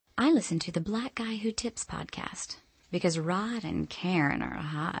I listen to the Black Guy Who Tips podcast because Rod and Karen are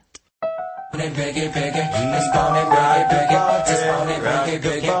hot. Let's ride. Get high, get high, get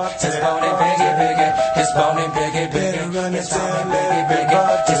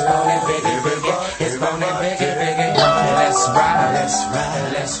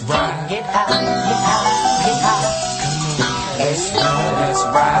high.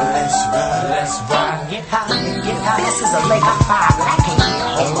 Let's ride. Get high, get high. This is a late high five. I can't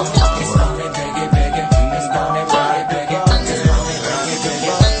hold on.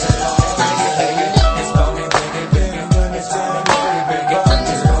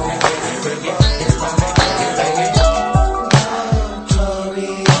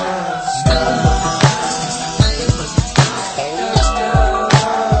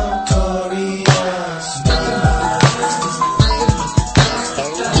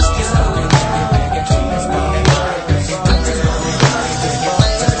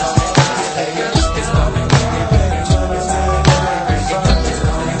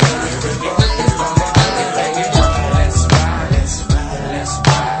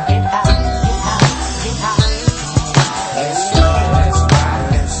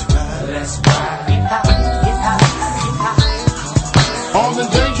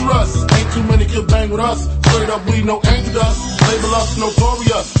 We no angel dust, label us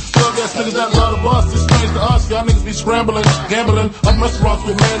notorious. Thug ass niggas that love the bus, it's strange to us. Y'all niggas be scrambling, gambling up restaurants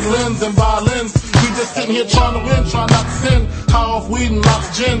with mandolins and violins. We just sitting here trying to win, trying not to sin. High off weed and lots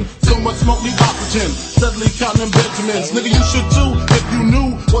of gin, so much smoke need oxygen. Steadily counting them Benjamins. Nigga, you should too, if you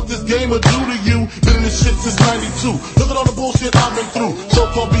knew what this game would do to you. Been in this shit since 92. Look at all the bullshit I've been through.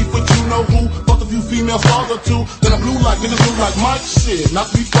 So-called beef with you know who. Fucked a few female stars or two. Then I blew like niggas blue like Mike. Shit, not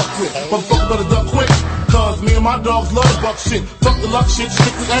to be fucked with. Motherfucker better duck quick. Cause me and my dogs love the buck shit. Fuck the luck shit,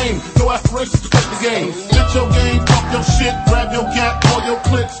 strictly aim. No aspirations to take the game. Hit your game, fuck your shit. Grab your cat, call your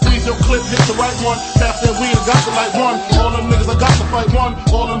clip. Squeeze your clip, hit the right one. Pass that weed, I got to like one. All them niggas, I got to fight one.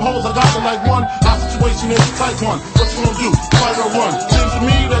 All them hoes, I got to like one. Our situation is a tight one. What you gonna do? Fight or run? Seems to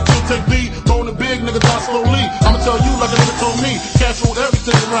me that you take B. Going the big, nigga die slowly. I'ma tell you like a nigga told me. Cash ruled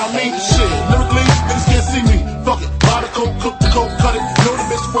everything around me. Shit, lyrically, niggas can't see me. Fuck it. Buy the coke, cook the coke, cut it. Know the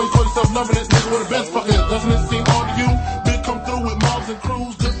bitch before you call yourself numbing it. Nigga with a bench, fucking it. Doesn't it seem odd to you? Big come through with mobs and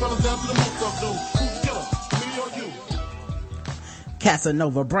crews. Good fellas down to the most of dude. Who's the killer? Me or you?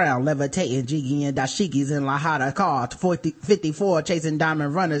 Casanova Brown levitating Jiggy and Dashikis in La Hada car 54 chasing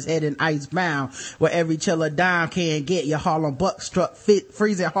diamond runners heading icebound where every chiller dime can get your Harlem buck struck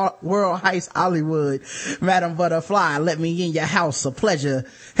freezing world heist Hollywood. Madam Butterfly, let me in your house, a pleasure.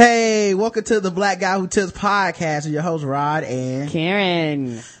 Hey, welcome to the Black Guy Who Tips podcast with your host Rod and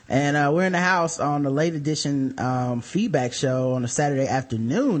Karen. And we're in the house on the late edition feedback show on a Saturday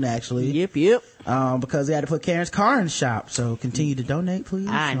afternoon actually. Yep. Because we had to put Karen's car in the shop, so continue to donate, please.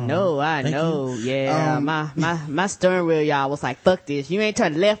 I know. You. Yeah, my steering wheel, y'all, was like, fuck this. You ain't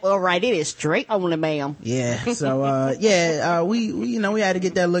turn left or right. It is straight only, ma'am. Yeah. So, we had to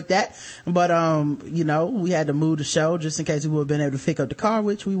get that looked at, but, we had to move the show just in case we would have been able to pick up the car,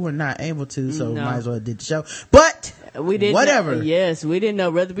 which we were not able to, so might as well did the show. But, we didn't whatever. Yes, we didn't know.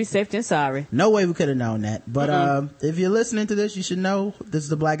 Rather be safe than sorry. No way we could have known that. But, if you're listening to this, you should know this is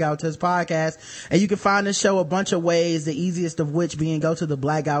the Black Guy Who Tips podcast. And you can find this show a bunch of ways, the easiest of which being go to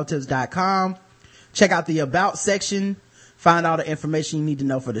theblackguywhotips.com, check out the about section, find all the information you need to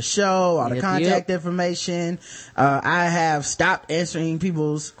know for the show, all the contact information. I have stopped answering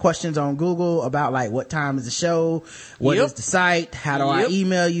people's questions on Google about like what time is the show, what is the site, how do I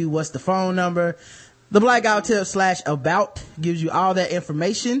email you, what's the phone number. The Black Guy Who Tips /about gives you all that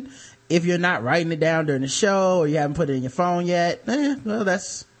information. If you're not writing it down during the show or you haven't put it in your phone yet, well,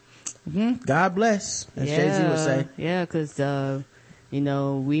 that's God bless, as Jay-Z would say. Yeah, because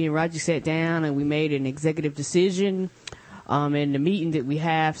we and Roger sat down and we made an executive decision in the meeting that we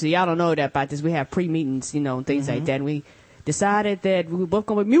have. So y'all don't know that about this. We have pre-meetings, things like that. And we decided that we were both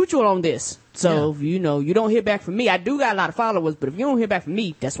going to be mutual on this. So, you don't hear back from me. I do got a lot of followers, but if you don't hear back from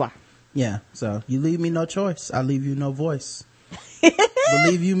me, that's why. Yeah, so you leave me no choice. I leave you no voice.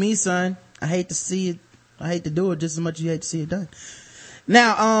 Believe you me, son. I hate to see it. I hate to do it just as much as you hate to see it done.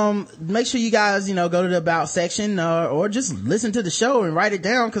 Now, make sure you guys, go to the about section, or just listen to the show and write it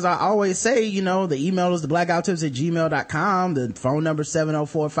down. Cause I always say, the email is theblackguywhotips@gmail.com. The phone number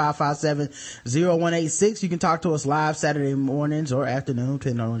 704-557-0186. You can talk to us live Saturday mornings or afternoon,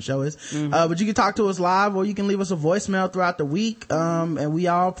 depending on when the show is. But you can talk to us live or you can leave us a voicemail throughout the week. And we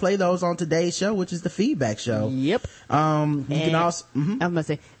all play those on today's show, which is the feedback show. Yep. You can also, I'm gonna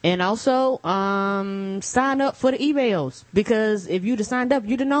say, and also, sign up for the emails, because if you'd have signed up,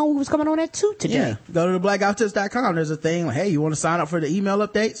 you'd have known who was coming on at 2 today. Yeah. Go to theblackguywhotips.com. There's a thing like, hey, you want to sign up for the email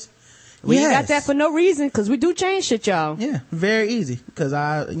updates? We ain't got Yes. that for no reason, because we do change shit, y'all. Yeah, very easy, because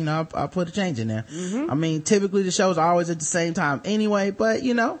I put a change in there. I mean, typically the shows are always at the same time anyway, but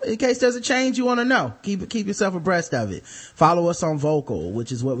in case there's a change you want to know, keep yourself abreast of it. Follow us on Vocal,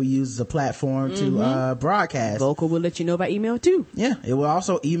 which is what we use as a platform to broadcast. Vocal will let you know by email too. Yeah, it will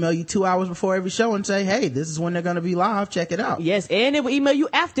also email you 2 hours before every show and say, hey, this is when they're going to be live, check it out. Yes, and it will email you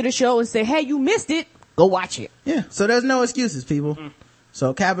after the show and say, hey, you missed it, go watch it. Yeah, so there's no excuses, people.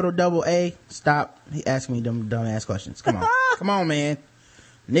 So capital double A, stop asking me dumb ass questions. Come on. Come on, man.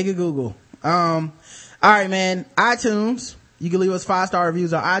 Nigga Google. All right, man. iTunes. You can leave us 5-star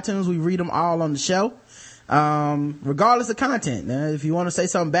reviews on iTunes. We read them all on the show. Regardless of content. Now, if you want to say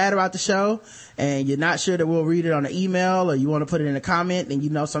something bad about the show and you're not sure that we'll read it on an email, or you want to put it in a comment,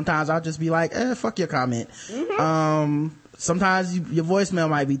 and sometimes I'll just be like, fuck your comment. Sometimes your voicemail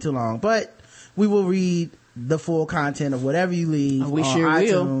might be too long, but we will read the full content of whatever you leave We on sure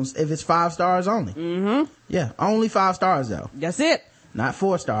iTunes if it's 5 stars only. Yeah, only 5 stars though. That's it. Not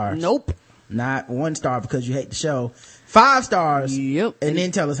 4 stars. Nope. Not 1 star because you hate the show. 5 stars. Yep. And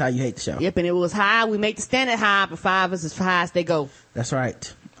then tell us how you hate the show. Yep, and it was high. We make the standard high, but 5 is as high as they go. That's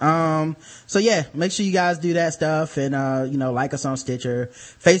right. So yeah, make sure you guys do that stuff, and like us on Stitcher.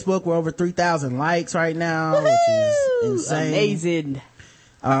 Facebook, we're over 3,000 likes right now. Woo-hoo! Which is insane.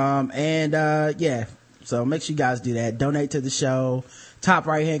 Amazing. Yeah, so make sure you guys do that. Donate to the show. Top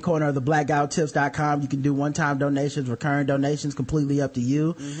right hand corner of the blackouttips.com. You can do one-time donations, recurring donations, completely up to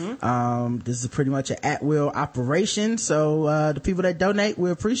you. This is pretty much an at-will operation, so the people that donate,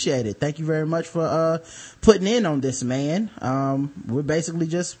 we appreciate it. Thank you very much for putting in on this, man. We're basically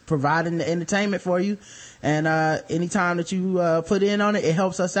just providing the entertainment for you, and anytime that you put in on it, it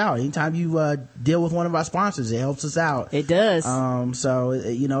helps us out. Anytime you deal with one of our sponsors, it helps us out. It does. So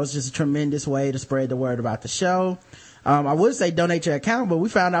it's just a tremendous way to spread the word about the show. I would say donate your account, but we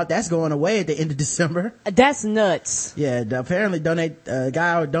found out that's going away at the end of December. That's nuts. Yeah, apparently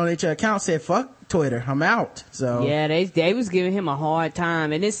guy who donate your account said, fuck Twitter, I'm out. So yeah, they was giving him a hard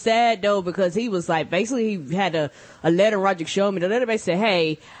time, and it's sad though, because he was like, basically he had a letter Roger showed me. The letter basically said,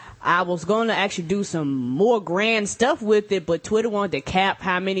 hey, I was going to actually do some more grand stuff with it, but Twitter wanted to cap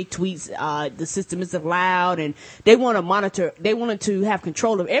how many tweets the system is allowed, and they want to monitor. They wanted to have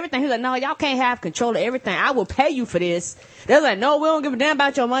control of everything. He's like, no, y'all can't have control of everything. I will pay you for this. They're like, no, we don't give a damn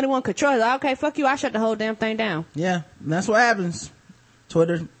about your money. We want control. He's like, okay, fuck you. I shut the whole damn thing down. yeah, and that's what happens.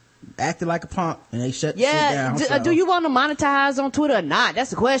 Twitter acted like a punk, and they shut the shit down. So. Do you want to monetize on Twitter or not? That's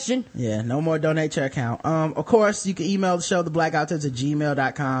the question. Yeah, no more donate your account. Of course, you can email the show,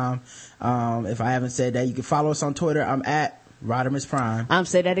 theblackouttips@gmail.com. If I haven't said that, you can follow us on Twitter. I'm at Rodimus Prime. I'm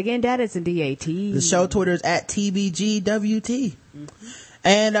say that again, Dad. It's in DAT. The show Twitter is at TBGWT.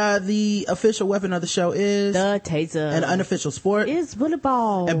 And the official weapon of the show is the taser. An unofficial sport is bullet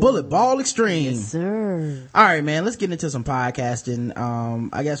ball. And bullet ball extreme. Yes, sir. All right, man. Let's get into some podcasting.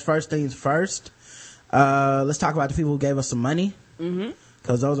 I guess first things first. Let's talk about the people who gave us some money.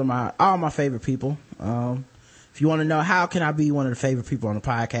 Cause those are all my favorite people. If you want to know how can I be one of the favorite people on the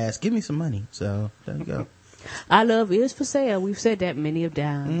podcast, give me some money. So there you go. I love is for sale. We've said that many of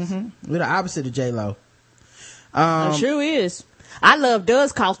times. We're the opposite of J-Lo. It sure is. I love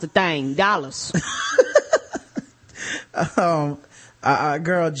does cost a thing, dollars.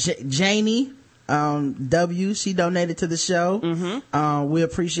 Girl Janie W, she donated to the show. We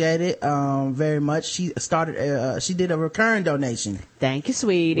appreciate it very much. She did a recurring donation. Thank you,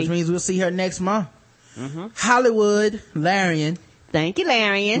 sweetie. Which means we'll see her next month. Hollywood Larian. Thank you,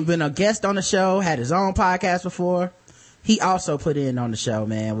 Larian. We've been a guest on the show, had his own podcast before. He also put in on the show,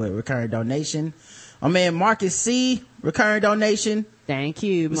 man, with a recurring donation. My man Marcus C, recurring donation. Thank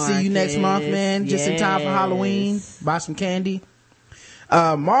you, We'll Marcus. see you next month, man. Just in time for Halloween. Buy some candy.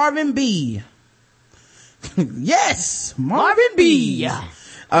 Marvin B. Yes, Marvin B.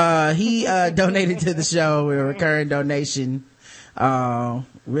 He donated to the show with a recurring donation.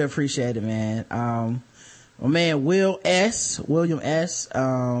 We appreciate it, man. My man William S.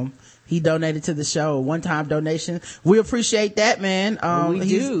 He donated to the show, a one-time donation. We appreciate that, man.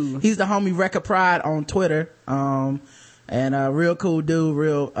 He's the homie Record Pride on Twitter. And real cool dude,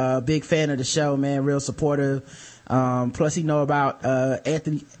 real big fan of the show, man, real supportive. Plus he know about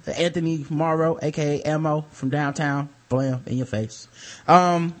Anthony Morrow, aka Mo from downtown. Blam in your face.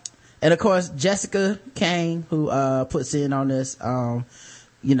 And of course Jessica Kane, who puts in on this,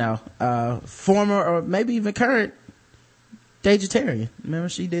 former or maybe even current Dagetarian. Remember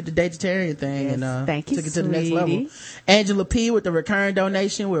she did the Dagetarian thing, yes, and thank you, took it to the next sweetie. level. Angela P with the recurring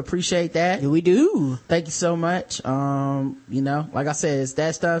donation, we appreciate that. We do. Thank you so much. Like I said, it's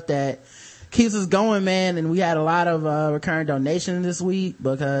that stuff that keeps us going, man. And we had a lot of recurring donations this week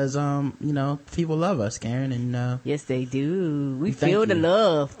because people love us, Karen, and yes, they do. We thank feel you. the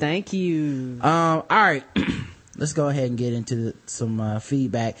love. Thank you. All right. Let's go ahead and get into some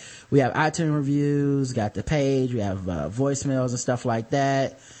feedback. We have iTunes reviews, got the page, we have voicemails and stuff like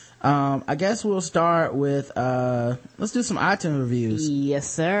that. I guess we'll start with let's do some iTunes reviews. Yes,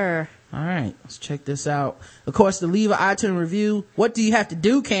 sir. All right, let's check this out. Of course, to leave an iTunes review, what do you have to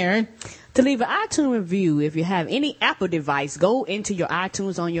do, Karen? To leave an iTunes review, if you have any Apple device, go into your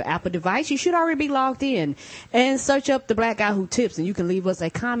iTunes on your Apple device. You should already be logged in and search up The Black Guy Who Tips, and you can leave us a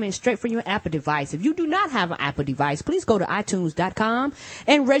comment straight from your Apple device. If you do not have an Apple device, please go to iTunes.com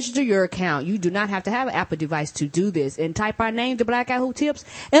and register your account. You do not have to have an Apple device to do this. And type our name, The Black Guy Who Tips,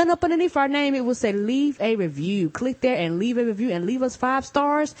 and up underneath our name, it will say leave a review. Click there and leave a review and leave us 5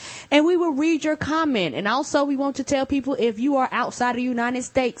 stars, and we will read your comment. And also, we want to tell people, if you are outside of the United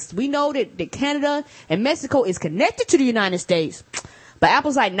States, we know that Canada and Mexico is connected to the United States, but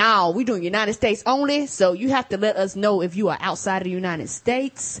Apple's like, no, we're doing United States only. So you have to let us know if you are outside of the United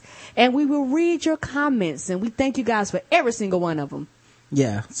States, and we will read your comments, and we thank you guys for every single one of them.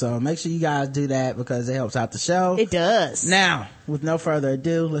 Yeah, so make sure you guys do that because it helps out the show. It does. Now, with no further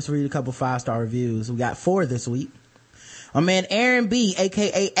ado, let's read a couple 5-star reviews. We got 4 this week. My man Aaron B,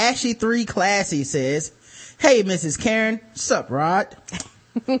 aka Ashley 3 Classy, says, "Hey Mrs. Karen, sup Rod?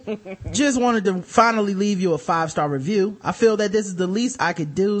 Just wanted to finally leave you a 5-star review. I feel that this is the least I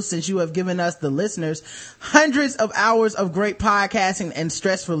could do since you have given us, the listeners, hundreds of hours of great podcasting and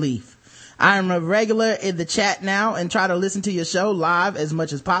stress relief. I am a regular in the chat now and try to listen to your show live as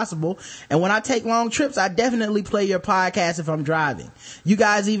much as possible. And when I take long trips, I definitely play your podcast if I'm driving. You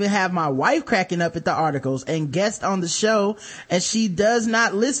guys even have my wife cracking up at the articles and guest on the show, and she does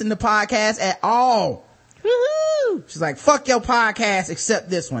not listen to podcasts at all. Woohoo! She's like, fuck your podcast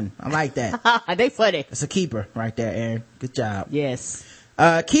except this one. I like that. They funny. It's a keeper right there, Aaron. Good job. Yes.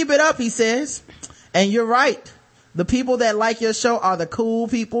 Keep it up, he says. And you're right. The people that like your show are the cool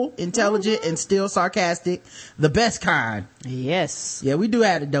people, intelligent and still sarcastic, the best kind. Yes. Yeah, we do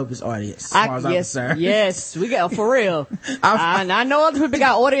have the dopest audience, as far as I'm concerned. Yes, we got, for real. I know other people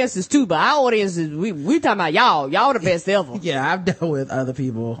got audiences too, but our audiences, we talking about y'all the best ever. Yeah, I've dealt with other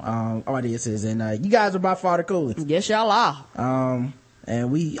people, audiences, and you guys are by far the coolest. Yes, y'all are. And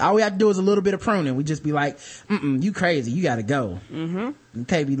all we have to do is a little bit of pruning. We just be like, you crazy, you gotta go. You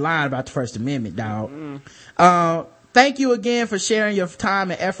can't be lying about the First Amendment, dog. Thank you again for sharing your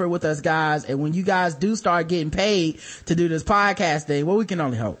time and effort with us, guys. And when you guys do start getting paid to do this podcast thing, well, we can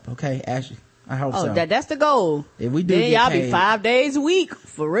only hope. Okay, Ashley, I hope so. That's the goal. If we do, then get y'all paid, be 5 days a week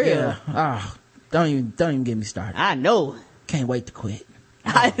for real. Yeah. Don't even get me started. I know. Can't wait to quit.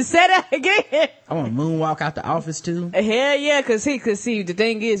 I said that again. I want to moonwalk out the office too. Hell yeah, cause see, the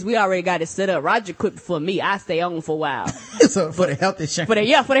thing is, we already got it set up. Roger quit before me. I stay on for a while. So for the health insurance. For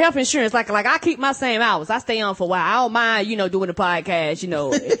the health insurance, like I keep my same hours. I stay on for a while. I don't mind, doing the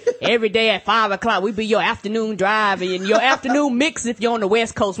podcast, every day at 5 o'clock. We be your afternoon drive and your afternoon mix if you're on the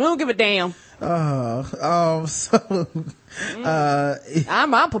West Coast. We don't give a damn. I'm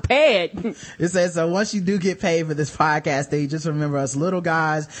prepared. It says, so once you do get paid for this podcast thing, just remember us little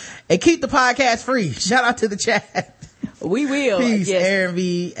guys and keep the podcast free. Shout out to the chat. We will. Peace. Yes. Aaron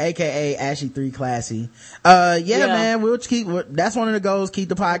V, aka Ashley 3 Classy. Man, we'll keep, that's one of the goals, keep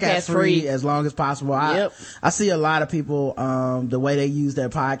the podcast free as long as possible. I see a lot of people, the way they use their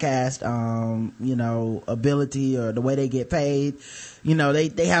podcast, ability, or the way they get paid.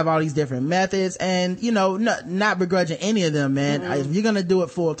 They have all these different methods, and not begrudging any of them, man. If you're gonna do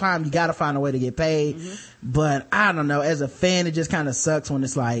it full time, you gotta find a way to get paid. But I don't know, as a fan, it just kind of sucks when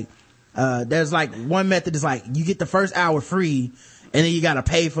it's like, there's like one method is like you get the first hour free and then you gotta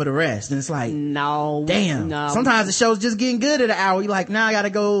pay for the rest, and it's like, no, sometimes the show's just getting good at an hour. You're like, now I gotta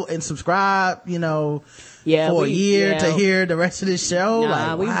go and subscribe, for a year to hear the rest of this show.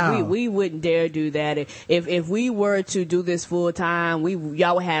 Wow. we wouldn't dare do that. If we were to do this full time,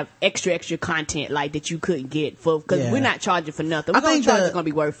 y'all would have extra content like that you couldn't get because we're not charging for nothing. We're gonna charge it's gonna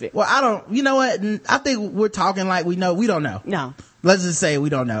be worth it. Well, I think we're talking like we don't know. No. Let's just say we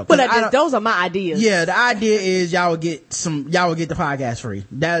don't know. But those are my ideas. Yeah, the idea is y'all would get the podcast free.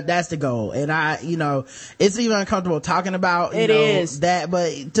 That's the goal. And it's even uncomfortable talking about, is that,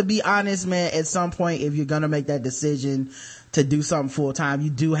 but to be honest, man, at some point, if you're gonna make that decision to do something full time, you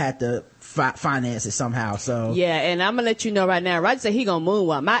do have to finance it somehow. So yeah, and I'm gonna let you know right now, Roger said he gonna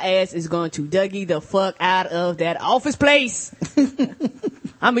moonwalk. My ass is going to Dougie the fuck out of that office place.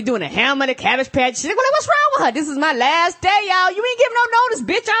 I'm be doing a ham and a Cabbage Patch. She's like, what's wrong with her? This is my last day, y'all. You ain't giving no notice,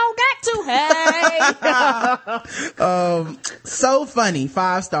 bitch. I don't got to. Hey. So funny.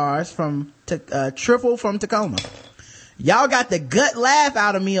 5 stars from Triple from Tacoma. Y'all got the gut laugh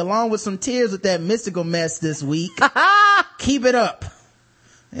out of me along with some tears with that mystical mess this week. Keep it up.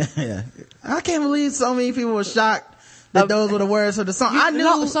 Yeah. I can't believe so many people were shocked that those were the words for the song. I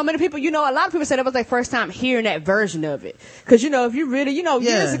knew so many people, a lot of people said it was their first time hearing that version of it. Cause if you really,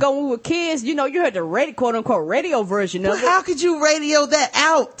 years ago when we were kids, you heard the quote unquote radio version of it. How could you radio that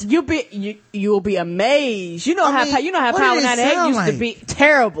out? You'll be amazed. How Power 98 used to be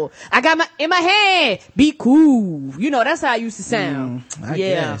terrible. I got in my hand, be cool. That's how it used to sound. I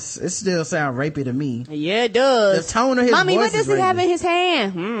guess. It still sounds rapey to me. Yeah, it does. The tone of his Mommy, voice what does he have in his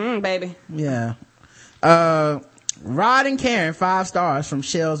hand? Baby. Yeah. Rod and Karen, 5 stars from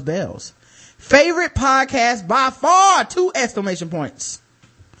Shells Bells. Favorite podcast by far, 2 exclamation points.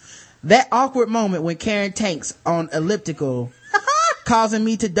 That awkward moment when Karen tanks on elliptical, causing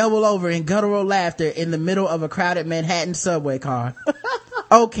me to double over in guttural laughter in the middle of a crowded Manhattan subway car.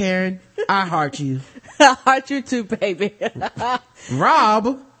 Oh, Karen, I heart you. I heart you too, baby.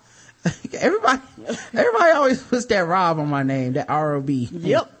 Rob. Everybody always puts that Rob on my name, that R-O-B.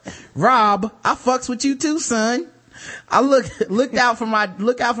 Yep. Rob, I fucks with you too, son. I look out for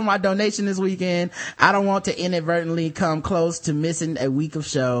my donation this weekend. I don't want to inadvertently come close to missing a week of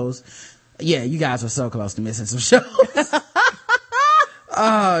shows. Yeah, you guys were so close to missing some shows.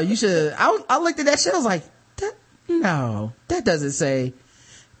 You should. I looked at that show. I was like, that doesn't say.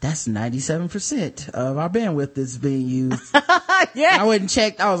 That's 97% of our bandwidth that's being used. Yeah. I went and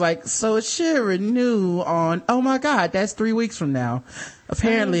checked. I was like, so it should renew on, oh my God, that's 3 weeks from now.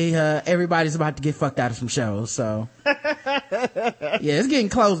 Apparently, everybody's about to get fucked out of some shows, so. Yeah, it's getting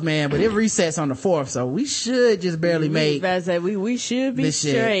close, man, but it resets on the 4th, so we should just barely make. We should be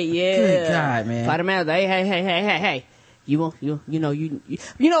straight, shit. yeah. Good God, man. Pot of mouth, hey.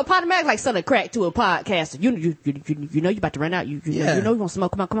 Pot of mouth like selling crack to a podcaster. You about to run out. You want to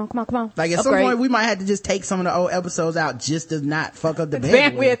smoke. Come on. Like at some point, we might have to just take some of the old episodes out just to not fuck up the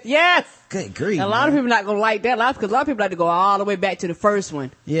bandwidth. Yes. Good grief. A lot of people not gonna like that. Because a lot of people like to go all the way back to the first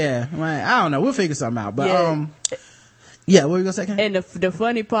one. Yeah, man, I don't know. We'll figure something out. But yeah, what were you gonna say, Ken? And the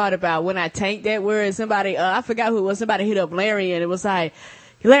funny part about when I tanked that word, somebody I forgot who it was. Somebody hit up Larry, and it was like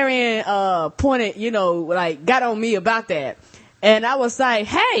Larry pointed, got on me about that. And I was like,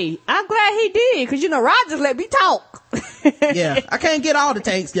 hey, I'm glad he did, cause Rod just let me talk. Yeah, I can't get all the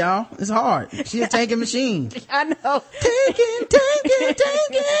tanks, y'all. It's hard. She's a tanking machine. I know. Tanking.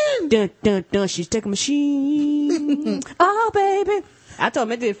 Dun, dun, dun, she's taking machine. Oh, baby. I told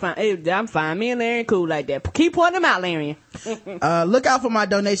him it did fine. I'm fine. Me and Larry cool like that. Keep pointing them out, Larry. Look out for my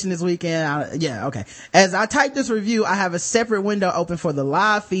donation this weekend. Okay. As I type this review, I have a separate window open for the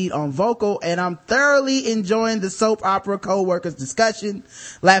live feed on Vocal, and I'm thoroughly enjoying the soap opera co-workers discussion.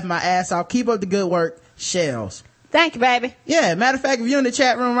 Laughing my ass off. Keep up the good work. Shells. Thank you, baby. Yeah, matter of fact, if you're in the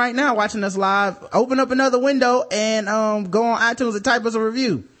chat room right now watching us live, open up another window and go on iTunes and type us a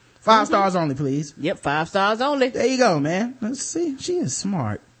review. 5 stars only, please. Yep, 5 stars only. There you go, man. Let's see. She is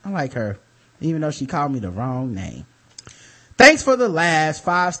smart. I like her. Even though she called me the wrong name. Thanks for the last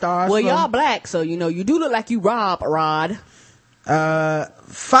 5 stars. Well, y'all black, so you do look like you rob Rod.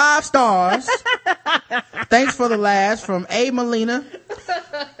 5 stars. Thanks for the last from A. Molina.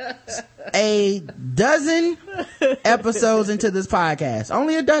 A dozen episodes into this podcast.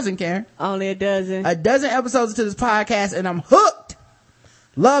 Only a dozen, Karen. Only a dozen. A dozen episodes into this podcast, and I'm hooked.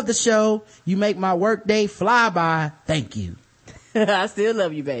 Love the show. You make my work day fly by. Thank you. I still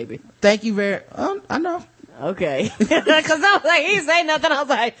love you, baby. Thank you I know. Okay. Cause I was like, he ain't say nothing. I was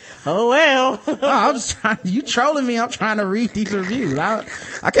like, oh well. I'm just trying, you trolling me. I'm trying to read these reviews. I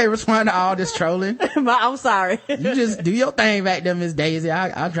can't respond to all this trolling. I'm sorry. You just do your thing back there, Miss Daisy.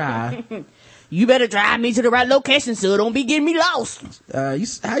 I'll drive. You better drive me to the right location, so don't be getting me lost. How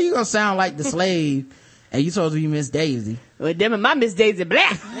you gonna sound like the slave and you supposed to be Miss Daisy? Well, damn it, my Miss Daisy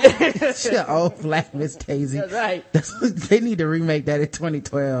black. She an old black Miss Daisy. That's right. They need to remake that in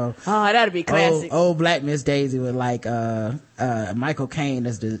 2012. Oh, that'd be classic. Old black Miss Daisy with like Michael Caine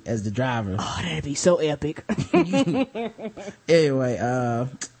as the driver. Oh, that'd be so epic. Anyway,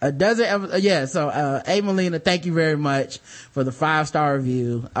 a dozen so A. Molina, thank you very much for the 5-star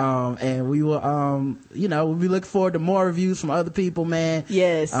review. And we will we'll be looking forward to more reviews from other people, man.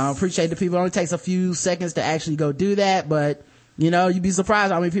 Yes. Appreciate the people. It only takes a few seconds to actually go do that, but you'd be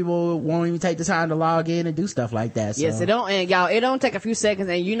surprised how many people won't even take the time to log in and do stuff like that. So. Yes, it don't take a few seconds,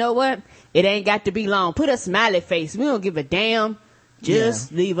 and you know what? It ain't got to be long. Put a smiley face. We don't give a damn.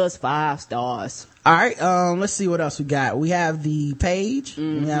 Just leave us 5 stars. All right, let's see what else we got. We have the page.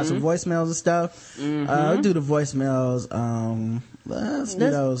 We have some voicemails and stuff. We'll do the voicemails. Let's do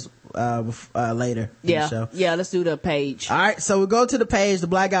those later in the show. Yeah, let's do the page. All right, so we go to the page,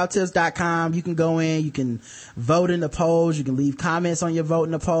 theblackguywhotips.com. You can go in, you can vote in the polls, you can leave comments on your vote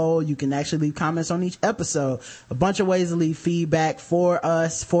in the poll, you can actually leave comments on each episode. A bunch of ways to leave feedback for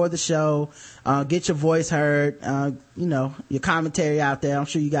us, for the show. Get your voice heard, your commentary out there. I'm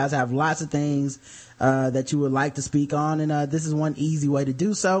sure you guys have lots of things that you would like to speak on, and this is one easy way to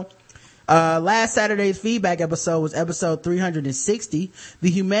do so. Last Saturday's feedback episode was episode 360, The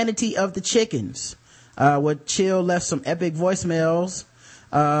Humanity of the Chickens, where Chill left some epic voicemails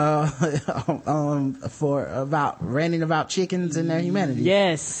for about ranting about chickens and their humanity.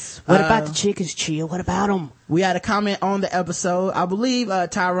 Yes. What about the chickens, Chill? What about them? We had a comment on the episode. I believe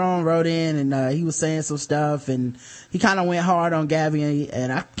Tyrone wrote in, and he was saying some stuff, and he kind of went hard on Gabby,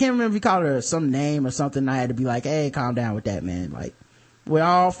 and I can't remember if he called her some name or something. I had to be like, hey, calm down with that, man. Like, we're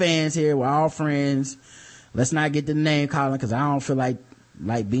all fans here. We're all friends. Let's not get the name calling, because I don't feel like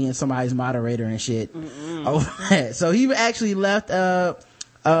being somebody's moderator and shit. So he actually left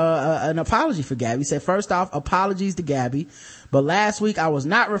an apology for Gabby. He said, first off, apologies to Gabby, but last week I was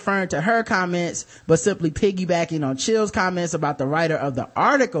not referring to her comments, but simply piggybacking on Chill's comments about the writer of the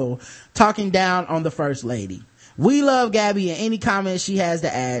article talking down on the First Lady. We love Gabby and any comments she has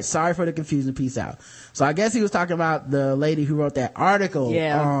to add. Sorry for the confusion. Peace out. So I guess he was talking about the lady who wrote that article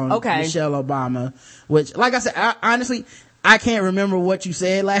on Michelle Obama, which, like I said, honestly, I can't remember what you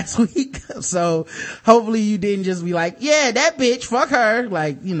said last week. So hopefully you didn't just be like, yeah, that bitch, fuck her.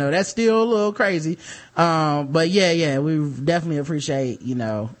 Like, that's still a little crazy. But yeah, we definitely appreciate,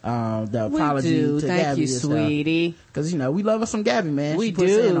 the apology to Gabby. Thank you, sweetie. Cause, we love us some Gabby, man. We she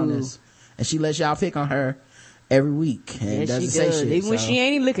puts do. in on this. And she lets y'all pick on her every week, and doesn't say shit. Even when she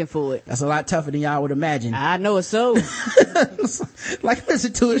ain't even looking for it. That's a lot tougher than y'all would imagine. I know it's so. Like,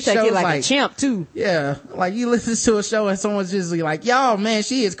 listen to a she show take it like a champ too. Yeah, like you listen to a show and someone's just like, "Y'all, man,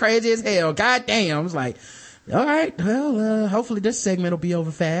 she is crazy as hell." God damn, it's like, all right, well, hopefully this segment will be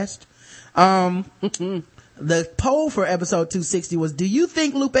over fast. The poll for episode 260 was, "Do you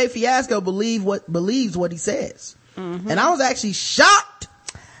think Lupe Fiasco believes what he says?" And I was actually shocked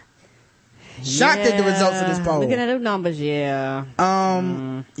at the results of this poll. Looking at the numbers, yeah.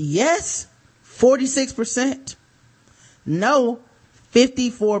 Yes, 46%. No,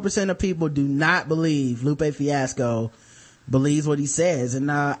 54% of people do not believe Lupe Fiasco believes what he says.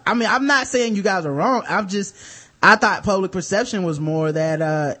 And I'm not saying you guys are wrong. I thought public perception was more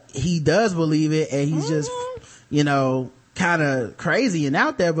that he does believe it, and he's just kind of crazy and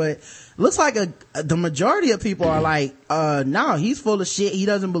out there. But looks like the majority of people are like, no, he's full of shit. He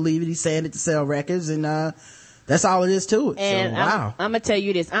doesn't believe it. He's saying it to sell records, and that's all it is to it. And so, wow. I'm gonna tell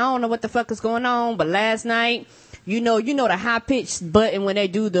you this. I don't know what the fuck is going on, but last night, you know the high pitched button when they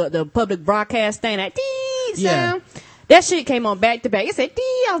do the public broadcast thing, that dee sound. Yeah. That shit came on back to back. It said,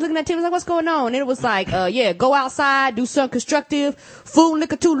 dee. I was looking at TV, like, what's going on? And it was like, go outside, do something constructive, food,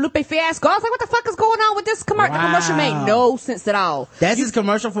 liquor too, Lupe Fiasco. I was like, what the fuck is going on with this commercial? Wow. The commercial made no sense at all. That's his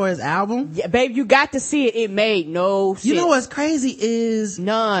commercial for his album? Yeah, babe, you got to see it. It made no sense. You know what's crazy is...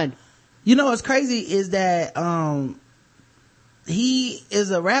 None. You know what's crazy is that, he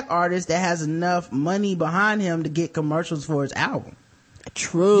is a rap artist that has enough money behind him to get commercials for his album.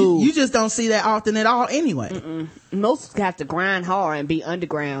 True. You just don't see that often at all anyway. Most have to grind hard and be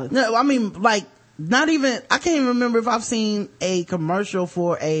underground. No, I mean, like, not even, I can't even remember if I've seen a commercial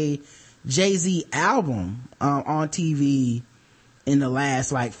for a Jay-Z album on TV in the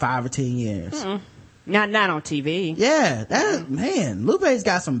last like 5 or 10 years. Not on TV. Yeah, man, Lupe's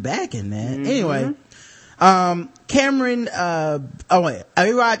got some backing, man. Anyway, Cameron,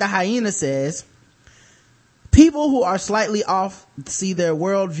 Everybody the Hyena says, people who are slightly off see their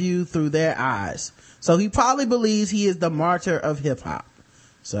worldview through their eyes. So he probably believes he is the martyr of hip hop.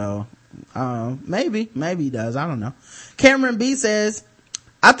 So, maybe he does. I don't know. Cameron B says,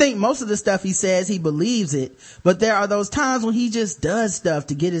 I think most of the stuff he says, he believes it, but there are those times when he just does stuff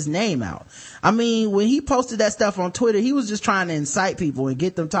to get his name out. I mean, when he posted that stuff on Twitter, he was just trying to incite people and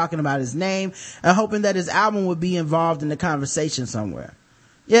get them talking about his name and hoping that his album would be involved in the conversation somewhere.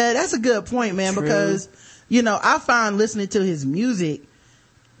 Yeah, that's a good point, man. True. Because, I find listening to his music,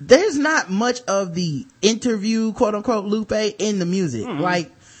 there's not much of the interview, quote unquote, Lupe in the music.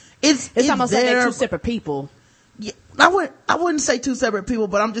 Like, it's almost like they're two separate people. I wouldn't say two separate people,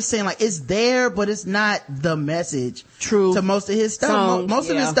 but I'm just saying like it's there, but it's not the message. True. To most of his stuff. Most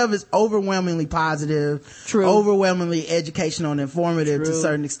of his stuff is overwhelmingly positive. True. Overwhelmingly educational and informative to a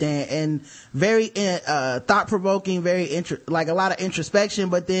certain extent, and very thought provoking. Like a lot of introspection,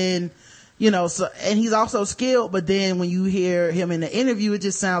 but then. So, and he's also skilled, but then when you hear him in the interview, it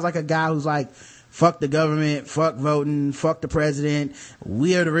just sounds like a guy who's like, fuck the government, fuck voting, fuck the president,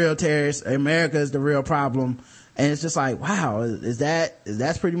 we are the real terrorists, America is the real problem. And it's just like, wow, is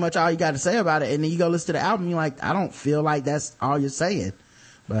that's pretty much all you got to say about it? And then you go listen to the album, you're like, I don't feel like that's all you're saying.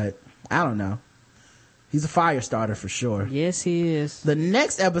 But I don't know. He's a fire starter for sure. Yes, he is. The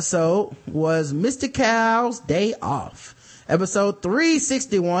next episode was Mr. Cal's Day Off. Episode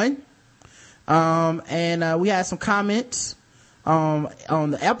 361. And we had some comments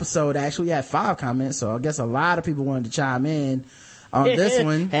on the episode. Actually, we had 5 comments, so I guess a lot of people wanted to chime in on this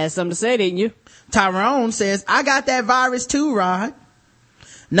one. Had something to say, didn't you? Tyrone says, I got that virus too, Rod.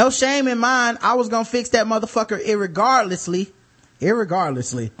 No shame in mine. I was gonna fix that motherfucker irregardlessly.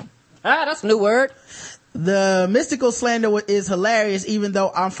 That's a new word. The mystical slander is hilarious, even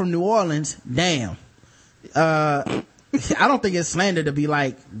though I'm from New Orleans. Damn. I don't think it's slander to be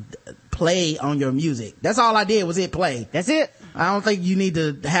like, play on your music. That's all I did was hit play. That's it. I don't think you need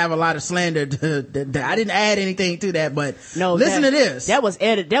to have a lot of slander I didn't add anything to that, but no, listen to this. That was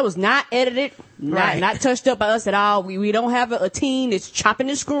edited. That was not edited. Not touched up by us at all. We don't have a team that's chopping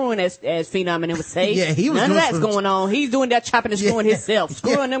and screwing as Phenomenon would say. Yeah, he was none of that's going on. He's doing that chopping and screwing himself,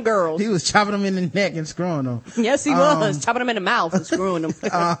 screwing them girls. He was chopping them in the neck and screwing them. Yes, he was chopping them in the mouth and screwing them. So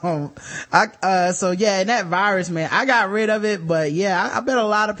yeah, and that virus, man, I got rid of it, but yeah, I bet a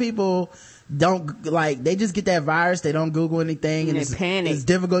lot of people don't they just get that virus, they don't Google anything, and they panic. It's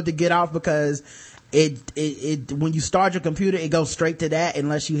difficult to get off because it when you start your computer, it goes straight to that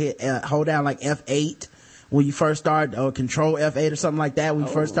unless you hit hold down like F8 when you first start, or control F8 or something like that when you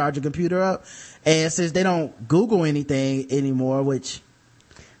first start your computer up. And since they don't Google anything anymore, which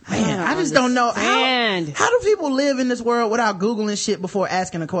man, I just don't know how do people live in this world without Googling shit before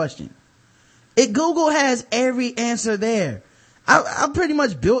asking a question? Google has every answer there. I pretty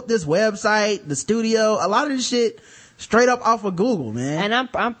much built this website, the studio, a lot of this shit straight up off of Google, man. And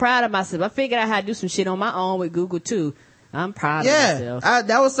I'm proud of myself. I figured out how to do some shit on my own with Google too. I'm proud of myself.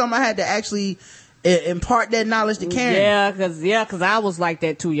 That was something I had to actually impart that knowledge to Karen. Cause I was like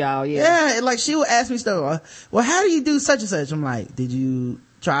that too, y'all. Yeah, like she would ask me stuff. Well, how do you do such and such? I'm like, did you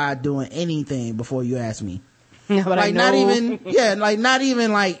try doing anything before you asked me? But not even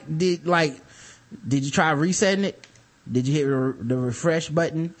did you try resetting it? Did you hit the refresh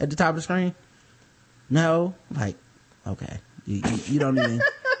button at the top of the screen? No. Like, okay. You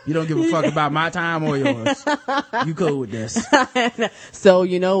don't give a fuck about my time or yours. You cool with this. So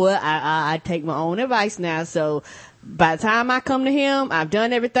you know what? I take my own advice now. So by the time I come to him, I've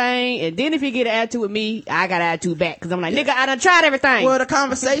done everything. And then if he get an attitude with me, I got an attitude back. Cause I'm like, nigga, I done tried everything. Well, the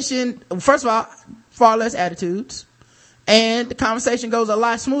conversation, first of all, far less attitudes. And the conversation goes a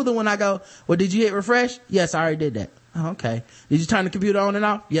lot smoother when I go, well, did you hit refresh? Yes, I already did that. Oh, okay. Did you turn the computer on and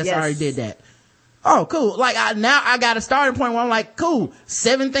off? Yes. I already did that. Oh, cool. Like now I got a starting point where I'm like, cool,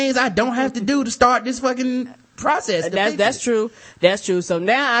 7 things I don't have to do to start this fucking process. That's true. That's true. So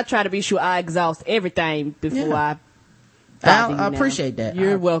now I try to be sure I exhaust everything before I appreciate that.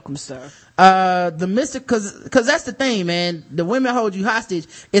 You're welcome, sir. The mystic, cause that's the thing, man. The women hold you hostage.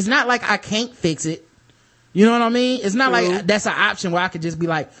 It's not like I can't fix it. You know what I mean? It's not like that's an option where I could just be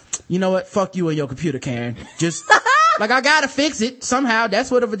like, you know what? Fuck you and your computer, Karen. Just like I gotta fix it somehow.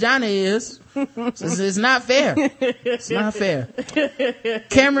 That's what a vagina is. It's not fair. It's not fair.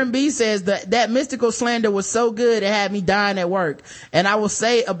 Cameron B says that mystical slander was so good it had me dying at work. And I will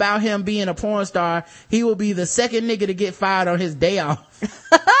say about him being a porn star, he will be the second nigga to get fired on his day off.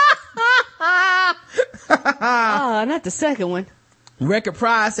 Not the second one. Record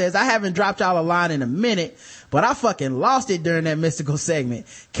Pride says, I haven't dropped y'all a line in a minute, but I fucking lost it during that mystical segment.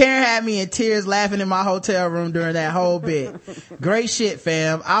 Karen had me in tears laughing in my hotel room during that whole bit. Great shit,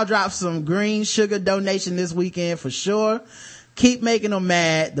 fam. I'll drop some green sugar donation this weekend for sure. Keep making them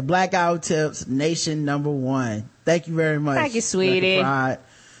mad. The Blackout Tips Nation #1. Thank you very much. Thank you, sweetie. Record Pride.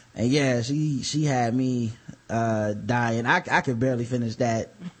 And yeah, she had me dying. I could barely finish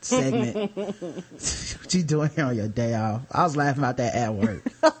that segment. What you doing here on your day off? I was laughing about that at work.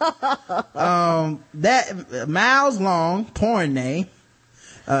 That Miles Long, porn name,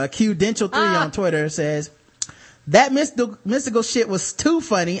 Qdential3 on Twitter says, that mystical shit was too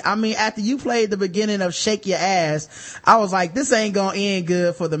funny. I mean, after you played the beginning of Shake Your Ass, I was like, this ain't gonna end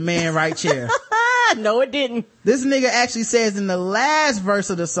good for the man right here. No, it didn't. This nigga actually says in the last verse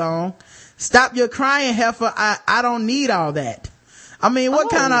of the song, Stop your crying, heifer. I don't need all that. I mean,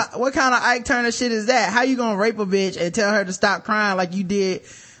 what kind of Ike Turner shit is that? How you gonna rape a bitch and tell her to stop crying like you did,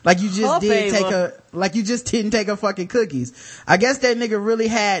 like you just didn't take her fucking cookies? I guess that nigga really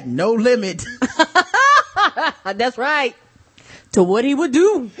had no limit. That's right. To what he would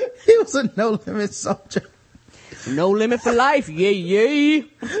do. He was a no limit soldier. No limit for life. Yay. You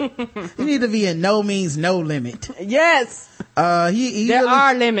need to be in no means no limit. Yes. There really,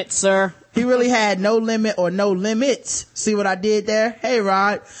 are limits, sir. He really had no limit or no limits. See what I did there? Hey,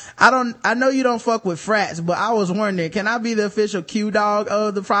 Rod. I know you don't fuck with frats, but I was wondering, can I be the official Q dog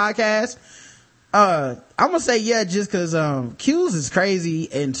of the podcast? I'm gonna say yeah, just cause, Q's is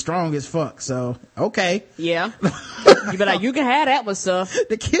crazy and strong as fuck, so, okay. Yeah. You be like, you can have that one, sir.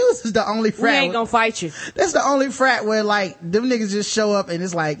 The Q's is the only frat. We ain't gonna fight you. That's the only frat where, like, them niggas just show up and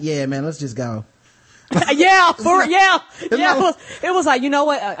it's like, yeah, man, let's just go. Yeah, it was like, you know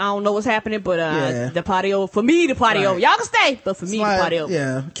what, I don't know what's happening, but the party over for me, over. Y'all can stay, but for me, the party over.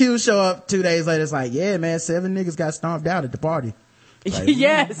 Yeah, Q show up 2 days later, it's like, yeah, man, 7 niggas got stomped out at the party. Like,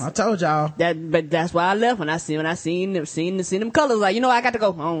 yes, I told y'all but that's why I left when I seen them colors. Like, you know, I got to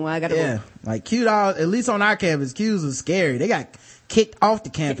go. I got to go. Like Q dog, at least on our campus, Q's was scary. They got kicked off the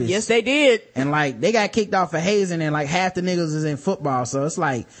campus. Yes, they did. And like they got kicked off for hazing, and like half the niggas is in football. So it's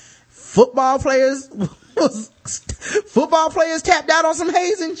like football players tapped out on some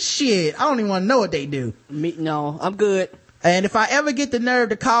hazing. Shit, I don't even want to know what they do. No, I'm good. And if I ever get the nerve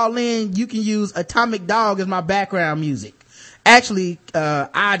to call in, you can use Atomic Dog as my background music. Actually,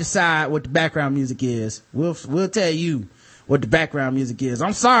 I decide what the background music is. We'll tell you what the background music is.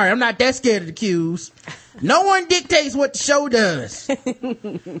 I'm sorry, I'm not that scared of the Q's. No one dictates what the show does.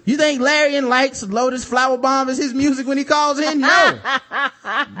 You think Larian likes Lotus Flower Bomb as his music when he calls in? No.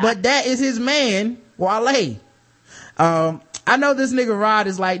 But that is his man, Wale. I know this nigga Rod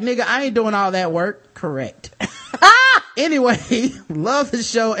is like, nigga, I ain't doing all that work. Correct. Anyway, love the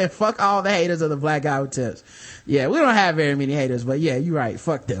show and fuck all the haters of the Black Guy Who Tips. Yeah, we don't have very many haters, but yeah, you're right.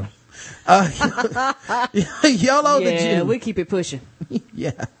 Fuck them. YOLO the Jew. Yeah, we keep it pushing.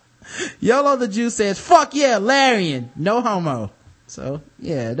 Yeah. YOLO the Jew says, fuck yeah, Larian. No homo. So,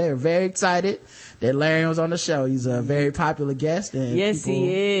 yeah, they're very excited that Larian was on the show. He's a very popular guest. And yes,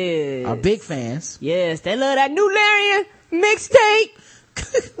 he is. Are big fans. Yes, they love that new Larian mixtape.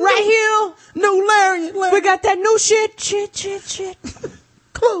 Right here. New Larian. We got that new shit.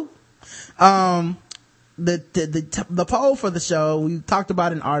 Clue. The poll for the show, we talked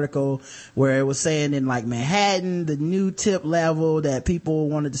about an article where it was saying in like Manhattan, the new tip level that people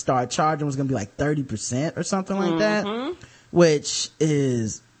wanted to start charging was going to be like 30% or something like that, which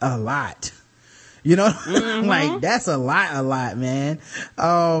is a lot. You know, like that's a lot, man.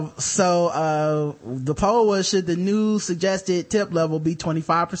 So the poll was, should the new suggested tip level be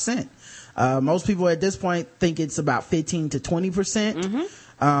 25%? Most people at this point think it's about 15 to 20%.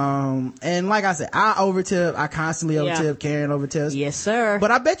 And like I said, I overtip. I constantly overtip. Karen overtips. Yes, sir.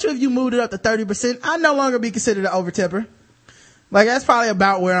 But I bet you if you moved it up to 30%, I'd no longer be considered an overtipper. Like that's probably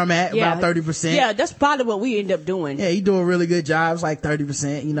about where I'm at, about 30%. Yeah, that's probably what we end up doing. Yeah, you do a really good job. It's like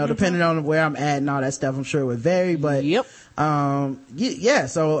 30%, you know, depending on where I'm at and all that stuff, I'm sure it would vary, but so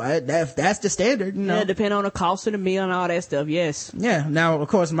that's the standard, you know. Yeah, depending on the cost of the meal and all that stuff, yes. Yeah, now of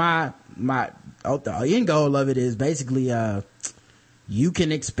course the end goal of it is basically, you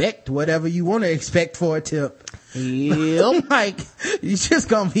can expect whatever you want to expect for a tip. Yep. Like, you're just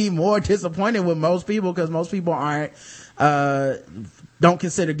gonna be more disappointed with most people because most people don't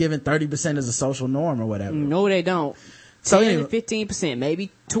consider giving 30% as a social norm or whatever. No, they don't. So 10 anyway, to 15%, maybe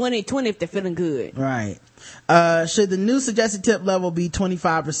 20 if they're feeling good. Right. Should the new suggested tip level be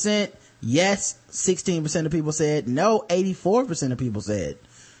 25%? Yes, 16% of people said. No, 84% of people said.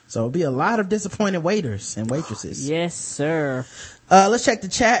 So it'll be a lot of disappointed waiters and waitresses. Yes, sir. Let's check the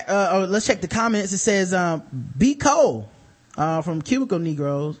chat, let's check the comments. It says, B. Cole, from Cubicle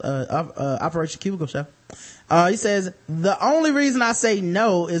Negroes, Operation Cubicle Show. He says, the only reason I say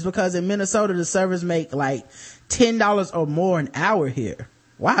no is because in Minnesota, the servers make like $10 or more an hour here.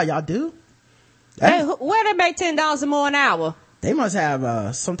 Wow, y'all do? Hey, where they make $10 or more an hour? They must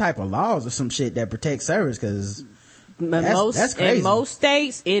have, some type of laws or some shit that protect servers, cause that's crazy. In most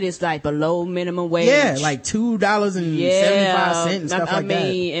states, it is like below minimum wage. Yeah, like $2.75 and stuff like that. I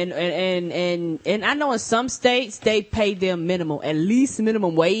mean, and I know in some states they pay them at least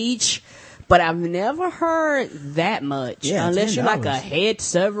minimum wage, but I've never heard that much. Yeah, unless $10. you're like a head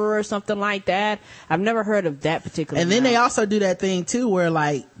server or something like that. I've never heard of that particular. And then they also do that thing too, where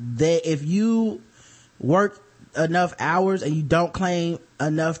like if you work enough hours and you don't claim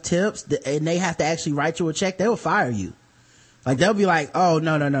enough tips and they have to actually write you a check, they will fire you. Like they'll be like, oh,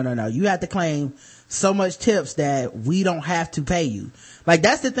 no. You have to claim so much tips that we don't have to pay you. Like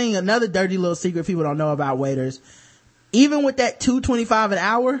that's the thing. Another dirty little secret people don't know about waiters. Even with that $2.25 an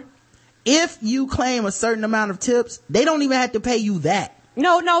hour, if you claim a certain amount of tips, they don't even have to pay you that.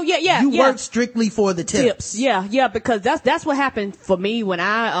 Yeah. You work strictly for the tips. Yeah, because that's what happened for me when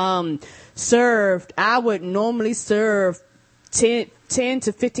I served. I would normally serve 10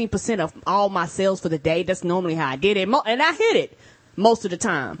 to 15% of all my sales for the day. That's normally how I did it. And I hit it most of the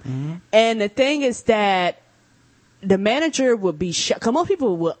time. Mm-hmm. And the thing is that the manager would be shocked. Most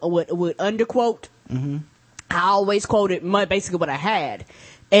people would underquote. Mm-hmm. I always quoted basically what I had.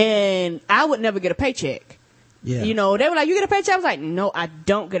 And I would never get a paycheck. Yeah. You know, they were like, you get a paycheck? I was like, no, I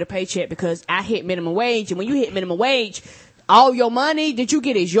don't get a paycheck because I hit minimum wage. And when you hit minimum wage, all your money that you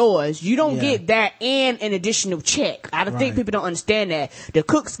get is yours. You don't get that and an additional check. I think people don't understand that. The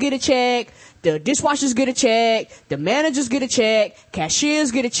cooks get a check. The dishwashers get a check. The managers get a check.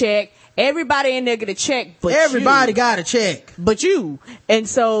 Cashiers get a check. Everybody in there get a check, but everybody got a check. But you. And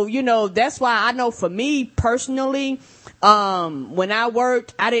so, you know, that's why I know for me personally, when I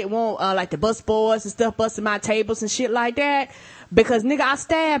worked, I didn't want, like the bus boys and stuff busting my tables and shit like that. Because nigga, I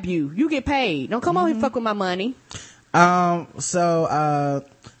stab you. You get paid. Don't come on here and fuck with my money. They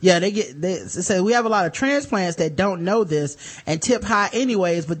say we have a lot of transplants that don't know this and tip high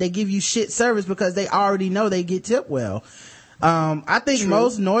anyways, but they give you shit service because they already know they get tipped well. I think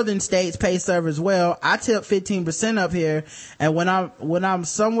most northern states pay servers well. I tip 15% up here, and when I'm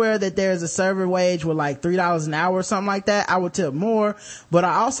somewhere that there's a server wage with like $3 an hour or something like that, I would tip more, but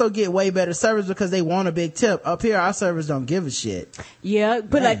I also get way better service because they want a big tip. Up here, our servers don't give a shit. Yeah,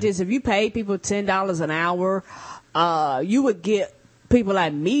 but like this, if you pay people $10 an hour, you would get people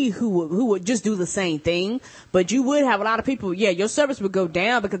like me who would just do the same thing, but you would have a lot of people, your service would go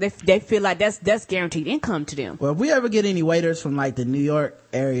down because they feel like that's guaranteed income to them. Well, if we ever get any waiters from like the New York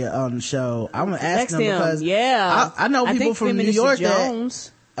area on the show, I'm gonna ask them because I know people from New York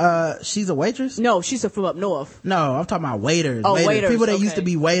Jones. She's a waitress? No, she's from up north. No, I'm talking about waiters. Waiters. People that used to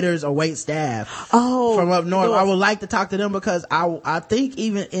be waiters or wait staff. From up north. I would like to talk to them because I think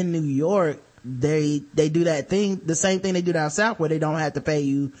even in New York, they do that thing, the same thing they do down south where they don't have to pay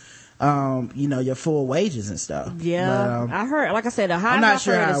you, your full wages and stuff. Yeah. But, I heard, like I said, the highest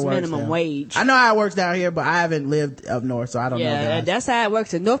I heard is minimum wage. I know how it works down here, but I haven't lived up north, so I don't know. Yeah, that's how it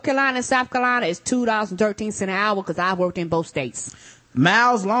works. In North Carolina and South Carolina, it's $2.13 an hour because I worked in both states.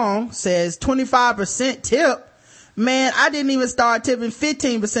 Miles Long says 25% tip. Man, I didn't even start tipping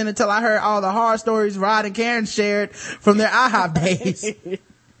 15% until I heard all the horror stories Rod and Karen shared from their IHOP days.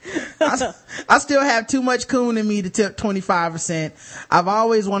 I still have too much coon in me to tip 25%. I've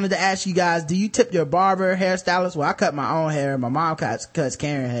always wanted to ask you guys, do you tip your barber, hairstylist? Well, I cut my own hair. My mom cuts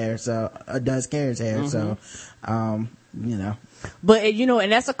Karen's hair, does Karen's hair. Mm-hmm. So, But,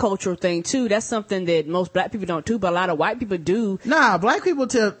 and that's a cultural thing too. That's something that most black people don't do, but a lot of white people do. Nah, black people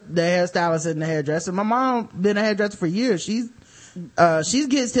tip the hairstylist and the hairdresser. My mom been a hairdresser for years. She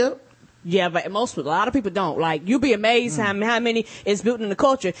gets tipped. Yeah, but a lot of people don't. Like, you'll be amazed how many is built in the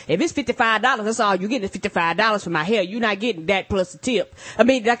culture. If it's $55, that's all you get is $55 for my hair. You're not getting that plus a tip. I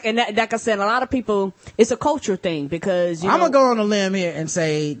mean, like I said, a lot of people, it's a culture thing because, I'm gonna go on a limb here and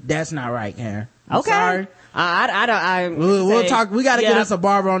say that's not right, Karen. Okay. Sorry. We'll talk. We got to get us a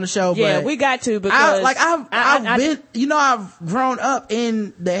barber on the show. Yeah, but we got to because I've grown up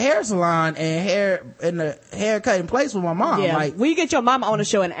in the hair salon and the haircutting place with my mom. Yeah, like, we get your mama on the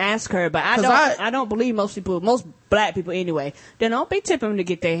show and ask her, but I don't believe most black people anyway. They don't be tipping to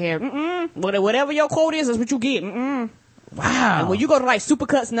get their hair. Whatever your quote is what you get. Wow. And when you go to like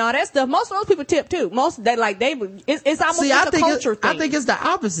Supercuts and all that stuff, most of those people tip too. It's almost like a culture thing. I think it's the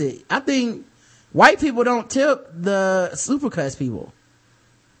opposite. I think white people don't tip the Supercuts people.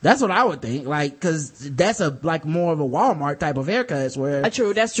 That's what I would think. Like, cause that's more of a Walmart type of haircuts where.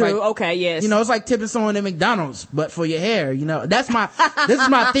 True, that's true. Like, okay, yes. It's like tipping someone at McDonald's, but for your hair, this is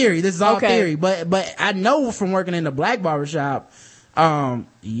my theory. This is all theory. But I know from working in the black barbershop,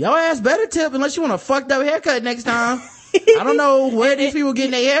 your ass better tip unless you want a fucked up haircut next time. I don't know where these people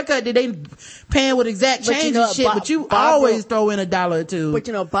getting their haircut. Did they paying with exact change and shit? But you always throw in $1 or $2.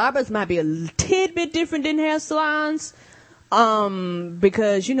 But barbers might be a tidbit different than hair salons.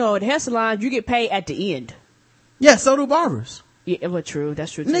 Because at hair salons you get paid at the end. Yeah, so do barbers. Yeah, well, true.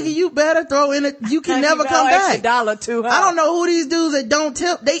 That's true. Too. Nigga, you better throw in it. You can never come back. $1 too. I don't know who these dudes that don't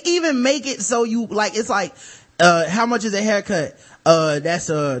tip. They even make it so you it's like, how much is a haircut? That's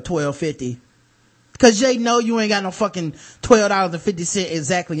 $12.50. Cause they know you ain't got no fucking $12.50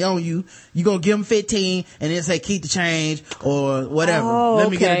 exactly on you. You gonna give them 15 and then say keep the change or whatever. Oh, Let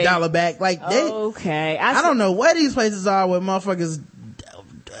me get okay. $1 back. Like they, Okay. I don't know where these places are where motherfuckers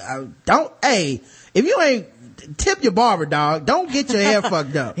don't, hey, if you ain't, tip your barber, dog. Don't get your hair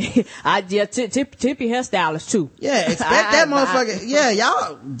fucked up. tip your hairstylist too. Yeah, expect that motherfucker. Yeah,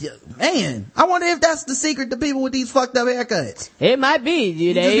 y'all, man. I wonder if that's the secret to people with these fucked up haircuts. It might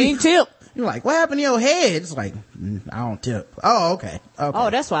be. They ain't tip. You're like, what happened to your head? It's like, I don't tip. Oh, okay. Oh,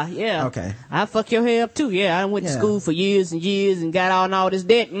 that's why. Yeah. Okay. I fuck your hair up too. Yeah, I went to school for years and years and got all this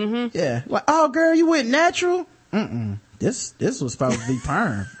debt. Mm-hmm. Yeah. Like, oh, girl, you went natural? This was supposed to be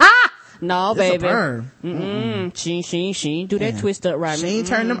perm. No, This baby. a perm. She ain't do that twist up right. She ain't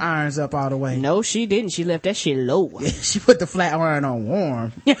turned them irons up all the way. No, she didn't. She left that shit low. Yeah, she put the flat iron on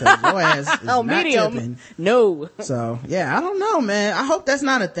warm. 'Cause your ass is Oh, not medium. tipping. No. So, yeah, I don't know, man. I hope that's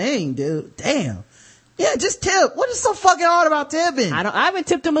not a thing, dude. Damn. Yeah, just tip. What is so fucking hard about tipping? I haven't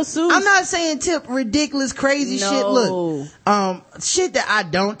tipped a masseuse. I'm not saying tip ridiculous, crazy shit. Look, shit that I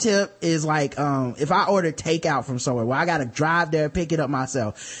don't tip is like, if I order takeout from somewhere where I gotta drive there, pick it up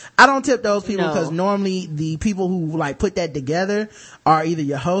myself. I don't tip those people because normally the people who like put that together are either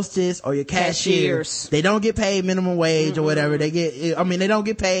your hostess or your cashiers. They don't get paid minimum wage or whatever. They don't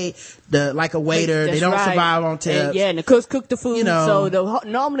get paid like a waiter. They don't survive on tips. And the cooks cook the food. You know. So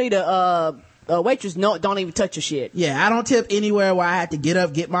normally the waitress don't even touch your shit. Yeah, I don't tip anywhere where I have to get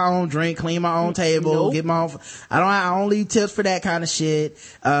up, get my own drink, clean my own table, get my own. I don't leave tips for that kind of shit.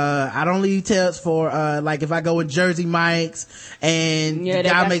 I don't leave tips for like if I go with Jersey Mike's and the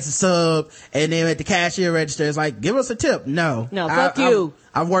guy makes a sub and then at the cashier register it's like give us a tip. No, fuck you.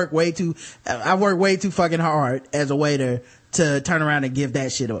 I work way too fucking hard as a waiter to turn around and give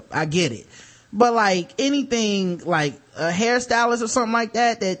that shit up. I get it. But like anything like a hairstylist or something like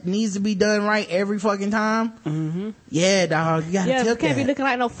that needs to be done right every fucking time. Yeah, dog, you gotta tip you can't be looking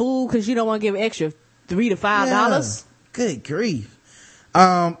like no fool because you don't want to give extra $3 to $5. Good grief.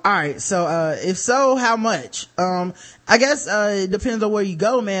 All right. So, if so, how much? I guess, it depends on where you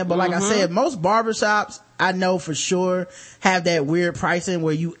go, man. But like I said, most barbershops I know for sure have that weird pricing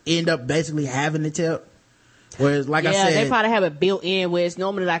where you end up basically having the tip. Whereas, like I said, they probably have it built in where it's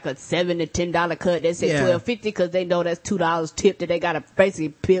normally like a $7 to $10 cut. They say $12.50 because they know that's $2 tip that they gotta basically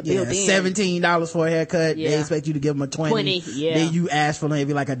build in. $17 for a haircut. They expect you to give them a 20. Yeah. Then you ask for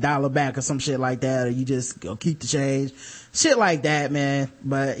maybe like $1 back or some shit like that, or you just go keep the change. Shit like that, man.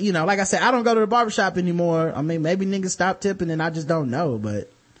 But you know, like I said, I don't go to the barbershop anymore. I mean, maybe niggas stop tipping and I just don't know.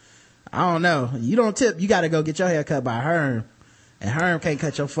 But I don't know. You don't tip, you gotta go get your hair cut by Herm. And Herm can't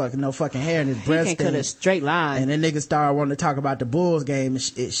cut your no fucking hair in his breast. He can't cut a straight line. And then niggas start wanting to talk about the Bulls game and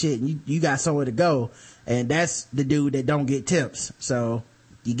shit. And you got somewhere to go. And that's the dude that don't get tips. So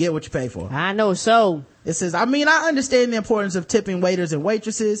you get what you pay for. I know so. It says, I mean, I understand the importance of tipping waiters and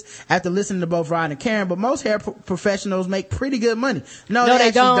waitresses after listening to both Rod and Karen, but most hair professionals make pretty good money. No,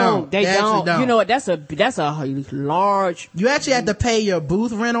 they don't. They don't. You know what? That's a large. You actually have to pay your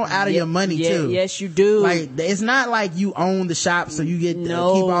booth rental out of your money too. Yes, you do. Like, it's not like you own the shop, so you get to keep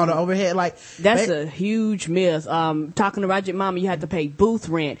all the overhead. Like, that's a huge myth. Talking to Roger Mama, you have to pay booth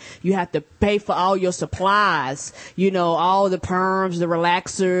rent. You have to pay for all your supplies. You know, all the perms, the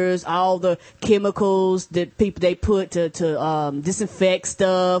relaxers, all the chemicals that people they put to disinfect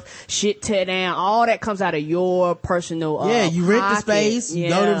stuff, shit, tear down, all that comes out of your personal you rent the space, you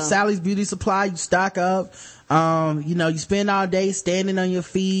go to Sally's Beauty Supply, you stock up, you know, you spend all day standing on your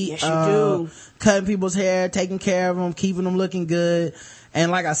feet, yes, you do, cutting people's hair, taking care of them, keeping them looking good.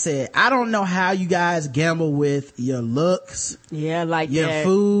 And like I said, I don't know how you guys gamble with your looks. Yeah, like your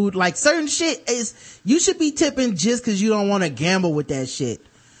food. Like certain shit you should be tipping just cause you don't want to gamble with that shit.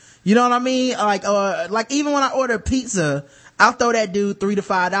 You know what I mean? Like even when I order pizza, I'll throw that dude $3 to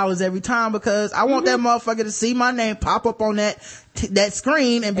 $5 every time because I want that motherfucker to see my name pop up on that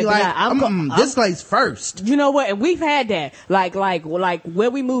screen and be like, this place first. You know what? And we've had that. Like where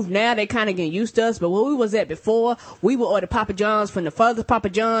we moved now, they kind of getting used to us. But where we was at before, we would order Papa John's from the furthest Papa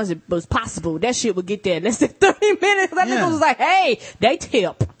John's it was possible. That shit would get there in less than 30 minutes. That nigga was like, hey, they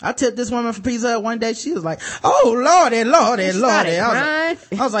tip. I tipped this woman for Pizza Hut one day. She was like, oh, Lordy.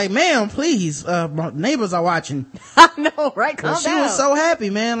 I was like, ma'am, please, my neighbors are watching. I know, right? Calm down. She was so happy,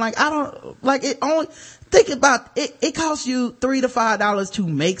 man. Like, I don't, like, it only, think about it. It costs you $3 to $5 to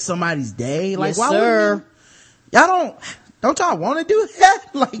make somebody's day. Like, yes, why sir. Y'all don't y'all want to do that?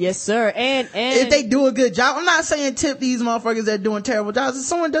 Like, yes, sir. And if they do a good job, I'm not saying tip these motherfuckers that are doing terrible jobs. If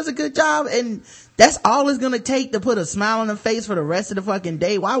someone does a good job and that's all it's gonna take to put a smile on their face for the rest of the fucking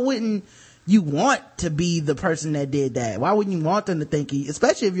day, why wouldn't you want to be the person that did that. Why wouldn't you want them to think you,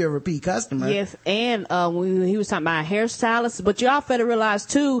 especially if you're a repeat customer? Yes, and when he was talking about hairstylists, but y'all better realize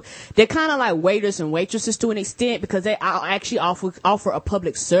too, they're kind of like waiters and waitresses to an extent, because they actually offer a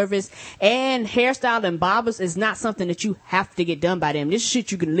public service. And hairstyle and barbers is not something that you have to get done by them. This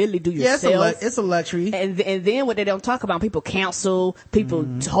shit you can literally do yourself. It's a luxury. And then what they don't talk about, people cancel, people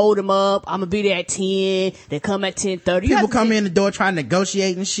hold them up. I'm gonna be there at 10. They come at 10:30. People come in the door trying to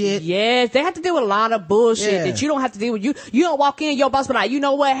negotiate and shit. Yes, they have to deal with a lot of bullshit that you don't have to deal with. You don't walk in, your boss be like, you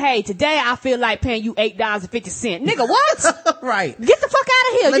know what? Hey, today I feel like paying you $8.50. Nigga, what? Right. Get the fuck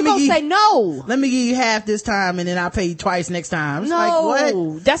out of here. You gonna say no. Let me give you half this time and then I'll pay you twice next time. It's no, like,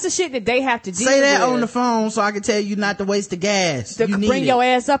 what? That's the shit that they have to deal with. Say that on the phone so I can tell you not to waste the gas. You bring your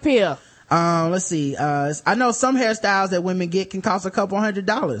ass up here. Let's see. I know some hairstyles that women get can cost a couple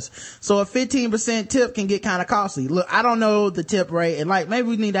 $100. So a 15% tip can get kind of costly. Look, I don't know the tip rate, and like, maybe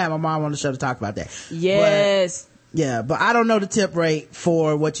we need to have my mom on the show to talk about that. Yes. But I don't know the tip rate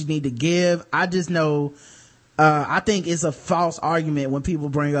for what you need to give. I just know, I think it's a false argument when people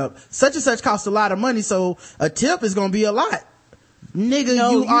bring up such and such costs a lot of money, so a tip is gonna be a lot.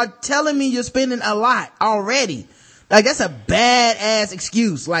 Nigga, you are telling me you're spending a lot already. Like, that's a badass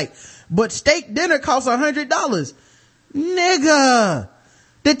excuse. Like, but steak dinner costs $100. Nigga,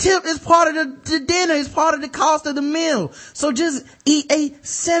 the tip is part of the dinner. It's part of the cost of the meal. So just eat a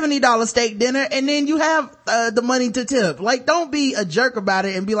 $70 steak dinner and then you have the money to tip. Like, don't be a jerk about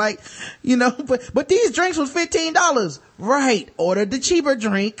it and be like, but these drinks was $15. Right. Order the cheaper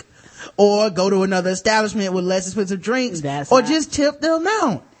drink or go to another establishment with less expensive drinks, just tip the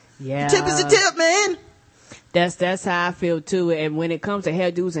amount. Yeah. Tip is a tip, man. That's how I feel too. And when it comes to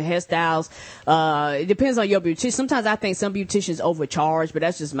hairdos and hairstyles, it depends on your beautician. Sometimes I think some beauticians overcharge, but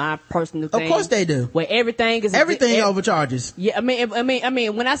that's just my personal thing. Of course they do. Where everything overcharges. Yeah, I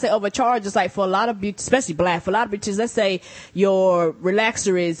mean, when I say overcharge, it's like for a lot of especially black, for a lot of beauticians, let's say your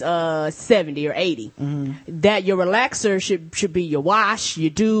relaxer is 70 or 80. That your relaxer should be your wash, your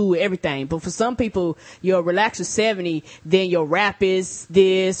do, everything. But for some people, your relaxer 70, then your wrap is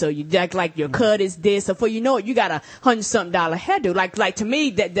this, or you like your cut is this, or for you got $100-something hairdo. Like to me,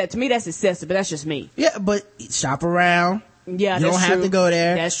 to me that's excessive, but that's just me. Yeah, but shop around. Yeah, you don't have to go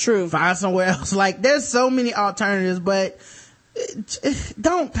there. That's true. Find somewhere else. Like, there's so many alternatives, but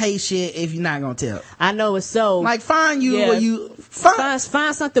don't pay shit if you're not gonna tip. I know it's so. Like, find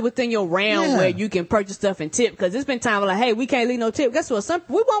something within your realm where you can purchase stuff and tip. Because there's been times like, hey, we can't leave no tip. Guess what?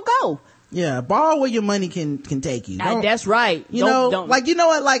 We won't go. Yeah, borrow where your money can take you. That's right. Like, what? Like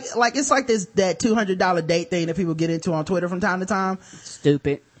it's like that $200 date thing that people get into on Twitter from time to time.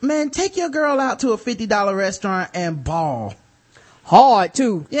 Stupid. Man, take your girl out to a $50 restaurant and ball. Hard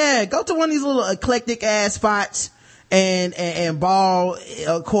too. Yeah, go to one of these little eclectic ass spots and ball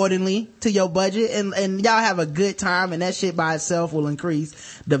accordingly to your budget, and y'all have a good time, and that shit by itself will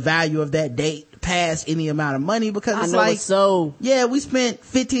increase the value of that date past any amount of money, because we spent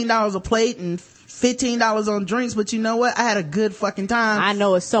 $15 a plate and $15 on drinks, but you know what? I had a good fucking time. I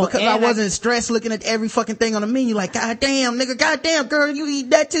know it's so. Because I wasn't stressed looking at every fucking thing on the menu like, God damn, nigga, goddamn, girl, you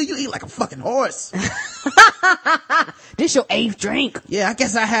eat that too? You eat like a fucking horse. This your 8th drink. Yeah, I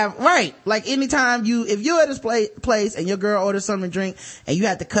guess I have, right. Like, anytime if you're at this place and your girl orders something to drink and you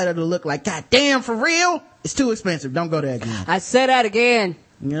have to cut her to look like, God damn, for real? It's too expensive. Don't go there again. I said that again.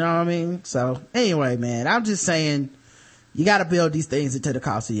 You know what I mean? So, anyway, man, I'm just saying, you gotta build these things into the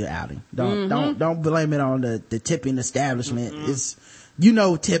cost of your outing. Don't blame it on the tipping establishment. It's,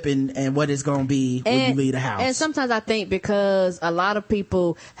 tipping and what it's gonna be when you leave the house. And sometimes I think because a lot of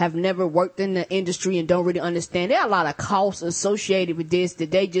people have never worked in the industry and don't really understand, there are a lot of costs associated with this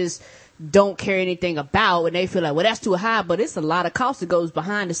that they just don't care anything about, and they feel like, well, that's too high, but it's a lot of cost that goes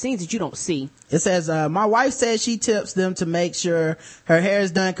behind the scenes that you don't see. It says, my wife says she tips them to make sure her hair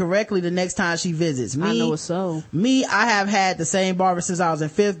is done correctly the next time she visits. I know it's so. I have had the same barber since I was in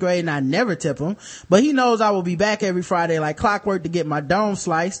 5th grade and I never tip him, but he knows I will be back every Friday like clockwork to get my dome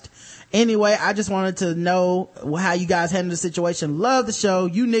sliced. Anyway, I just wanted to know how you guys handle the situation. Love the show.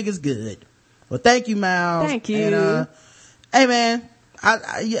 You niggas good. Well, thank you, Miles. Thank you. And, hey, man,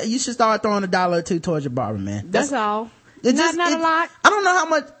 you should start throwing $1 or $2 towards your barber, man. That's all. Not a lot. I don't know how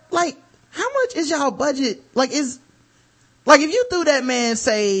much is y'all budget? Like, if you threw that man,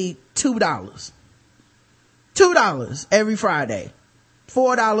 say, $2 every Friday,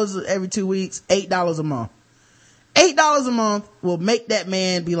 $4 every 2 weeks, $8 a month. $8 a month will make that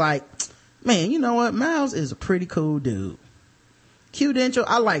man be like, man, you know what? Miles is a pretty cool dude. Q-Dential,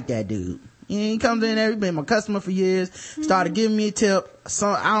 I like that dude. He comes in there, he's been my customer for years, started giving me a tip. So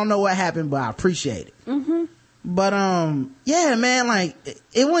I don't know what happened, but I appreciate it. But yeah, man, like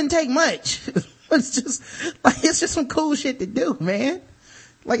it wouldn't take much. It's just some cool shit to do, man.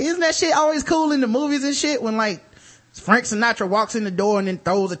 Like, isn't that shit always cool in the movies and shit when like Frank Sinatra walks in the door and then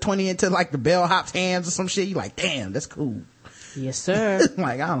throws a 20 into like the bellhop's hands or some shit? You like, damn, that's cool. Yes, sir.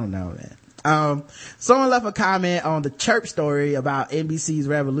 Like, I don't know, man. Someone left a comment on the Chirp story about NBC's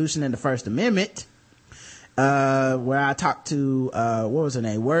revolution in the First Amendment, where I talked to, what was her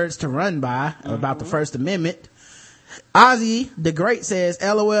name? Words to Run By about the First Amendment. Ozzy the Great says,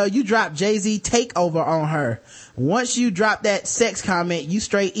 LOL, you dropped Jay-Z takeover on her. Once you dropped that sex comment, you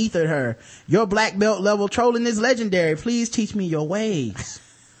straight ethered her. Your black belt level trolling is legendary. Please teach me your ways.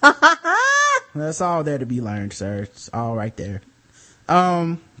 That's all there to be learned, sir. It's all right there.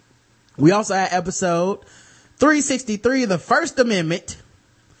 We also had episode 363, the First Amendment.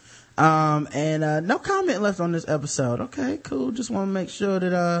 And no comment left on this episode. Okay, cool. Just want to make sure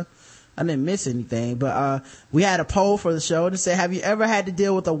that I didn't miss anything. But we had a poll for the show that said, have you ever had to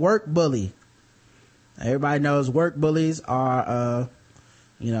deal with a work bully? Everybody knows work bullies are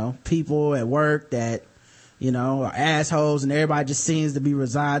people at work that are assholes, and everybody just seems to be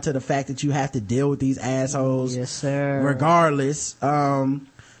resigned to the fact that you have to deal with these assholes. Yes, sir. Regardless.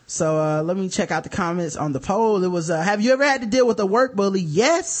 So let me check out the comments on the poll. It was have you ever had to deal with a work bully?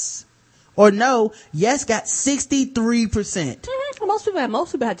 Yes or no. Yes got 63%. Most people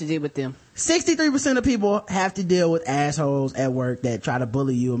have to deal with them. 63% of people have to deal with assholes at work that try to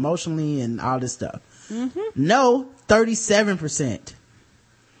bully you emotionally and all this stuff. No, 37%.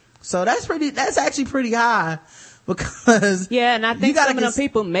 So that's actually pretty high, because yeah, and I think some of them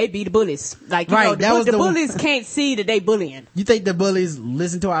people may be the bullies. Like, the bullies can't see that they bullying. You think the bullies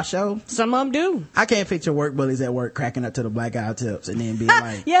listen to our show? Some of them do. I can't picture work bullies at work cracking up to the Black Guy Tips and then being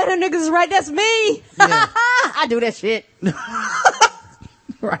like, yeah, them niggas is right, that's me. Yeah. I do that shit.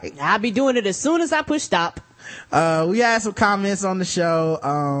 Right. I'll be doing it as soon as I push stop. We had some comments on the show,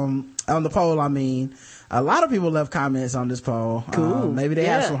 on the poll. I mean, a lot of people left comments on this poll. Cool. Maybe they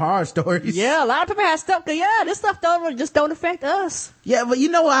have some horror stories. Yeah, a lot of people have stuff. This stuff don't affect us. Yeah, but you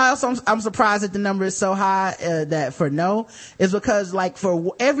know what else I'm surprised that the number is so high, that for no, is because like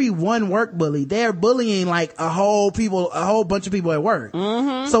for every one work bully, they're bullying like a whole bunch of people at work.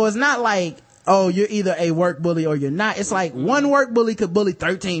 So it's not like, oh, you're either a work bully or you're not. It's like one work bully could bully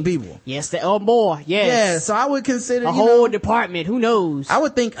 13 people. Yes, or more. Yes. Yeah, so I would consider a whole department. Who knows? I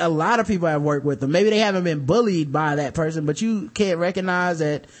would think a lot of people have worked with them. Maybe they haven't been bullied by that person, but you can't recognize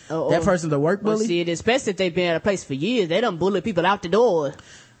that that person's a work bully. Well, see, especially if they've been at a place for years. They done bully people out the door.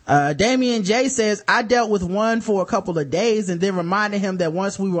 Damian J says, I dealt with one for a couple of days and then reminded him that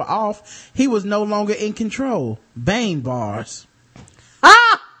once we were off, he was no longer in control. Bane bars.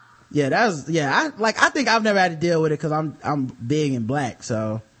 Yeah, I think I've never had to deal with it because I'm big and black,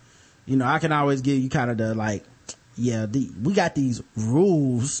 so I can always give you kind of the like, we got these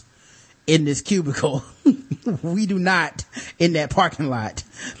rules in this cubicle. We do not in that parking lot.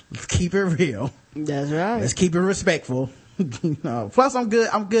 Let's keep it real. That's right. Let's keep it respectful. Plus I'm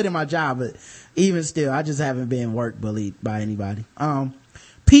good in my job, but even still, I just haven't been work bullied by anybody.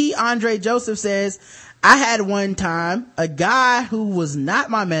 P. Andre Joseph says, I had one time a guy who was not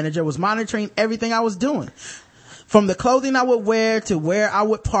my manager was monitoring everything I was doing, from the clothing I would wear to where I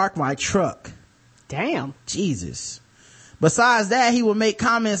would park my truck. Damn. Jesus. Besides that, he would make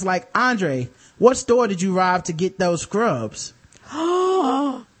comments like, Andre, what store did you rob to get those scrubs?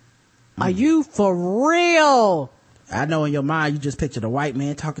 Are you for real? I know in your mind you just pictured a white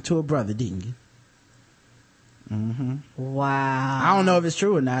man talking to a brother, didn't you? Wow. I don't know if it's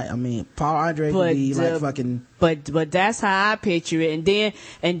true or not. I mean, Paul Andre could be like fucking. But that's how I picture it.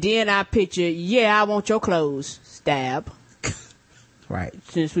 And then I picture, I want your clothes. Stab. Right.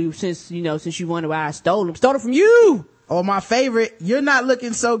 Since you wonder why I stole them from you. Or my favorite, you're not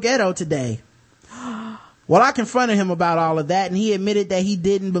looking so ghetto today. Well, I confronted him about all of that, and he admitted that he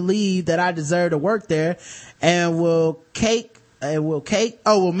didn't believe that I deserved to work there, and will make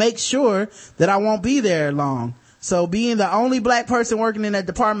sure that I won't be there long. So being the only black person working in that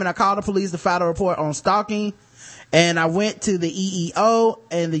department, I called the police to file a report on stalking, and I went to the EEO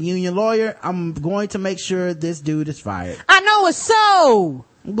and the union lawyer. I'm going to make sure this dude is fired. I know it's so.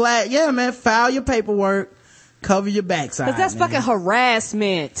 I'm glad. Yeah, man. File your paperwork. Cover your backside. Cause that's fucking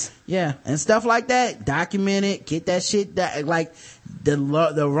harassment. Yeah. And stuff like that. Document it. Get that shit. Like the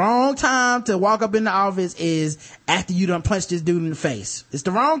wrong time to walk up in the office is after you done punched this dude in the face. It's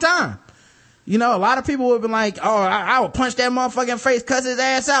the wrong time. A lot of people would have been like, oh, I would punch that motherfucking face, cuss his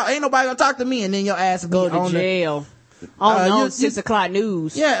ass out. Ain't nobody gonna talk to me. And then your ass will go to jail. no, 6 o'clock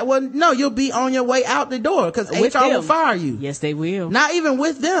news. Yeah, well, no, you'll be on your way out the door because HR will fire you. Yes, they will. Not even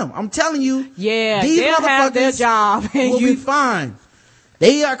with them. I'm telling you. Yeah, these they'll have their job. will be fine.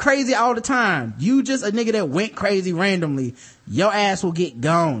 They are crazy all the time. You just a nigga that went crazy randomly. Your ass will get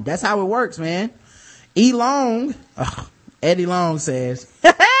gone. That's how it works, man. Eddie Long says,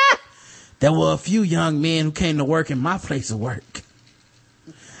 there were a few young men who came to work in my place of work.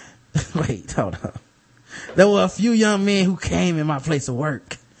 Wait, hold on. There were a few young men who came in my place of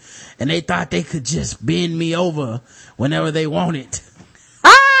work and they thought they could just bend me over whenever they wanted.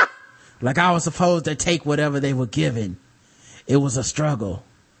 Like I was supposed to take whatever they were given. It was a struggle.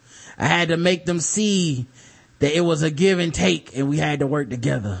 I had to make them see that it was a give and take and we had to work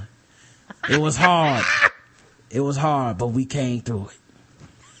together. It was hard. It was hard, but we came through it.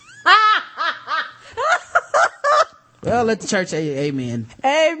 Well, let the church say amen.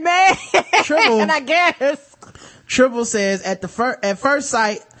 Amen. Triple, and I guess. Triple says, at first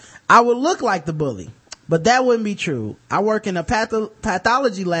sight, I would look like the bully, but that wouldn't be true. I work in a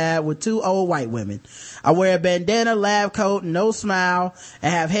pathology lab with 2 old white women. I wear a bandana, lab coat, no smile,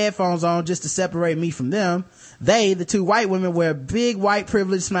 and have headphones on just to separate me from them. They, the 2 white women, wear big white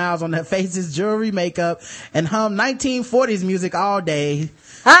privileged smiles on their faces, jewelry, makeup, and hum 1940s music all day.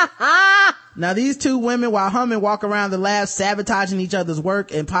 Now these 2 women, while humming, walk around the lab sabotaging each other's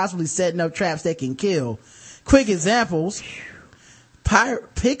work and possibly setting up traps that can kill. Quick examples.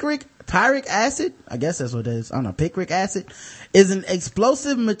 Picric acid, I guess that's what it is. I don't know. Picric acid is an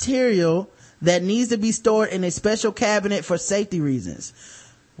explosive material that needs to be stored in a special cabinet for safety reasons.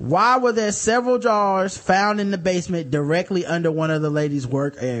 Why were there several jars found in the basement directly under one of the ladies'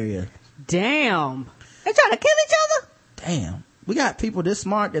 work area? Damn. They trying to kill each other? Damn. We got people this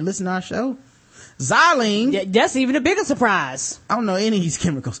smart that listen to our show. Xylene. Yeah, that's even a bigger surprise. I don't know any of these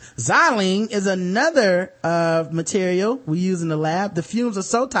chemicals. Xylene is another material we use in the lab. The fumes are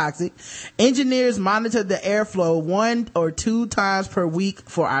so toxic. Engineers monitor the airflow 1 or 2 times per week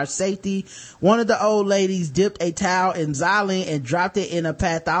for our safety. One of the old ladies dipped a towel in xylene and dropped it in a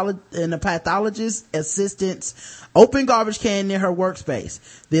pathologist assistant's open garbage can near her workspace.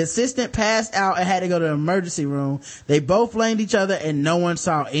 The assistant passed out and had to go to the emergency room. They both blamed each other and no one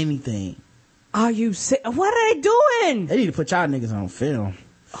saw anything. Are you sick? What are they doing? They need to put y'all niggas on film.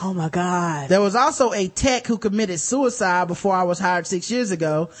 Oh my God. There was also a tech who committed suicide before I was hired 6 years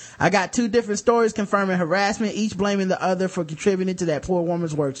ago. I got 2 different stories confirming harassment, each blaming the other for contributing to that poor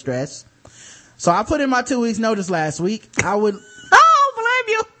woman's work stress. So I put in my 2 weeks notice last week. I don't blame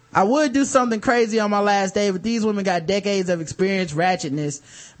you. I would do something crazy on my last day, but these women got decades of experience ratchetness.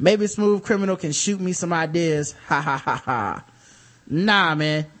 Maybe Smooth Criminal can shoot me some ideas. Ha ha ha ha. Nah,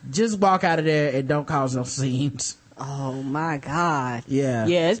 man. Just walk out of there and don't cause no scenes. Oh my God. Yeah.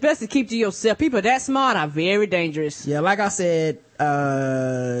 Yeah, it's best to keep to yourself. People that smart are very dangerous. Yeah, like I said,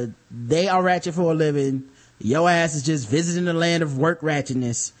 they are ratchet for a living. Your ass is just visiting the land of work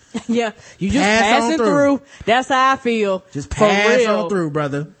ratchetness. Yeah, you just passing through. That's how I feel. Just pass on through,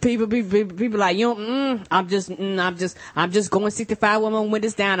 brother. People like, I'm just going 65 when my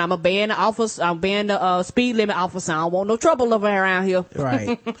windows down. I'm obeying the speed limit officer. I don't want no trouble over around here. Right.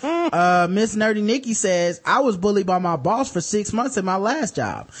 Miss Nerdy Nikki says, I was bullied by my boss for 6 months at my last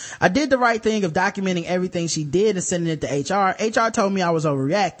job. I did the right thing of documenting everything she did and sending it to HR. HR told me I was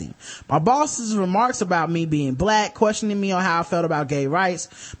overreacting. My boss's remarks about me being black, questioning me on how I felt about gay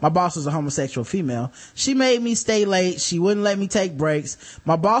rights. My boss was a homosexual female. She made me stay late. She wouldn't let me take breaks.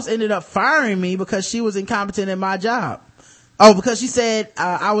 My boss ended up firing me because she was incompetent at my job. Oh, because she said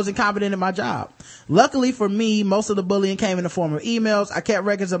I was incompetent at my job. Luckily for me, most of the bullying came in the form of emails. I kept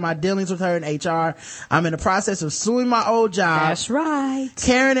records of my dealings with her in HR. I'm in the process of suing my old job. That's right.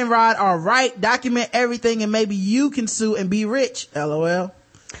 Karen and Rod are right. Document everything and maybe you can sue and be rich. LOL.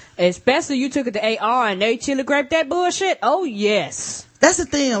 Especially you took it to AR and they chili graped that bullshit. Oh yes. That's the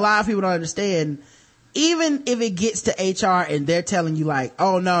thing a lot of people don't understand. Even if it gets to HR and they're telling you like,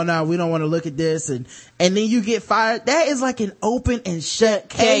 oh no, we don't want to look at this, and then you get fired, that is like an open and shut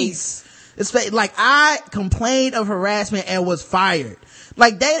case. It's like I complained of harassment and was fired.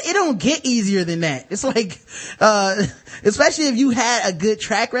 Like that, it don't get easier than that. It's like, especially if you had a good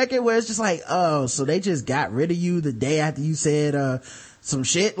track record where it's just like, oh, so they just got rid of you the day after you said, some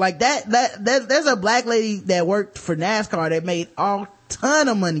shit like that. There's a black lady that worked for NASCAR that made all ton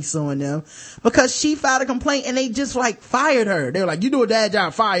of money suing them because she filed a complaint and they just like fired her. They were like, you do a bad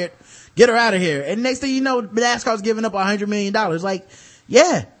job, fired, get her out of here. And next thing you know, NASCAR's giving up $100 million. Like,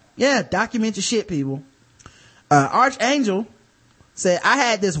 yeah, document your shit, people. Archangel said, I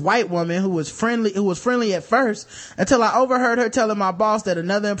had this white woman who was friendly at first until I overheard her telling my boss that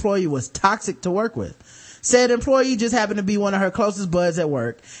another employee was toxic to work with. Said employee just happened to be one of her closest buds at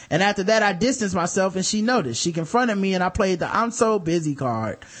work. And after that, I distanced myself and she noticed. She confronted me and I played the I'm so busy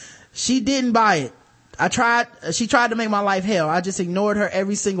card. She didn't buy it. She tried to make my life hell. I just ignored her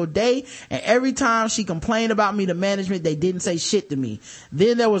every single day, and every time she complained about me to management, they didn't say shit to me.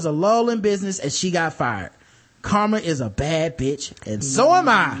 Then there was a lull in business and she got fired. Karma is a bad bitch, and so am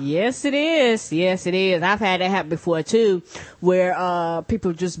I. Yes, it is. Yes, it is. I've had that happen before too, where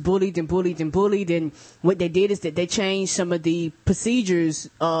people just bullied, and what they did is that they changed some of the procedures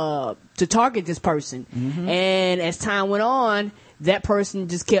to target this person. And as time went on, that person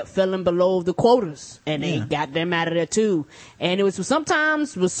just kept falling below the quotas, and they got them out of there too. And it was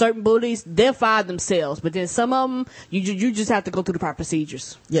sometimes with certain bullies, they'll fire themselves, but then some of them, you just have to go through the proper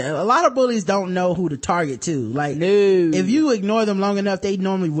procedures. Yeah, a lot of bullies don't know who to target too. Like, no. If you ignore them long enough, they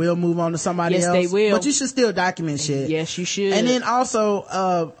normally will move on to somebody else. Yes, they will. But you should still document shit. Yes, you should. And then also,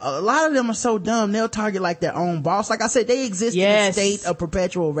 a lot of them are so dumb, they'll target like their own boss. Like I said, they exist in a state of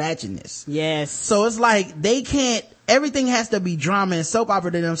perpetual ratchetness. Yes. So it's like, they can't, everything has to be drama and soap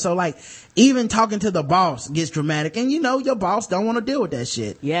opera to them. So like, even talking to the boss gets dramatic, and your boss don't want to deal with that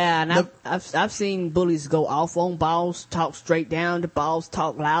shit. Yeah, and I've seen bullies go off on boss, talk straight down to boss,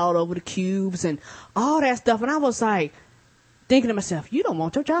 talk loud over the cubes and all that stuff. And I was like, thinking to myself, you don't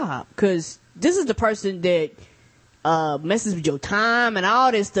want your job, because this is the person that messes with your time and all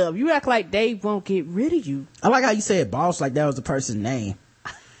this stuff. You act like they won't get rid of you. I like how you said boss like that was the person's name.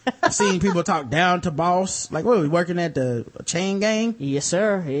 I've seen people talk down to boss. Like, what, we working at the chain gang? Yes,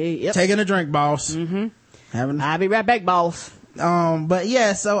 sir. Yep. Taking a drink, boss. I'll be right back, boss. But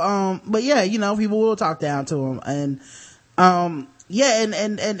yeah, people will talk down to them. And, and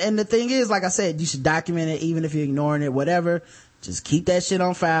the thing is, like I said, you should document it, even if you're ignoring it, whatever. Just keep that shit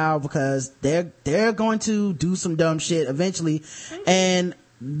on file, because they're going to do some dumb shit eventually. And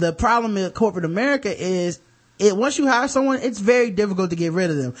the problem with corporate America is, once you hire someone, it's very difficult to get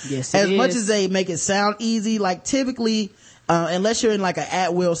rid of them. Yes, it is. As much as they make it sound easy, like typically, unless you're in like an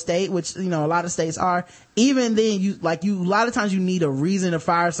at-will state, which, a lot of states are, even then a lot of times you need a reason to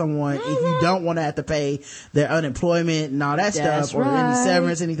fire someone if you don't want to have to pay their unemployment and all that stuff, or any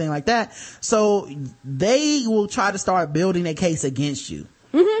severance, anything like that. So they will try to start building a case against you.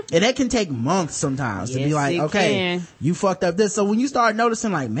 And that can take months sometimes to be like, okay, you fucked up this. So when you start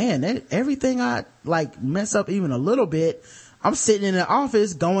noticing like, man, everything I like mess up even a little bit, I'm sitting in the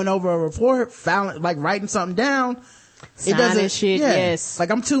office going over a report, filing, like writing something down. It doesn't shit. Yes.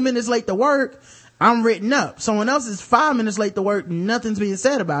 Like, I'm 2 minutes late to work, I'm written up. Someone else is 5 minutes late to work, nothing's being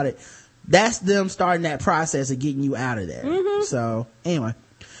said about it. That's them starting that process of getting you out of there. So anyway,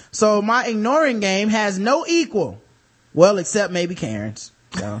 so my ignoring game has no equal. Well, except maybe Karen's.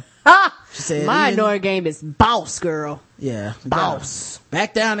 So she said, my ignoring game is boss, girl. Yeah, boss.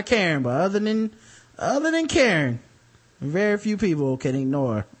 Back down to Karen, but other than Karen, very few people can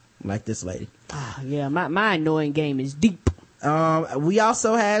ignore like this lady. Yeah, my annoying game is deep. We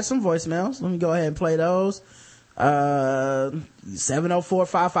also had some voicemails. Let me go ahead and play those.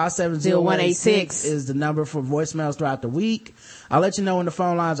 704-557-0186 is the number for voicemails throughout the week. I'll let you know when the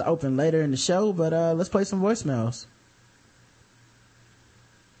phone lines are open later in the show, but let's play some voicemails.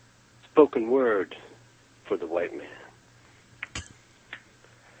 Spoken word for the white man.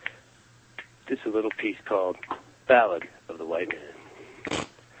 This is a little piece called Ballad of the White Man.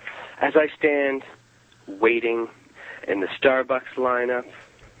 As I stand waiting in the Starbucks lineup,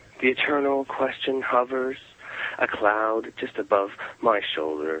 the eternal question hovers, a cloud just above my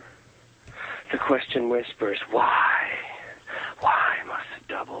shoulder. The question whispers, why? Why must a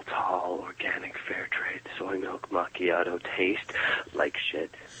double tall organic fair trade soy milk macchiato taste like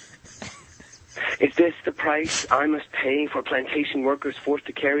shit? Is this the price I must pay for plantation workers forced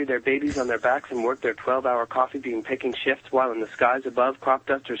to carry their babies on their backs and work their 12-hour coffee bean picking shifts while in the skies above crop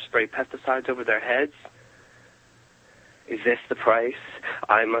dusters spray pesticides over their heads? Is this the price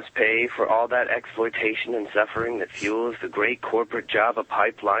I must pay for all that exploitation and suffering that fuels the great corporate Java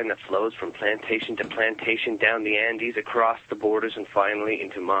pipeline that flows from plantation to plantation down the Andes, across the borders, and finally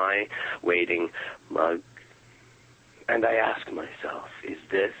into my waiting mug? And I ask myself, is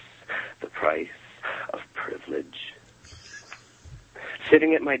this the price of privilege?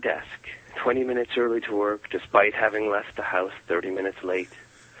 Sitting at my desk, 20 minutes early to work, despite having left the house 30 minutes late,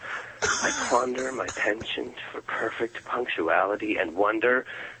 I ponder my penchant for perfect punctuality and wonder,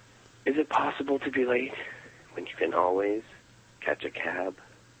 is it possible to be late when you can always catch a cab?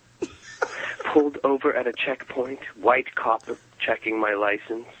 Pulled over at a checkpoint, white cop checking my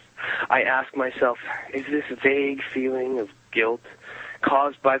license, I ask myself, is this vague feeling of guilt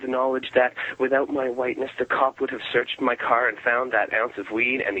caused by the knowledge that without my whiteness the cop would have searched my car and found that ounce of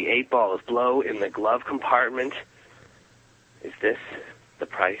weed and the 8 ball of blow in the glove compartment? Is this the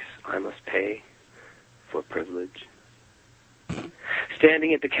price I must pay for privilege?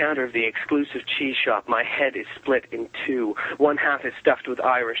 Standing at the counter of the exclusive cheese shop, my head is split in two. One half is stuffed with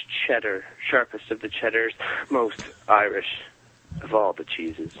Irish cheddar, sharpest of the cheddars, most Irish of all the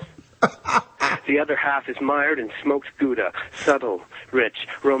cheeses. The other half is mired in smoked Gouda, subtle, rich,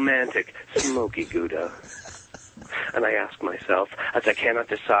 romantic, smoky Gouda. And I ask myself, as I cannot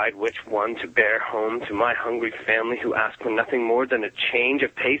decide which one to bear home to my hungry family who ask for nothing more than a change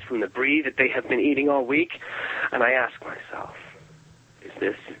of pace from the brie that they have been eating all week, and I ask myself, is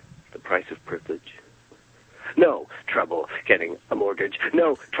this the price of privilege? No trouble getting a mortgage.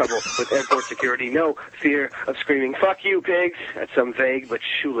 No trouble with airport security. No fear of screaming, "Fuck you, pigs," at some vague but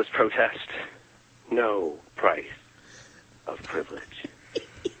shoeless protest. No price of privilege.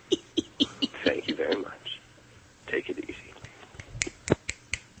 Thank you very much. Take it easy.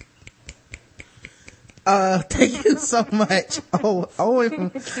 Thank you so much. Owen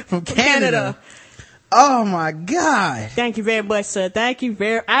from Canada. Oh my God. Thank you very much, sir. Thank you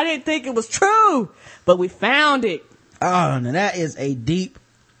very, I didn't think it was true, but we found it. Oh, now that is a deep,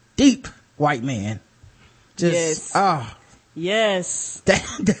 deep white man. Yes. Yes.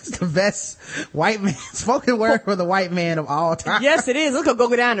 That's the best white man, spoken word for the white man of all time. Yes, it is. Let's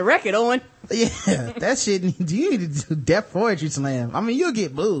go down the record, Owen. Yeah, that shit, you need to do Def Poetry Slam. I mean, you'll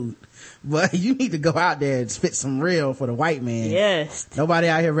get booed, but you need to go out there and spit some real for the white man. Yes. Nobody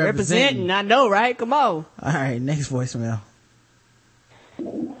out here representing. I know, right? Come on. All right, next voicemail. Hey,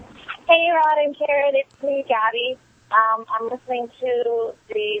 Rod and Karen, it's me, Gabby. I'm listening to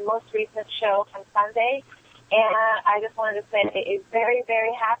the most recent show from Sunday, and I just wanted to say a very,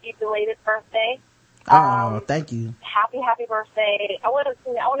 very happy belated birthday. Thank you. Happy birthday. I want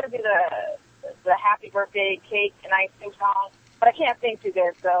to do the happy birthday cake and ice cream song, but I can't sing too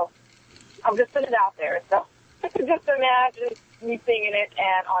good, so I'm just putting it out there. So just imagine me singing it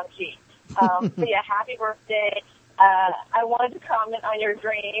and on key. So yeah, happy birthday. I wanted to comment on your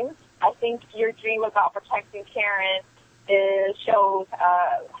dreams. I think your dream about protecting Karen shows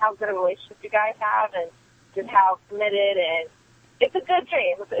how good a relationship you guys have and just how committed, and it's a good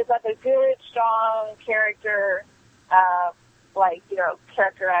dream. It's like a good, strong character,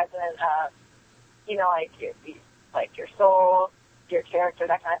 character as in, like your soul, your character,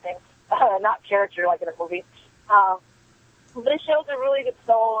 that kind of thing. Not character like in a movie. But it shows a really good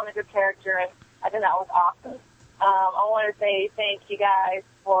soul and a good character, and I think that was awesome. I want to say thank you guys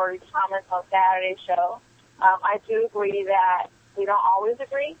for your comments on Saturday's show. I do agree that we don't always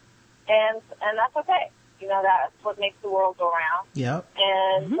agree, and that's okay. You know, that's what makes the world go round. Yep.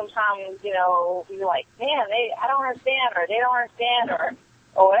 And sometimes, you're like, man, I don't understand, or they don't understand,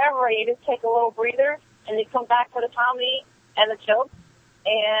 or whatever. You just take a little breather, and you come back for the comedy and the jokes,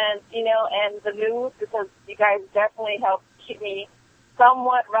 and, and the news, because you guys definitely help keep me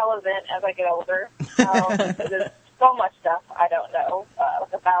somewhat relevant as I get older. There's so much stuff I don't know,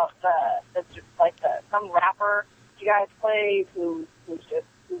 about some rapper you guys play who's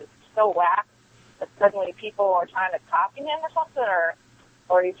so whack that suddenly people are trying to copy him or something,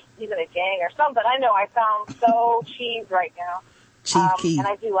 or he's in a gang or something. I know I sound so cheese right now. And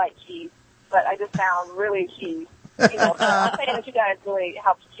I do like cheese, but I just sound really cheese. I'm saying that you guys really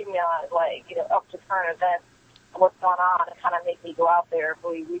helped keep me on, up to current events, what's going on, and kind of make me go out there,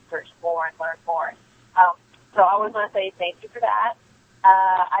 really research more and learn more. So I was going to say thank you for that.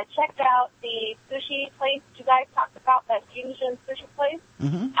 I checked out the sushi place you guys talked about, that fusion sushi place.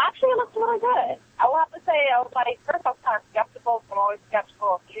 Mm-hmm. Actually, it looked really good. I will have to say, first I was kind of skeptical. I'm always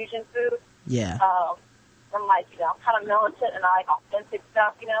skeptical of fusion food. Yeah. I'm kind of militant and I like authentic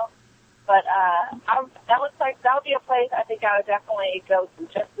stuff, But that looks like that would be a place I think I would definitely go to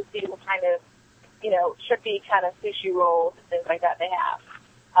just to see what kind of, trippy kind of sushi rolls and things like that they have.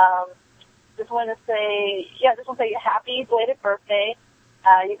 Just want to say happy belated birthday.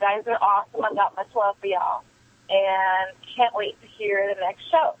 You guys are awesome. I got much love for y'all. And can't wait to hear the next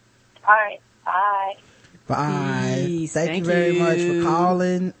show. All right. Bye. Bye. Peace. Thank you very much for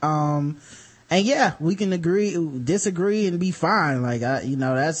calling. And yeah, we can disagree and be fine.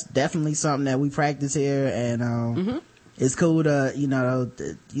 That's definitely something that we practice here, and it's cool to,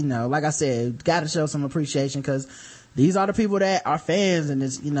 like I said, gotta show some appreciation, because these are the people that are fans, and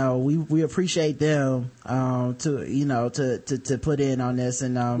it's, we appreciate them, to put in on this,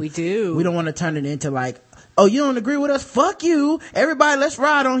 and, we do. We don't want to turn it into oh, you don't agree with us? Fuck you. Everybody, let's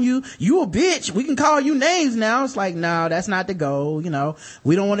ride on you. You a bitch. We can call you names now. It's like, no, that's not the goal.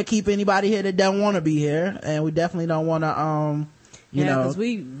 We don't want to keep anybody here that don't want to be here. And we definitely don't want to, You know, because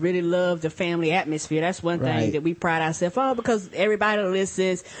we really love the family atmosphere. That's one thing Right. that we pride ourselves on, because everybody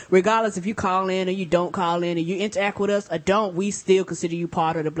listens, regardless if you call in or you don't call in, or you interact with us or don't, we still consider you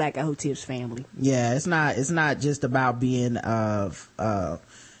part of the Black Guy Who Tips family. yeah, it's not just about being part of the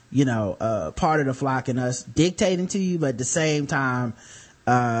flock and us dictating to you, but at the same time,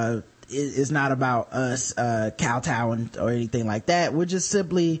 it's not about us kowtowing or anything like that. We're just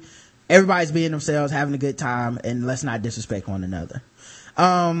simply everybody's being themselves, having a good time, and let's not disrespect one another.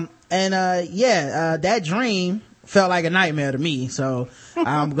 That dream felt like a nightmare to me, so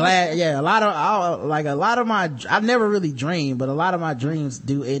I'm glad. Yeah, a lot of my, I've never really dreamed, but a lot of my dreams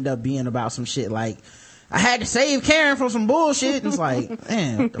do end up being about some shit like I had to save Karen from some bullshit, and it's like,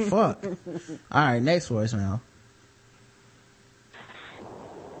 man, what the fuck. All right, next voicemail.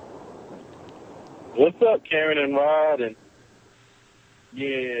 What's up, Karen and Rod? And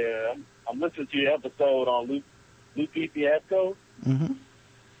yeah, I'm listening to your episode on Lupe Fiasco. Mm-hmm.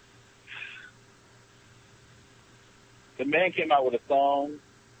 The man came out with a song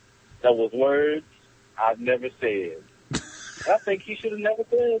that was words I've never said. I think he should have never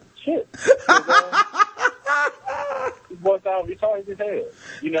said shit. His boy sounds retarded as hell,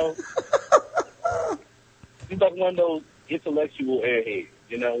 you know? He's like one of those intellectual airheads,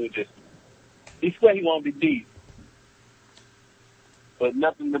 you know, who just, he swear he won't be deep. But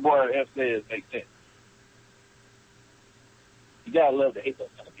nothing the boy ever says makes sense. You gotta love to hate those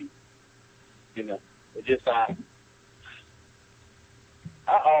kind of people. You know, it's just I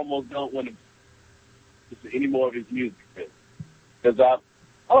almost don't want to listen to any more of his music, because I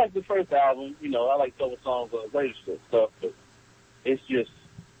like the first album. You know, I like some songs of later stuff, but it's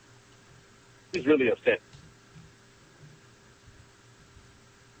really upsetting.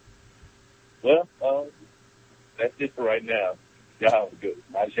 Well, that's it for right now. Y'all was good.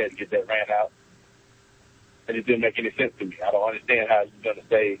 I just had to get that rant out. And it didn't make any sense to me. I don't understand how you're going to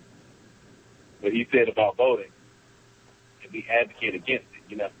say what he said about voting and be advocate against it,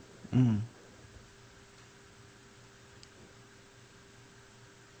 you know? Mm.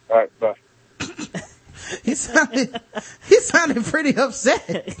 All right, bye. He sounded pretty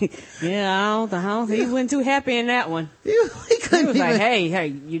upset. Yeah, I don't, he wasn't too happy in that one. He He couldn't was like, even- hey,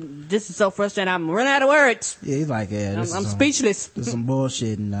 this is so frustrating. I'm running out of words. Yeah, he's like, yeah, I'm speechless. This is some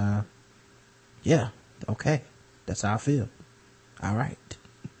bullshit, and yeah, okay, that's how I feel. All right,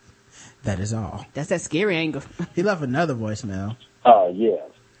 that is all. That's that scary angle. He left another voicemail. Yeah.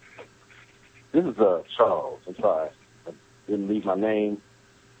 This is Charles. I'm sorry. I didn't leave my name.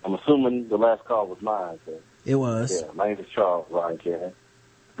 I'm assuming the last call was mine. So. It was. Yeah, my name is Charles Ryan Karen.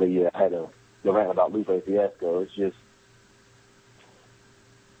 But yeah, I had a rant about Lupe Fiasco. It's just,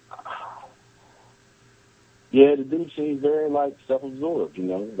 yeah, the dude seems very like self-absorbed, you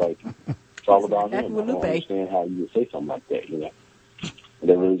know, like it's all about him. I don't understand how you would say something like that, you know. And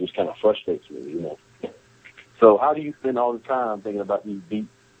that really just kind of frustrates me, you know. So how do you spend all the time thinking about these deep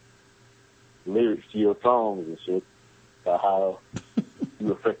lyrics to your songs and shit, about how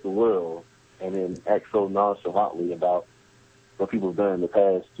you affect the world, and then act so nonchalantly about what people have done in the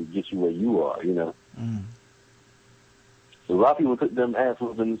past to get you where you are, you know? Mm. So a lot of people took them ass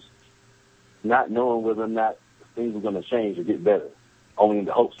whoopings not knowing whether or not things were going to change or get better, only in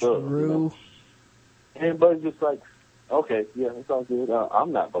the hopes of. True. You know? And but it's just like, okay, yeah, it's all good.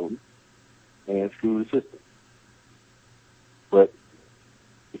 I'm not voting, and screw the system. But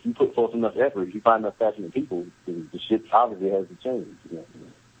if you put forth enough effort, if you find enough passionate people, the shit obviously has to change. You know?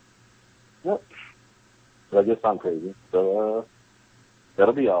 Yep. But I guess I'm crazy. So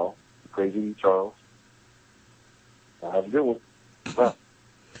that'll be all. Crazy Charles. Have a good one. Bye.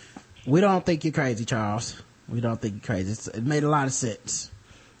 We don't think you're crazy, Charles. We don't think you're crazy. It made a lot of sense.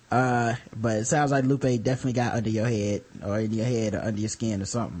 But it sounds like Lupe definitely got under your head, or in your head, or under your skin, or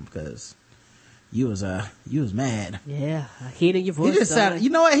something, because you was mad. Yeah, I hear it in your voice. He just sounded, you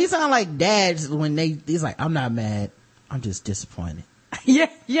know what? He sounded like dads when he's like, I'm not mad, I'm just disappointed. Yeah.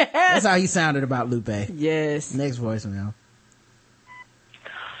 That's how he sounded about Lupe. Yes. Next voicemail.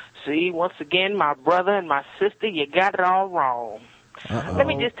 See, once again, my brother and my sister, you got it all wrong. Uh-oh. Let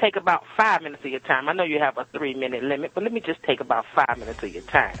me just take about 5 minutes of your time. I know you have a 3-minute limit, but let me just take about 5 minutes of your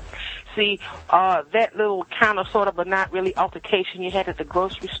time. See, that little kind of sort of but not really altercation you had at the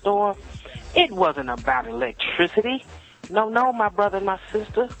grocery store, it wasn't about electricity. No, my brother and my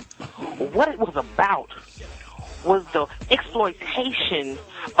sister. What it was about was the exploitation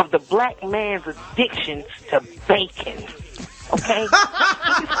of the black man's addiction to bacon. Okay?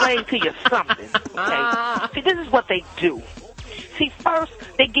 Let me explain to you something. Okay? See, this is what they do. See, first,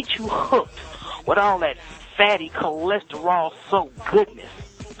 they get you hooked with all that fatty cholesterol so goodness.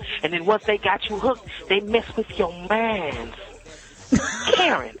 And then once they got you hooked, they mess with your minds.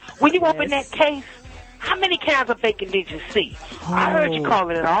 Karen, when you open that case, how many kinds of bacon did you see? I heard you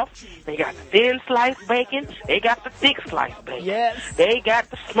calling it off. They got the thin sliced bacon. They got the thick sliced bacon. Yes. They got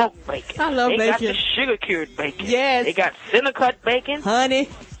the smoked bacon. I love they bacon. Got the sugar cured bacon. Yes. They got center cut bacon. Honey.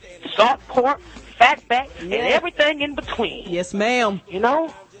 Salt pork, fatback, and everything in between. Yes, ma'am. You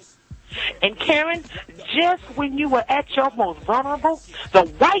know? And Karen, just when you were at your most vulnerable, the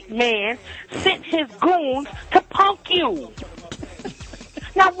white man sent his goons to punk you.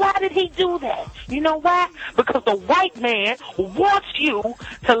 Now, why did he do that? You know why? Because the white man wants you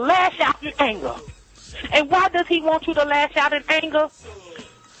to lash out in anger. And why does he want you to lash out in anger?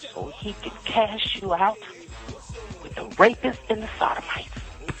 So he can cash you out with the rapists and the sodomites.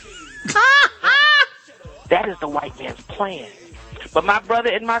 That is the white man's plan. But my brother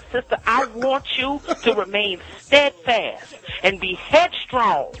and my sister, I want you to remain steadfast and be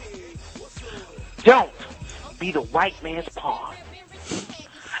headstrong. Don't be the white man's pawn.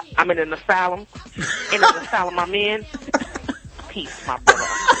 I'm in an asylum. In an asylum I'm in. Peace, my brother.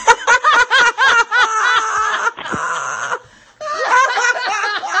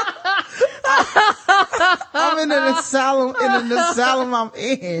 I'm in an asylum. In an asylum I'm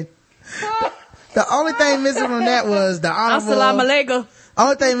in. The only thing missing from that was the honorable. Assalamu alaikum.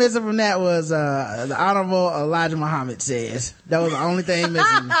 Only thing missing from that was the honorable Elijah Muhammad says. That was the only thing missing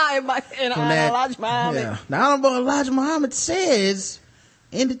from that. Elijah Muhammad. Yeah. The honorable Elijah Muhammad says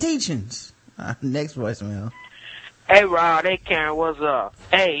in the teachings. Next voicemail. Hey, Rod. Hey, Karen. What's up?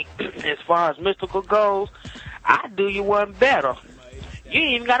 Hey, as far as mystical goes, I do you one better. You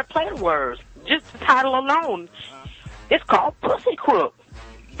ain't even got to play the words. Just the title alone. It's called Pussy Crook.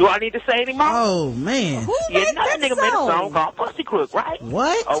 Do I need to say anymore? Oh, man. Who You made know that nigga made a song called Pussy Crook, right?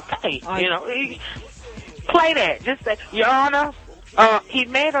 What? Okay. You know, play that. Just say, Your Honor, he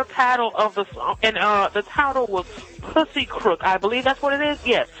made a title of the song, and the title was Pussy Crook. I believe that's what it is?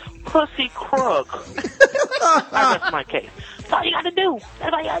 Yes. Pussy Crook. That's my case. That's all you got to do.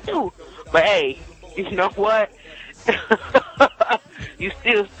 That's all you got to do. But, hey, you know what? You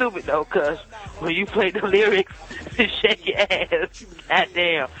still stupid, though, because when you play the lyrics, shake your ass.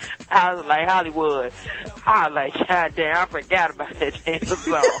 Goddamn. I was like Hollywood. I was like, goddamn, I forgot about that damn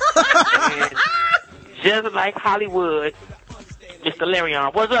song. And just like Hollywood, Mr.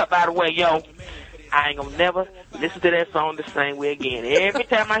 Larion. What's up, by the way, yo? I ain't gonna never listen to that song the same way again. Every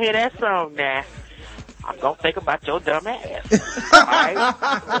time I hear that song now, I'm gonna think about your dumb ass. Alright?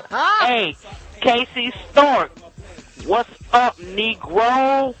 Hey, Casey Stork. What's up,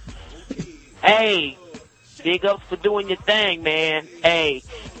 Negro? Hey, big ups for doing your thing, man. Hey,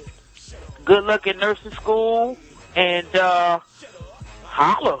 good luck in nursing school, and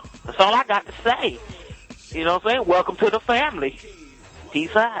holla. That's all I got to say. You know what I'm saying? Welcome to the family.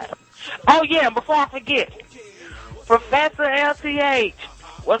 Peace out. Oh, yeah, before I forget, Professor LTH.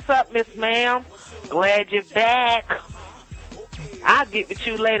 What's up, Miss Ma'am? Glad you're back. I'll get with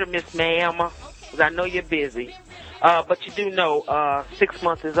you later, Miss Ma'am, because I know you're busy. But you do know, 6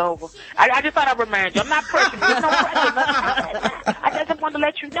 months is over. I just thought I'd remind you. I'm not pressing. There's no pressure. I just wanted to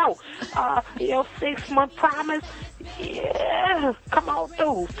let you know. 6 month promise. Yeah. Come on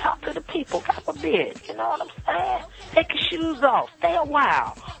through. Talk to the people. Drop a bit. You know what I'm saying? Take your shoes off. Stay a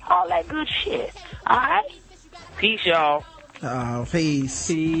while. All that good shit. All right? Peace, y'all. Oh, peace.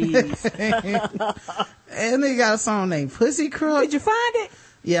 Peace. And they got a song named Pussy Crook. Did you find it?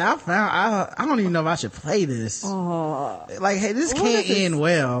 Yeah, I don't even know if I should play this. Oh. Like, hey, this can't end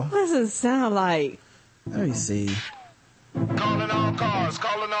well. What does it sound like? Let me see. Calling all cars,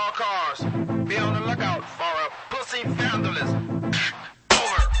 calling all cars. Be on the lookout for a pussy vandalist.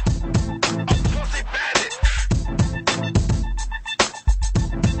 Over. A pussy bandit.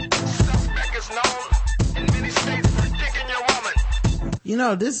 Suspect is known in many states for kicking your woman. You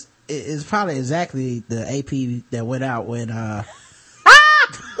know, this is probably exactly the AP that went out when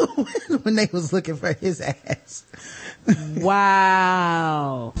when they was looking for his ass.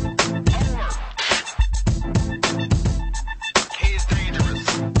 Wow. He's dangerous.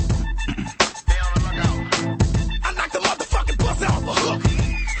 Be on the lookout. I knock the motherfucking pussy off the hook.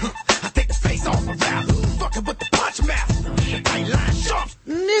 I take the face off the rap. Fucking with the punch master. The tight line sharp.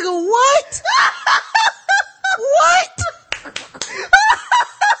 Nigga, what? What?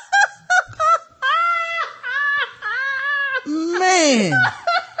 Man.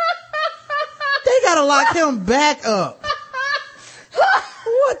 They gotta lock him back up.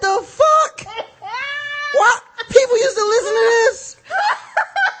 What the fuck? What? People used to listen to this?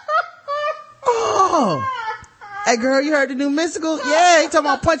 Oh. Hey girl, you heard the new Mystical? Yeah, he talking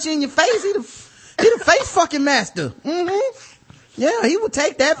about punch you in your face. He the face fucking master. Mm-hmm. Yeah, he would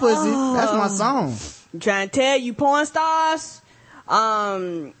take that pussy. That's my song. I'm trying to tell you, porn stars,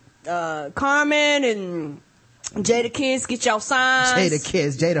 Carmen and Jada Kiss, get your signs. Jada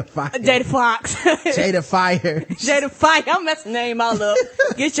Kiss, Jada Fire. Jada Fox. Jada Fire. Jada Fire. I'm messing the name all up.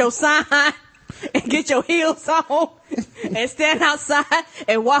 Get your sign and get your heels on and stand outside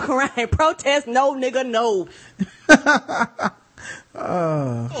and walk around and protest no nigga no. Hold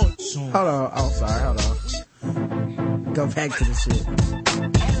on. Oh, sorry. Hold on. Go back to the shit.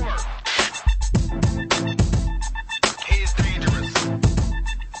 He's dangerous.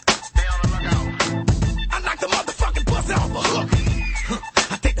 Stay on the lookout. I knock the motherfucking bus off a hook.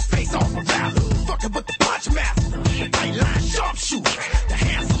 I take the face off a rap. Fucking with the punch master. The tight line sharpshooter. The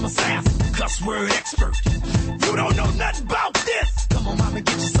handsome assassin. Cuss word expert. You don't know nothing about this. Come on, mama,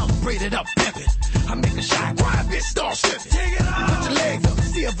 get you something braided up, pimpin'. I make a shot, grind, bitch, start stripping. Take it off. Put your legs up,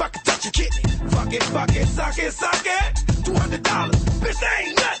 see if I can touch your kidney. Fuck it, suck it, suck it. $200, bitch, that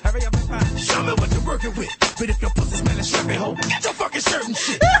ain't nothing. Hurry up and find. Show me what you're working with. But if your pussy smelling shrimpy, ho, get your fucking shirt and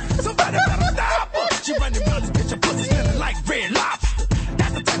shit. Somebody better stop us. She running around this bitch, your pussy smelling like red lobster.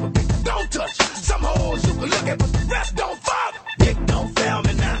 That's the type of bitch that don't touch. Some hoes you can look at, but the rest don't follow. Dick don't fail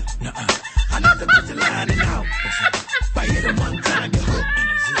me now. I know the bitch lining out. If I hit it one time, you hook.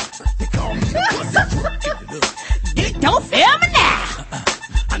 They call me the pussy crook. Dick don't fail me now.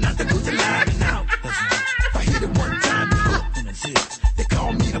 I know the bitch lining out. If I hit it one time, you hook. They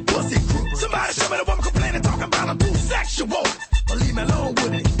call me the pussy crook. Somebody show me the woman complaining, talking about I'm too sexual. But leave me alone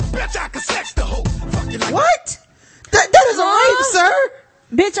with it. Bitch, I can sex the hoe. Fuck you like What? That is a rape, sir.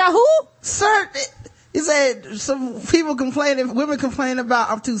 Bitch, who? Sir, he said some people women complaining about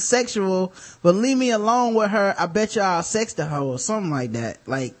I'm too sexual, but leave me alone with her. I bet you I'll sex the hoe or something like that.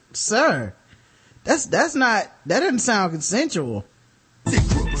 Like, sir, that doesn't sound consensual.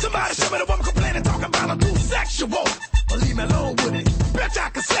 Somebody show me the woman complaining, talking about I'm too sexual. But leave me alone with it. Bitch, I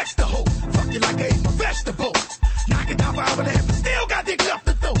can sex the hoe. Fuck you like I ate my vegetables. Knock it down for hour and a half, but still got dick left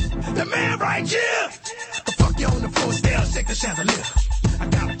to throw. The man right here. The fuck you on the floor, still shake the chandelier. I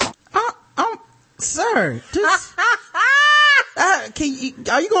got it. Sir, just,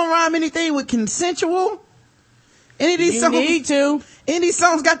 are you gonna rhyme anything with consensual? Any of these songs? You need to. Any of these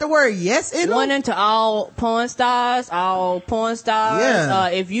songs got the word yes in them? One into all porn stars. Yeah.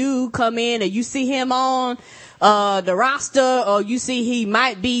 If you come in and you see him on the roster, or you see he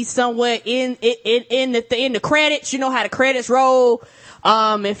might be somewhere in the credits, you know how the credits roll.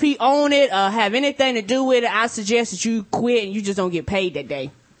 If he own it, have anything to do with it, I suggest that you quit and you just don't get paid that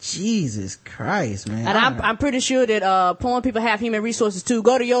day. Jesus Christ, man. And I'm pretty sure that porn people have human resources too.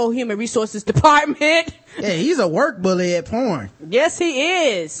 Go to your human resources department. Yeah, he's a work bully at porn. Yes,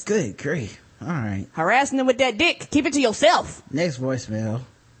 he is. Good grief. All right. Harassing them with that dick. Keep it to yourself. Next voicemail.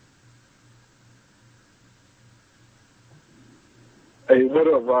 Hey, what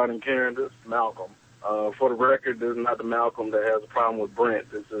up, Rod and Karen? This is Malcolm. For the record, this is not the Malcolm that has a problem with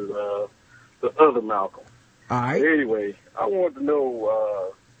Brent. This is the other Malcolm. All right. Anyway, I wanted to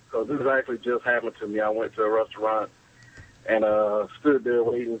know, because this actually just happened to me. I went to a restaurant and stood there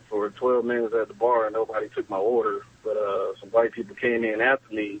waiting for 12 minutes at the bar, and nobody took my order. But some white people came in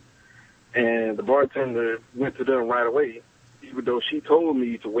after me, and the bartender went to them right away, even though she told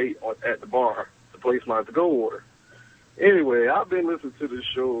me to wait at the bar to place my to-go order. Anyway, I've been listening to this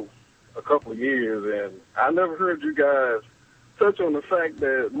show a couple of years, and I never heard you guys touch on the fact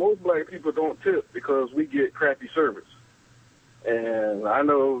that most black people don't tip because we get crappy service. And I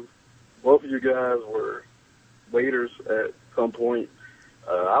know both of you guys were waiters at some point.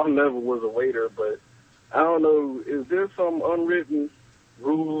 I never was a waiter, but I don't know, is there some unwritten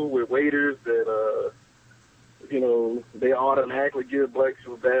rule with waiters that, they automatically give black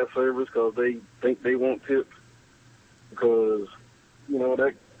people bad service because they think they won't tip? Because,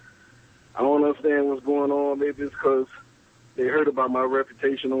 that I don't understand what's going on. Maybe it's because they heard about my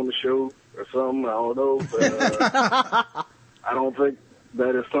reputation on the show or something. I don't know. But I don't think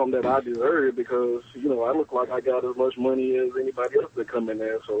that is something that I deserve because, I look like I got as much money as anybody else that come in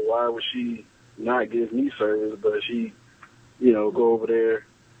there. So why would she not give me service, but she, go over there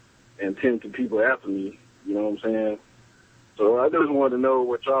and tend to people after me? You know what I'm saying? So I just wanted to know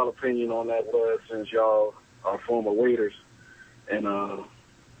what y'all opinion on that was, since y'all are former waiters. And I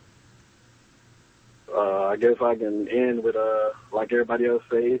guess I can end with, like everybody else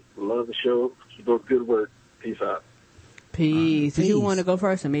say, love the show. Keep up good work. Peace out. Peace. Do you want to go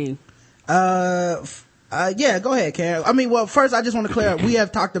first or me? Yeah, go ahead, Karen. I mean, well, first I just want to clear up, we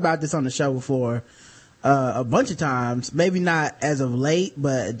have talked about this on the show before, a bunch of times, maybe not as of late,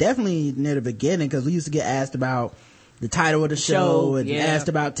 but definitely near the beginning, because we used to get asked about the title of the show and asked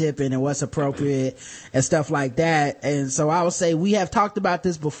about tipping and what's appropriate and stuff like that. And so I would say we have talked about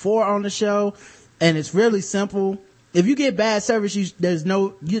this before on the show, and it's really simple. if you get bad service,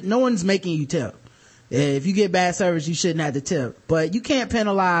 no one's making you tip. If you get bad service, you shouldn't have to tip. But you can't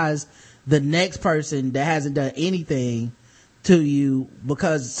penalize the next person that hasn't done anything to you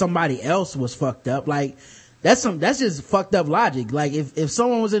because somebody else was fucked up. Like, that's just fucked up logic. Like, if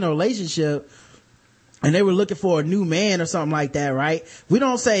someone was in a relationship and they were looking for a new man or something like that, right? We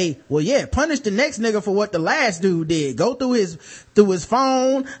don't say, well, yeah, punish the next nigga for what the last dude did. Go through his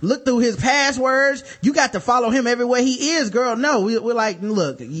phone, look through his passwords. You got to follow him everywhere he is, girl. No, we're like,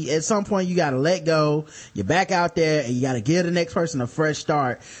 look, at some point you gotta let go. You're back out there and you gotta give the next person a fresh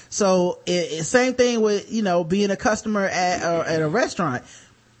start. So same thing with, being a customer at a restaurant.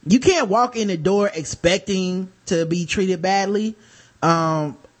 You can't walk in the door expecting to be treated badly.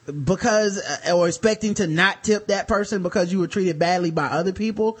 Or expecting to not tip that person because you were treated badly by other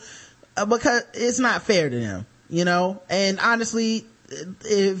people, because it's not fair to them, and honestly,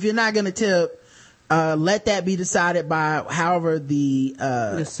 if you're not gonna tip, let that be decided by however the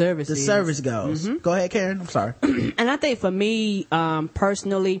service goes. Mm-hmm. Go ahead, Karen. I'm sorry. And I think for me,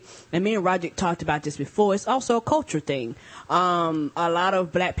 personally, and me and Roger talked about this before, it's also a culture thing. A lot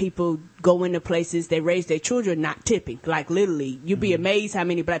of black people go into places, they raise their children not tipping. Like, literally, you'd be amazed how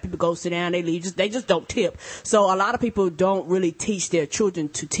many black people go sit down, they leave, they just don't tip. So a lot of people don't really teach their children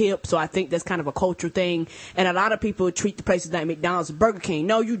to tip. So I think that's kind of a culture thing. And a lot of people treat the places like McDonald's and Burger King.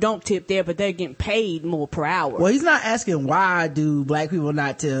 No, you don't tip there, but they're getting paid more per hour. Well, he's not asking why do black people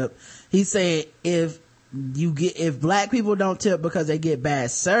not tip. He's saying if black people don't tip because they get bad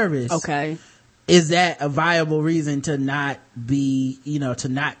service. Okay. Is that a viable reason to not be, to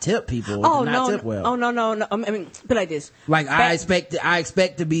not tip people? Tip well? Oh, no. I mean, put it like this. Like, I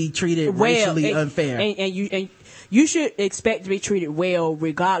expect to be treated racially unfair. And you should expect to be treated well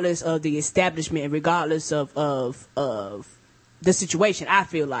regardless of the establishment, regardless of the situation. I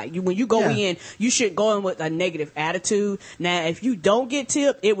feel like when you go in, you should go in with a negative attitude. Now, if you don't get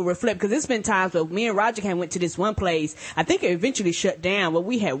tipped, it will reflect, because there's been times where me and Roger went to this one place. I think it eventually shut down, but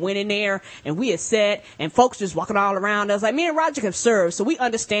we had went in there and we had sat and folks just walking all around us. Like, me and Roger have served, so we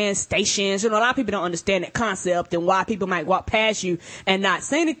understand stations. A lot of people don't understand that concept and why people might walk past you and not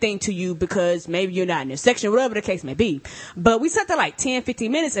say anything to you because maybe you're not in their section, whatever the case may be. But we sat there like 10,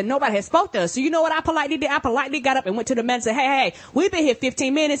 15 minutes and nobody had spoke to us. So you know what I politely did? I politely got up and went to the man and said, hey, we've been here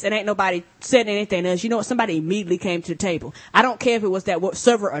 15 minutes and ain't nobody said anything to us. You know what? Somebody immediately came to the table. I don't care if it was that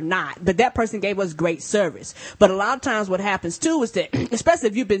server or not, but that person gave us great service. But a lot of times what happens too is that, especially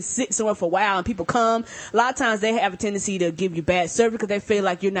if you've been sitting somewhere for a while and people come, a lot of times they have a tendency to give you bad service because they feel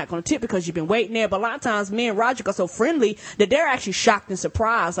like you're not going to tip because you've been waiting there. But a lot of times me and Roger are so friendly that they're actually shocked and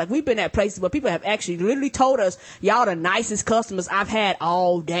surprised. Like, we've been at places where people have actually literally told us, y'all the nicest customers I've had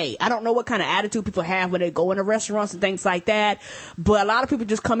all day. I don't know what kind of attitude people have when they go into restaurants and things like that. But a lot of people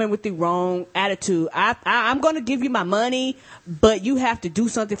just come in with the wrong attitude. I'm going to give you my money, but you have to do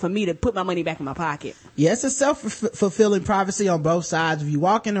something for me to put my money back in my pocket. Yeah, it's a self-fulfilling prophecy on both sides. If you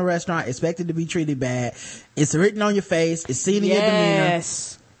walk in a restaurant expected to be treated bad, it's written on your face, it's seen in your demeanor.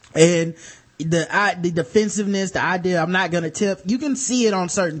 And the defensiveness, the idea I'm not gonna tip, you can see it on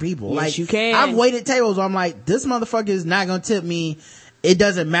certain people. Yes, like, you can. I've waited tables where I'm like, this motherfucker is not gonna tip me. It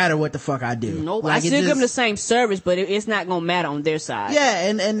doesn't matter what the fuck I do. Nope. Like, I still give them the same service, but it's not gonna matter on their side. Yeah,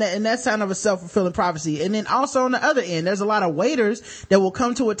 and that's kind of a self-fulfilling prophecy. And then also on the other end, there's a lot of waiters that will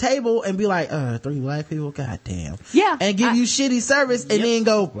come to a table and be like, 3 black people, goddamn. Yeah. And give you shitty service and then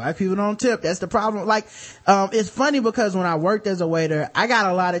go, black people don't tip. That's the problem. Like, it's funny because when I worked as a waiter, I got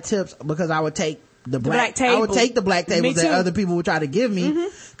a lot of tips because I would take the black table. I would take the black tables that other people would try to give me,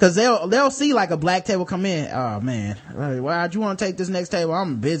 because they'll see like a black table come in. Oh man, why'd you want to take this next table?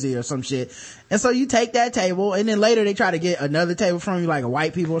 I'm busy or some shit. And so you take that table, and then later they try to get another table from you, like a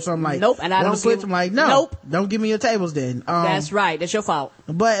white people or something. Like, nope. And I don't switch. I'm like, no, nope. Don't give me your tables then. That's right. That's your fault.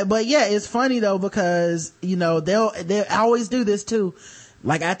 But yeah, it's funny though, because they'll always do this too.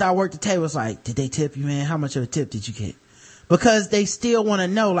 Like, after I worked the table, it's like, did they tip you, man? How much of a tip did you get? Because they still want to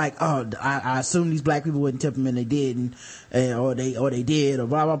know, like, I assume these black people wouldn't tip them, and they didn't, or they did, or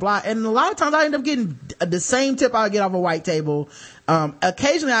blah blah blah. And a lot of times I end up getting the same tip I would get off a white table.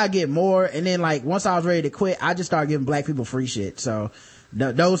 Occasionally I get more, and then like once I was ready to quit, I just started giving black people free shit. So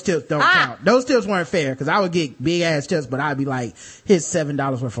those tips don't count. Those tips weren't fair, because I would get big ass tips, but I'd be like, here's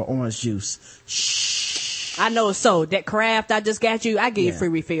 $7 worth of orange juice. Shh. I know. So that craft I just got you, I give you free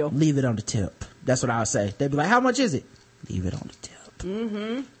refill. Leave it on the tip. That's what I would say. They'd be like, how much is it? Leave it on the tip.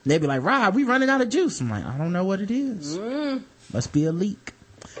 They'd be like, Rob, we running out of juice. I'm like, I don't know what it is. Must be a leak.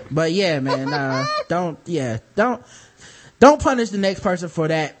 But yeah, man, don't punish the next person for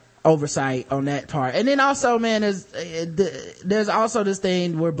that oversight on that part. And then also, man, there's also this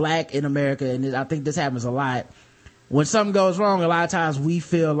thing, we're black in America, and I think this happens a lot. when something goes wrong, a lot of times we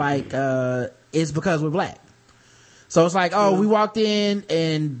feel like, it's because we're black. So it's like, oh, we walked in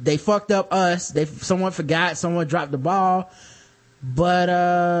and they fucked up us. Someone forgot, someone dropped the ball. But,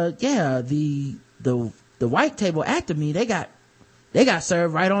 yeah, the white table after me, they got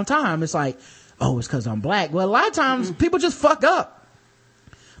served right on time. It's like, oh, it's cause I'm black. Well, a lot of times people just fuck up.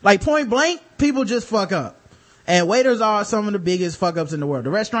 Like point blank, people just fuck up. And waiters are some of the biggest fuck ups in the world. The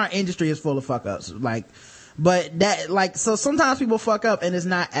restaurant industry is full of fuck ups. Like, but that, like, so sometimes people fuck up and it's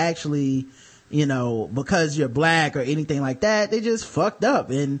not actually, you know, because you're black or anything like that. They just fucked up.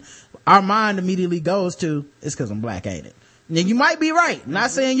 And our mind immediately goes to, it's cause I'm black, ain't it? Now you might be right.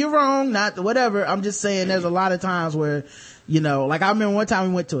 Not saying you're wrong, not whatever. I'm just saying there's a lot of times where, you know, like I remember one time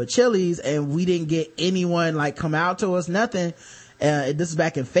we went to a Chili's and we didn't get anyone like come out to us, nothing. This is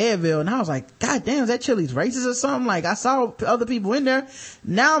back in Fayetteville, and I was like, God damn, is that Chili's racist or something? Like, I saw other people in there.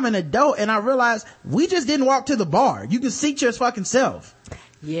 Now I'm an adult, and I realized we just didn't walk to the bar. You can seat your fucking self.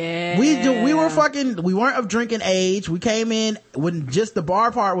 Yeah. We weren't of drinking age. We came in when just the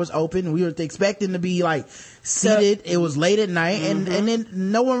bar part was open. We were expecting to be like seated. It was late at night, and then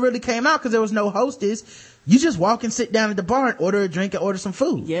no one really came out because there was no hostess. You just walk and sit down at the bar and order a drink and order some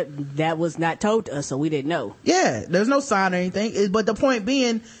food. Yep, that was not told to us, so we didn't know. Yeah, there's no sign or anything. But the point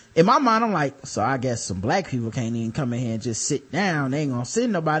being, in my mind, I'm like, so I guess some black people can't even come in here and just sit down. They ain't gonna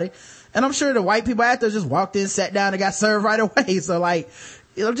send nobody. And I'm sure the white people after just walked in, sat down, and got served right away. So like,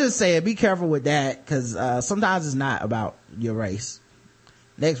 I'm just saying, be careful with that, because sometimes it's not about your race.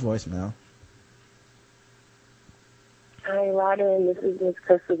 Next voicemail. Hi, Ryder, and this is Miss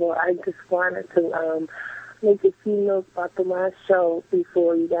Christabel. I just wanted to make a few notes about the last show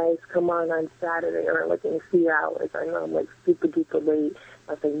before you guys come on Saturday, or like in a few hours. I know I'm like super duper late.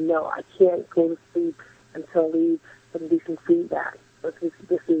 I said, no, I can't go to sleep until I leave some decent feedback. But this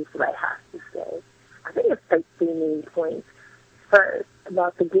is what I have to say. I think it's like 3 main points. First,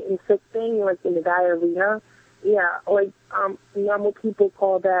 about the getting sick thing, like in the diarrhea. Yeah, like normal people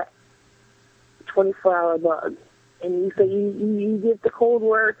call that 24-hour bug. And you say you give the code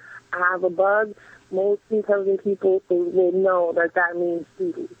word, I have a bug. Most intelligent people will know that means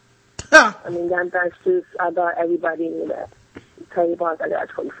duty. I mean, that's just, I thought everybody knew that. You tell your boss, I got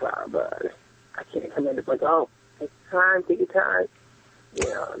a 24-hour bug. I can't come in and be like, oh, take your time. You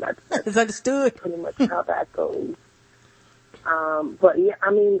know, that's understood. Pretty much how that goes. But yeah,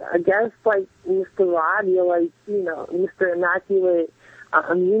 I mean, I guess like Mr. Rod, you're like, you know, Mr. Immaculate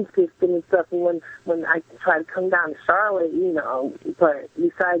immune system and stuff. And when I try to come down to Charlotte, you know, but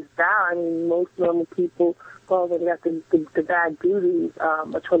besides that, I mean, most normal people go over and got the bad duties, a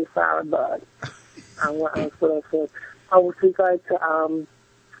 24-hour bug. With regard to,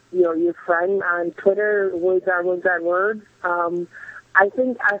 you know, your friend on Twitter, words, I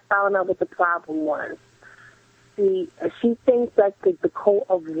think I found out what the problem was. She thinks that the Cult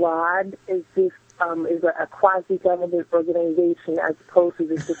of Rod is this is a quasi-government organization as opposed to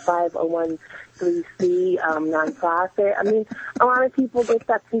just a 501(c) nonprofit. I mean, a lot of people get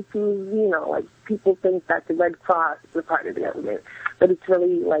that confused. You know, like people think that the Red Cross is a part of the government, but it's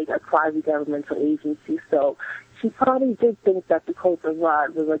really like a quasi-governmental agency. So she probably did think that the Cult of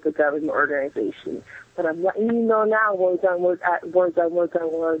Rod was like a government organization. But I'm letting you know now, words on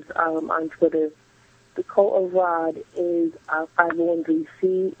Twitter. The Cult of Rod is a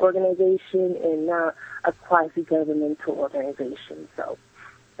 501(c) organization and not a quasi-governmental organization. So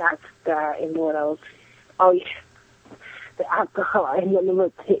that's that. And what else? Oh, yeah. The alcohol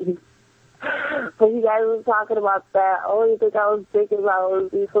anonymous thing. But you guys were talking about that. Only thing I was thinking about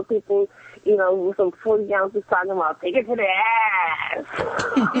was these for people, you know, with some 40 ounces talking about, take it to the ass.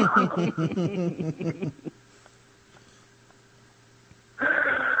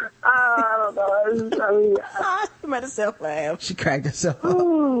 I don't know. I mean, she made herself laugh. She cracked herself up.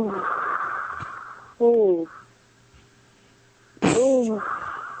 Ooh. She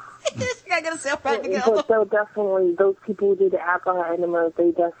gotta get herself back together. But so definitely, those people who do the alcohol enemas, they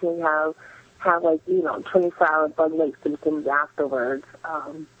definitely have like, you know, 24-hour bug-like symptoms afterwards.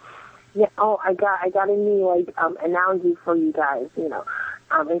 Yeah. Oh, I got a new like analogy for you guys. You know,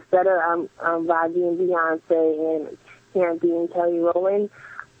 instead of Rodney and Beyonce and Karen B and Kelly Rowland,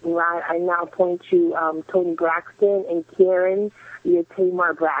 I now point to Toni Braxton and Karen. You're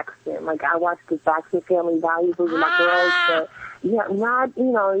Tamar Braxton. Like, I watched the Braxton Family Values with my girls, but yeah, not,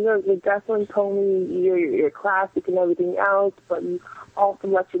 you know, you're definitely Toni, you're classic and everything else, but you also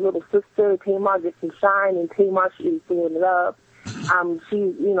let your little sister Tamar get some shine, and Tamar, she's doing it up.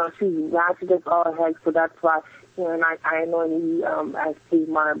 She's ratchet as all heck, so that's why, you know, and I annoy you as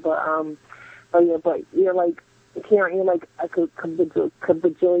Tamar, but you're like, Karen, you're like a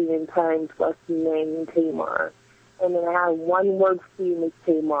bajillion times less than Tamar. And then I have one word for you, Miss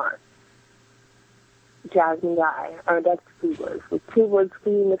Tamar. Jasmine Guy. That's 2 words. With 2 words for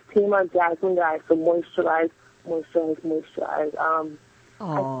you, Miss Tamar, Jasmine Guy. So moisturize.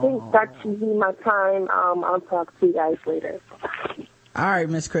 I think that should be my time. I'll talk to you guys later. All right,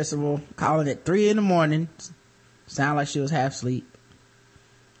 Miss Christabel, calling at 3 a.m. Sound like she was half asleep.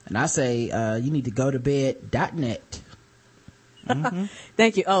 And I say, you need to go to bed.net. Mm-hmm.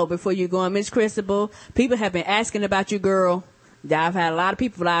 Thank you. Oh, before you go on, Miss Christabel, people have been asking about you, girl. I've had a lot of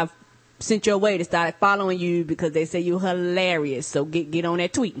people that I've sent your way to start following you because they say you're hilarious. So get on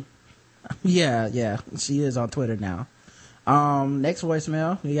that tweeting. Yeah. She is on Twitter now. Next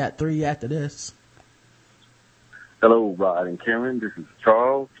voicemail. We got 3 after this. Hello, Rod and Karen. This is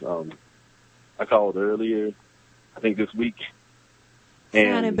Charles. I called earlier, I think this week.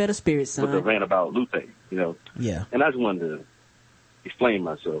 And in better spirits, son. With the rant about Lupe, Yeah. And I just wanted to explain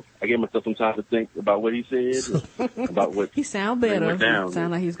myself. I gave myself some time to think about what he said, about what he sound better. Down.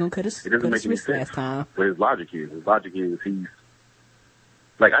 Sound like he's gonna cut his wrist last time. What his logic is. His logic is he's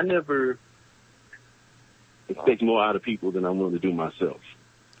like, I never expect more out of people than I'm willing to do myself.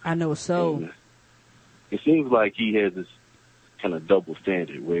 I know so. And it seems like he has this kind of double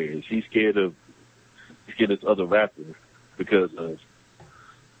standard, whereas he's scared of this other rapper because of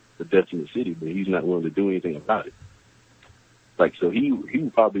the deaths in the city, but he's not willing to do anything about it. Like, so he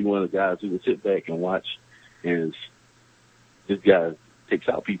would probably be one of the guys who would sit back and watch as this guy takes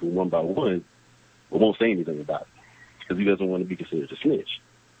out people one by one, but won't say anything about it because he doesn't want to be considered a snitch.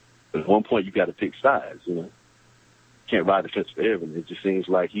 But at one point, you got to pick sides, Can't ride the fence forever. And it just seems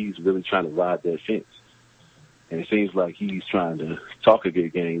like he's really trying to ride that fence. And it seems like he's trying to talk a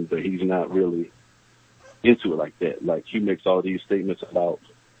good game, but he's not really into it like that. Like, he makes all these statements about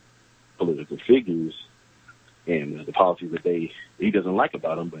political figures and the policies that he doesn't like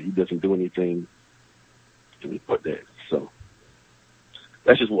about them, but he doesn't do anything to report that. So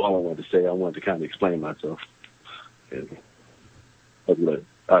that's just all I wanted to say. I wanted to kind of explain myself. And all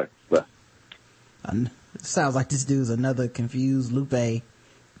right, bye. It sounds like this dude's another confused Lupe.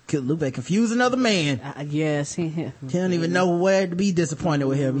 Lupe confused another man. Yes. He don't even know where to be disappointed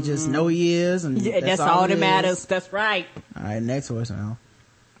with him. He just know he is. And that's all that matters. That's right. All right, next voicemail.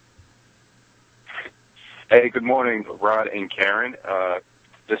 Hey, good morning, Rod and Karen.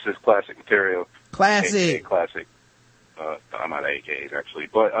 This is Classic Material. Classic. Classic. I'm out of AKs, actually.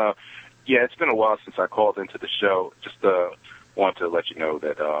 But, yeah, it's been a while since I called into the show. Just want to let you know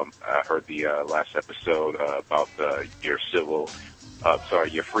that I heard the last episode about your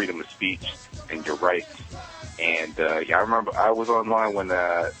your freedom of speech and your rights. And, yeah, I remember I was online when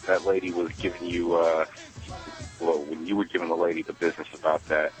that lady was giving you, when you were giving the lady the business about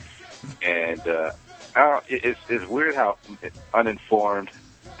that. And it's weird how uninformed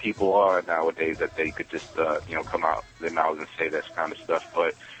people are nowadays that they could just, come out their mouths and say this kind of stuff.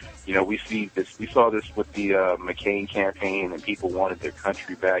 But, we saw this with the McCain campaign, and people wanted their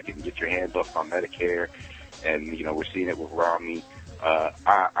country back and get your hands off on Medicare. And, we're seeing it with Romney.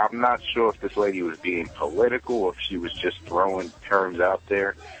 I'm not sure if this lady was being political or if she was just throwing terms out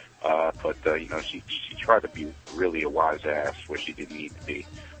there. But she tried to be really a wise ass where she didn't need to be,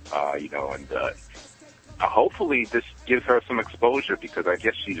 hopefully this gives her some exposure because I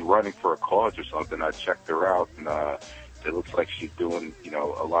guess she's running for a cause or something. I checked her out and, it looks like she's doing,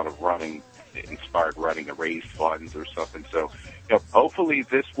 a lot of inspired running to raise funds or something. So, hopefully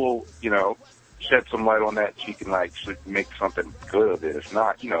this will, shed some light on that. She can make something good of it. If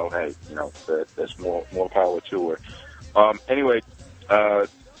not, hey, that's more power to her. Anyway, the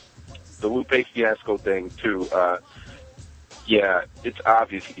Lupe Fiasco thing too, yeah, it's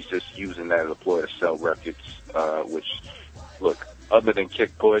obvious he's just using that as a ploy to sell records, which, look, other than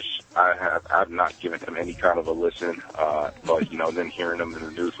Kick Bush, I've not given him any kind of a listen, but, then hearing him in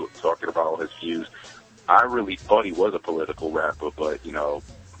the news talking about all his views, I really thought he was a political rapper, but,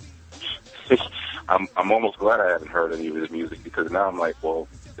 I'm almost glad I haven't heard any of his music because now I'm like, well,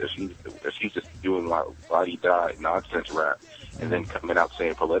 if he's just doing la-di-da nonsense rap and then coming out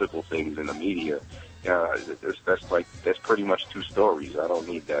saying political things in the media, that's pretty much 2 stories. I don't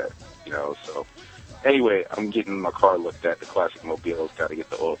need that, so. Anyway, I'm getting my car looked at. The Classic Mobile's got to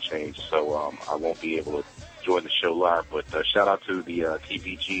get the oil changed, so I won't be able to join the show live. But shout out to the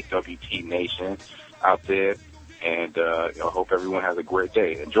TVG WT Nation out there, and I hope everyone has a great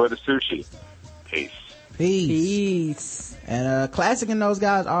day. Enjoy the sushi. Peace. And Classic and those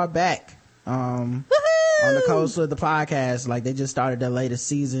guys are back on the coast of the podcast. Like, they just started their latest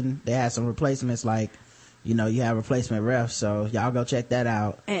season. They had some replacements, like, you have replacement refs, so y'all go check that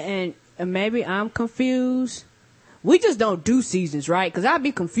out. And maybe I'm confused, we just don't do seasons, right? Because I'd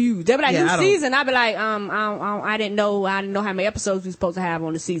be confused. They'd be like, new season. I'd be like, I didn't know how many episodes we're supposed to have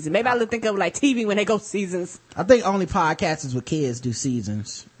on the season. Maybe I think of like TV when they go seasons. I think only podcasters with kids do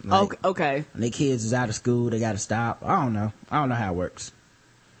seasons. Like, okay. When their kids is out of school, they got to stop. I don't know how it works.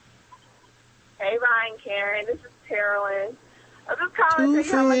 Hey, Ryan, Karen. This is Carolyn. I'm just calling to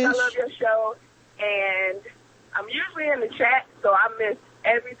tell you how much I love your show. And I'm usually in the chat, so I missed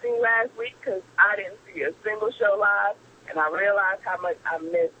everything last week because I didn't see a single show live, and I realized how much I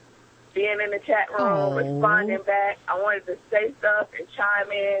missed being in the chat room, responding back. I wanted to say stuff and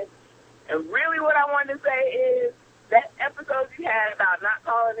chime in, and really what I wanted to say is that episode you had about not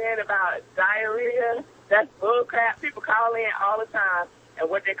calling in about diarrhea, that's bullcrap. People call in all the time, and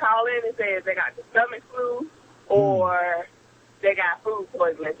what they call in and say is they got the stomach flu or they got food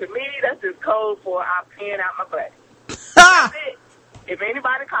poisoning. To me, that's just code for I'm peeing out my butt. That's it. If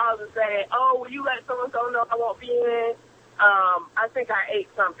anybody calls and say, oh, will you let so-and-so know I won't be in? I think I ate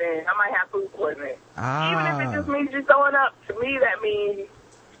something. I might have food poisoning. Even if it just means you're throwing up, to me that means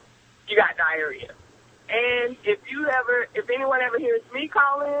you got diarrhea. And if anyone ever hears me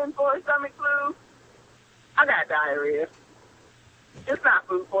call in for a stomach flu, I got diarrhea. It's not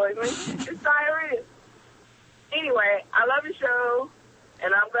food poisoning. It's diarrhea. Anyway, I love your show,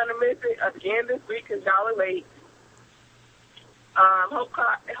 and I'm going to miss it again this week because y'all are late. Hope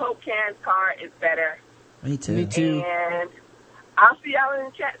Can's car is better. Me too. And I'll see y'all in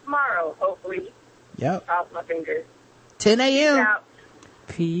the chat tomorrow, hopefully. Yep. Cross my fingers. 10 a.m.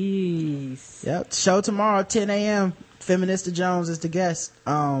 Peace. Yep. Show tomorrow, 10 a.m. Feminista Jones is the guest.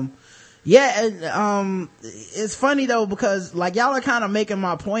 It's funny though, because like y'all are kind of making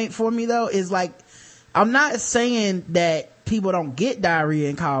my point for me though, is like, I'm not saying that people don't get diarrhea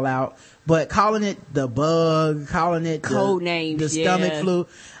and call out, but calling it the bug, calling it code names, the stomach flu.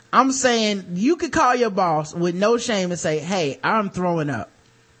 I'm saying you could call your boss with no shame and say, hey, I'm throwing up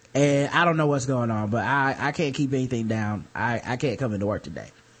and I don't know what's going on, but I can't keep anything down. I can't come into work today.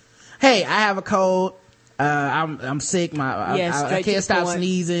 Hey, I have a cold. I'm sick. I can't stop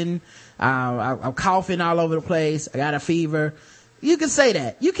sneezing. I'm coughing all over the place. I got a fever. You can say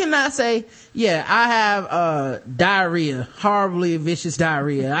that. You cannot say, yeah, I have diarrhea, horribly vicious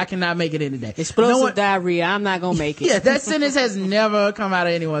diarrhea. I cannot make it in today. Explosive diarrhea. I'm not gonna make it. Yeah, that sentence has never come out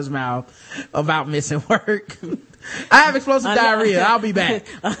of anyone's mouth about missing work. I have explosive diarrhea. I'll be back.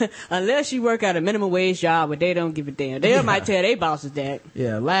 Unless you work at a minimum wage job where they don't give a damn. They might tell their bosses that.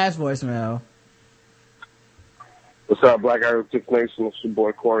 Yeah, last voicemail. What's up, Black Iron Six Nation? It's your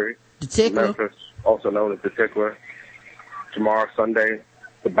boy Corey. The Tickler. Memphis, also known as The Tickler. Tomorrow, Sunday,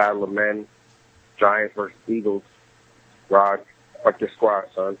 the Battle of Men. Giants versus Eagles. Rod, fuck your squad,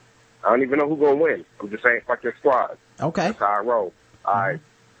 son. I don't even know who's going to win. I'm just saying, fuck your squad. Okay. That's how I roll. All right.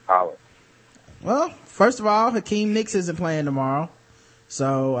 Holler. Well, first of all, Hakeem Nicks isn't playing tomorrow.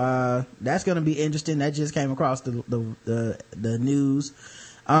 So, that's going to be interesting. That just came across the news.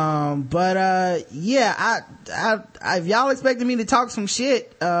 If y'all expected me to talk some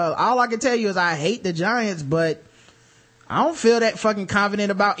shit, all I can tell you is I hate the Giants, but I don't feel that fucking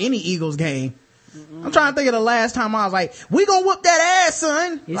confident about any Eagles game. I'm trying to think of the last time I was like, we gonna whoop that ass,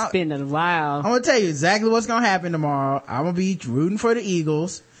 son. It's been a while. I'm gonna tell you exactly what's gonna happen tomorrow. I'm gonna be rooting for the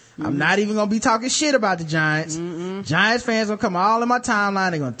Eagles. I'm not even gonna be talking shit about the Giants. Giants fans gonna come all in my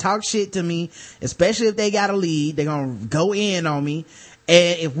timeline. They're gonna talk shit to me, especially if they got a lead. They're gonna go in on me.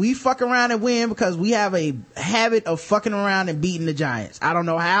 And if we fuck around and win, because we have a habit of fucking around and beating the Giants. I don't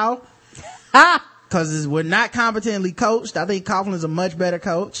know how. Because we're not competently coached. I think Coughlin's a much better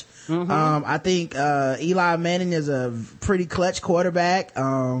coach. I think Eli Manning is a pretty clutch quarterback.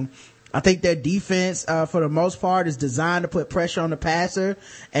 I think their defense, for the most part, is designed to put pressure on the passer.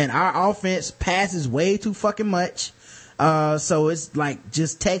 And our offense passes way too fucking much. So it's like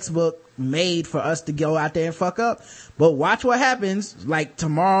just textbook made for us to go out there and fuck up. But watch what happens. Like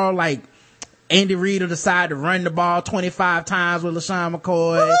tomorrow, like Andy Reid will decide to run the ball 25 times with LaShawn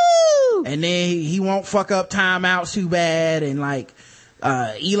McCoy. Woo! And then he won't fuck up timeouts too bad. And like,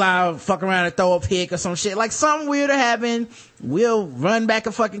 Eli will fuck around and throw a pick or some shit. Like something weird will happen. We'll run back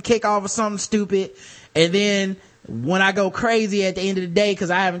a fucking kickoff or something stupid. And then when I go crazy at the end of the day, cause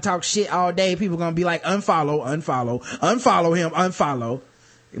I haven't talked shit all day, people gonna be like, unfollow him.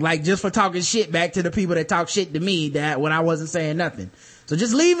 Like just for talking shit back to the people that talk shit to me that when I wasn't saying nothing. So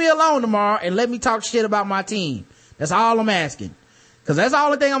just leave me alone tomorrow and let me talk shit about my team. That's all I'm asking. Cause that's the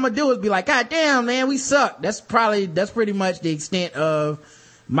only thing I'm gonna do is be like, God damn, man, we suck. That's pretty much the extent of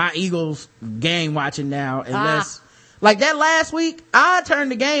my Eagles game watching now. Unless, like that last week, I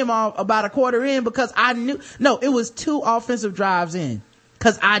turned the game off about a quarter in because it was 2 offensive drives in.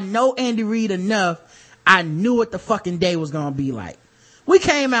 Cause I know Andy Reid enough. I knew what the fucking day was gonna be like. We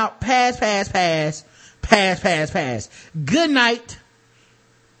came out pass. Good night.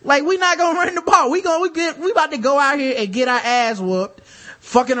 Like, we not gonna run the ball. We about to go out here and get our ass whooped,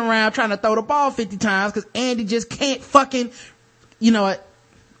 fucking around trying to throw the ball 50 times because Andy just can't fucking, you know what?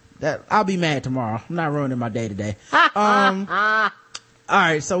 I'll be mad tomorrow. I'm not ruining my day today. All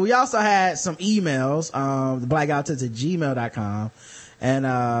right. So we also had some emails, the blackouttips@gmail.com. And,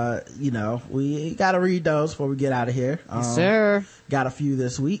 you know, we gotta read those before we get out of here. Yes, sir. Got a few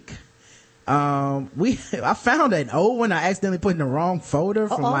this week. I found an old one I accidentally put in the wrong folder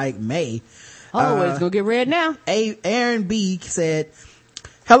from like May. It's gonna get read now. Aaron B said,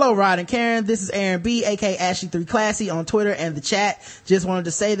 hello, Rod and Karen. This is Aaron B, aka Ashley3 Classy on Twitter and the chat. Just wanted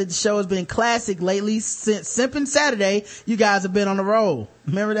to say that the show has been classic lately since Simpin' Saturday. You guys have been on the roll.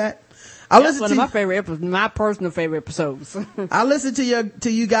 Remember that? That's one of my favorite my personal favorite episodes. I listen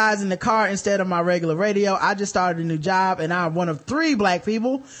to you guys in the car instead of my regular radio. I just started a new job and I'm one of 3 black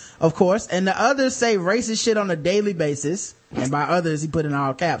people, of course, and the others say racist shit on a daily basis. And by others, he put in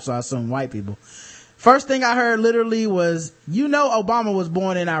all caps, so I assume white people. First thing I heard literally was, you know, Obama was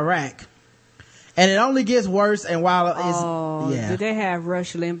born in Iraq. And it only gets worse. And while did they have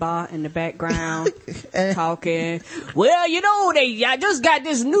Rush Limbaugh in the background talking? Well, you know, I just got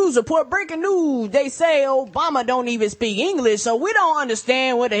this news report, breaking news. They say Obama don't even speak English, so we don't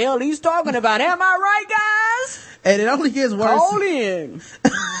understand what the hell he's talking about. Am I right, guys? And it only gets worse. Call in.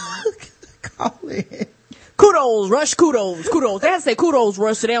 Call in. Kudos, Rush, kudos. They have to say kudos,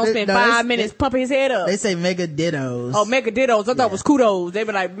 Rush, so they don't spend 5 minutes pumping his head up. They say mega dittos. Oh, mega dittos. I thought it was kudos. They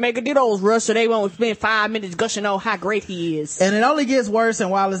be like, mega dittos, Rush, so they won't spend 5 minutes gushing on how great he is. And it only gets worse, and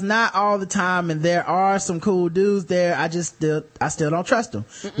while it's not all the time, and there are some cool dudes there, I still don't trust them.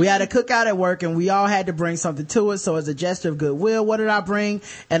 We had a cookout at work, and we all had to bring something to it, so as a gesture of goodwill, what did I bring?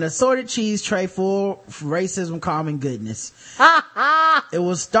 An assorted cheese tray full of racism, calm, and goodness. It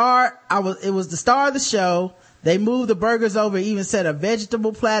was the star of the show. They moved the burgers over, even set a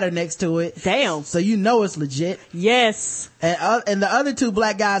vegetable platter next to it. Damn. So you know it's legit. Yes. And the other 2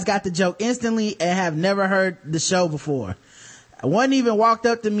 black guys got the joke instantly and have never heard the show before. One even walked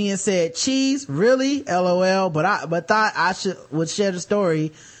up to me and said, cheese? Really? LOL. But thought I would share the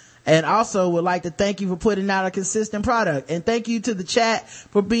story. And also would like to thank you for putting out a consistent product. And thank you to the chat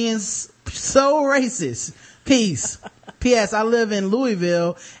for being so racist. Peace. P.S. I live in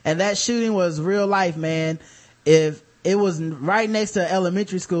Louisville and that shooting was real life, man. If it was right next to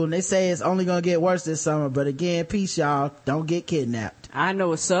elementary school, and they say it's only gonna get worse this summer, but again, peace, y'all. Don't get kidnapped. I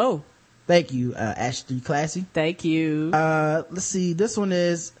know it's so. Thank you, Ashley Classy. Thank you. Let's see. This one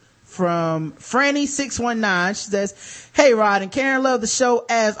is from Franny619. She says, hey, Rod and Karen, love the show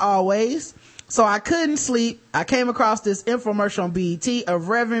as always. So I couldn't sleep. I came across this infomercial on BET of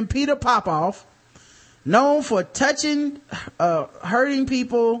Reverend Peter Popoff, known for hurting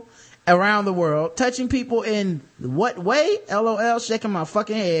people around the world. Touching people in what way? LOL, shaking my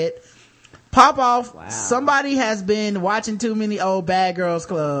fucking head. Popoff. Wow. Somebody has been watching too many old Bad Girls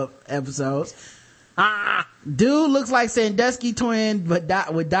Club episodes. Dude looks like Sandusky twin,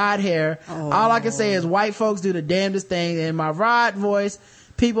 but with dyed hair. All I can say is white folks do the damnedest thing. In my Rod voice,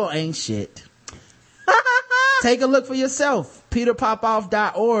 people ain't shit. Take a look for yourself.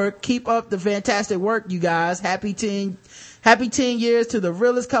 PeterPopoff.org. Keep up the fantastic work, you guys. Happy 10 years to the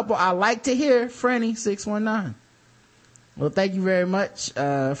realest couple I like to hear. Franny619. Well, thank you very much,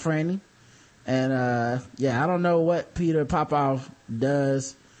 Franny. And I don't know what Peter Popoff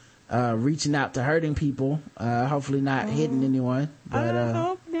does reaching out to hurting people, hopefully not hitting anyone, but I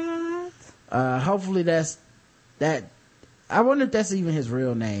hope not. Hopefully that's that. I wonder if that's even his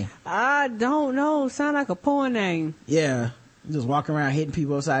real name. I don't know. Sound like a porn name. Yeah, just walking around hitting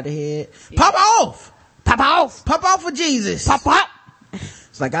people upside the head. Pop off for Jesus. Pop.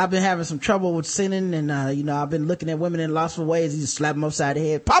 It's like I've been having some trouble with sinning, and I've been looking at women in lustful ways. You just slap them upside the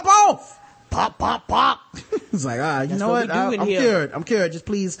head. Pop off. Pop. It's like, you know what? I'm cured. Just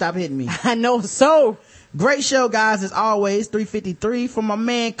please stop hitting me. I know so. Great show, guys, as always. 353 from my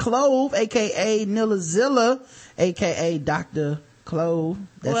man Clove, aka Nillazilla, aka Dr. Clove.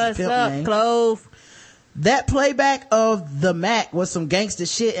 That's What's his up, name. Clove? That playback of The Mac was some gangster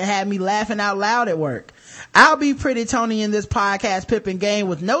shit and had me laughing out loud at work. I'll be Pretty Tony in this podcast pippin' game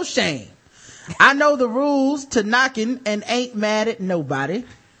with no shame. I know the rules to knocking and ain't mad at nobody.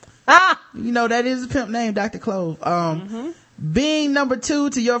 That is a pimp name, Dr. Clove. Being number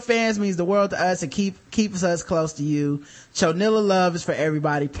 2 to your fans means the world to us and keeps us close to you. Chonilla love is for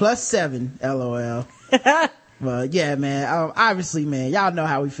everybody. +7, LOL. Well, yeah, man. Obviously, man, y'all know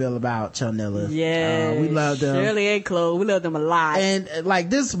how we feel about Chonilla. Yeah, we love them. Shirley and Clove, we love them a lot. And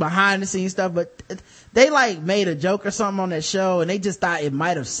this is behind the scenes stuff, but they like made a joke or something on that show and they just thought it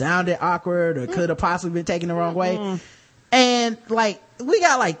might have sounded awkward or could have possibly been taken the wrong way. And like, we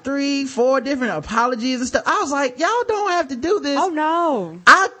got like 3-4 different apologies and stuff. I was like, y'all don't have to do this. Oh no.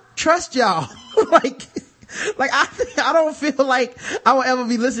 I trust y'all. like I don't feel like I will ever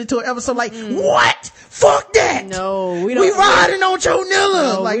be listening to an episode like, what? Fuck that. No, we don't. We riding on Joe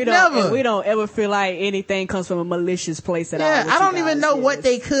Nilla. No, like we don't, never. We don't ever feel like anything comes from a malicious place at all. Yeah, I don't even know what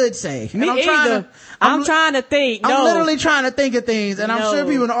they could say. Me and either. I'm trying to think. I'm literally trying to think of things, and I'm sure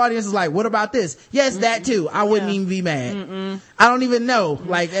people in the audience is like, what about this? Yes, that too. I wouldn't even be mad. I don't even know.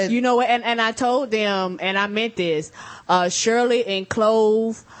 Like, you know what? And I told them, and I meant this, Shirley and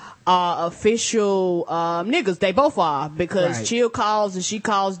Clove are official niggas. They both are, because Chill calls and she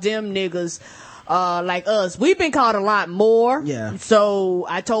calls them niggas like us. We've been called a lot more. Yeah. So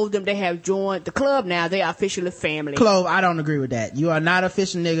I told them they have joined the club now. They are officially family. Clove, I don't agree with that. You are not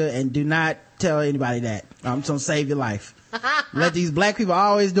official nigga, and do not tell anybody that. I'm gonna save your life. Let these black people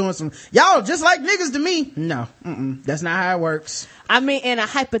always doing some, y'all just like niggas to me. No, that's not how it works. I mean, in a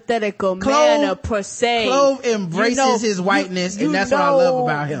hypothetical manner per se. Clove embraces his whiteness, and that's what I love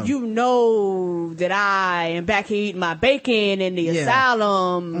about him. You know that I am back here eating my bacon in the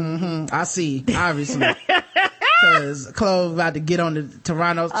asylum. I see, obviously. Cause Clove about to get on the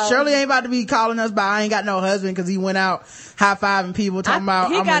Toronto. Shirley ain't about to be calling us by I ain't got no husband because he went out high-fiving people talking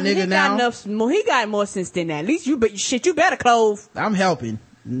about I'm a nigga now. He got more sense than that. At least you better, Clove. I'm helping.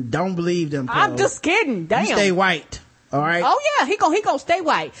 Don't believe them, Clove. I'm just kidding. Damn. You stay white. All right. Oh yeah, he gonna stay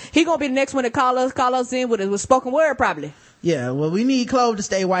white. He gonna be the next one to call us in with spoken word probably. Yeah, well, we need Clove to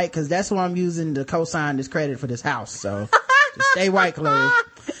stay white because that's who I'm using to co-sign this credit for this house. So just stay white, Clove.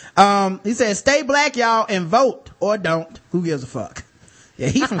 He says, stay black, y'all, and vote or don't. Who gives a fuck? Yeah,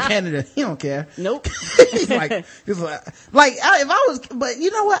 he's from Canada. He don't care. Nope. he's like, if I was, but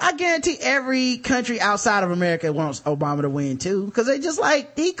you know what? I guarantee every country outside of America wants Obama to win too, because they just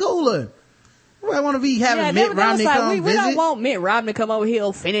like, he cooler. I want to be having Mitt Romney come visit. We don't want Mitt Romney to come over here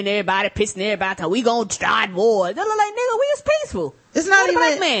offending everybody, pissing everybody, we gonna start wars. They're like, nigga, we is peaceful. It's not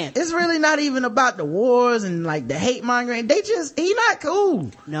even, it's really not even about the wars and like the hate mongering. He not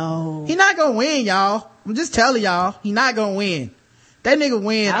cool. No. He not gonna win, y'all. I'm just telling y'all, he not gonna win. That nigga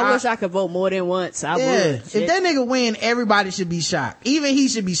win. I wish I could vote more than once. I would. If that nigga win, everybody should be shocked. Even he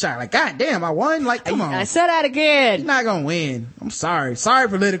should be shocked. Like, God damn, I won. Like, come on. I said that again. He's not gonna win. I'm sorry. Sorry,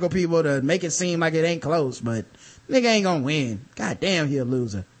 political people, to make it seem like it ain't close, but nigga ain't gonna win. God damn, he a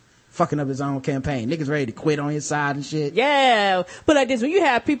loser. Fucking up his own campaign. Niggas ready to quit on his side and shit. Yeah. But like this, when you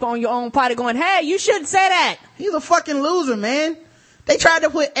have people on your own party going, hey, you shouldn't say that. He's a fucking loser, man. They tried to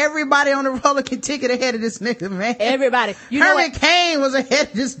put everybody on the Republican ticket ahead of this nigga, man. Everybody. Herman Cain was ahead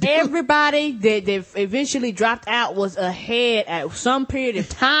of this dude. Everybody that eventually dropped out was ahead at some period of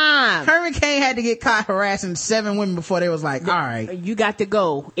time. Herman Cain had to get caught harassing 7 women before they was like, all right. You got to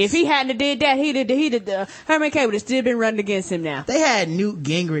go. If he hadn't did that, Herman Cain would have still been running against him now. They had Newt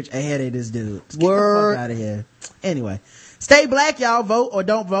Gingrich ahead of this dude. Get the fuck out of here. Anyway. Stay black, y'all. Vote or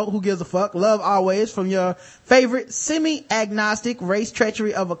don't vote. Who gives a fuck? Love always from your favorite semi-agnostic race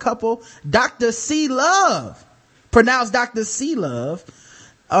treachery of a couple, Dr. C Love. Pronounced Dr. C Love.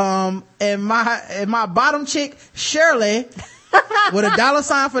 And my bottom chick, Shirley, with a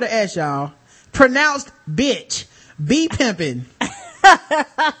 $sign for the S, y'all. Pronounced bitch. Be pimpin'.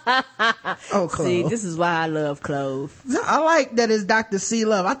 Oh, Clove. See, this is why I love Clove. I like that it's Dr. C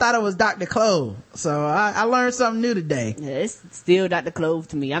Love. I thought it was Dr. Clove. So I learned something new today. Yeah, it's still Dr. Clove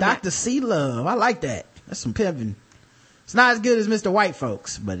to me. Dr. C Love. I like that. That's some pimping. It's not as good as Mr. White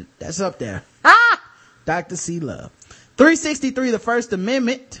Folks, but that's up there. Dr. C Love. 363, the First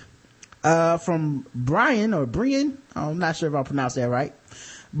Amendment, from Brian or Brian. I'm not sure if I pronounced that right.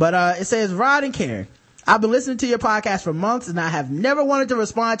 But, it says, Rod and Karen, I've been listening to your podcast for months and I have never wanted to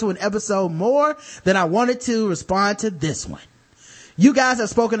respond to an episode more than I wanted to respond to this one. You guys have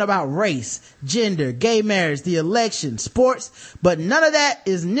spoken about race, gender, gay marriage, the election, sports, but none of that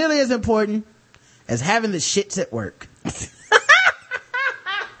is nearly as important as having the shits at work.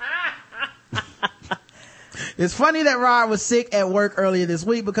 It's funny that Rod was sick at work earlier this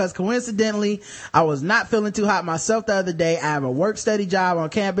week because coincidentally, I was not feeling too hot myself the other day. I have a work study job on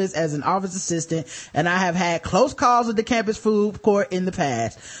campus as an office assistant and I have had close calls with the campus food court in the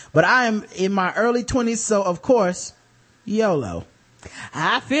past. But I am in my early 20s, so of course, YOLO.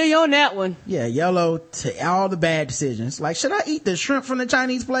 I feel you on that one. Yeah, YOLO to all the bad decisions. Like, should I eat the shrimp from the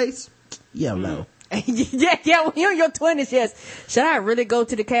Chinese place? YOLO. Yeah, when you're in your 20s, yes. Should I really go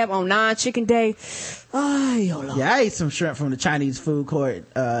to the cab on non-chicken day? Oh, YOLO. Yeah, I ate some shrimp from the Chinese food court,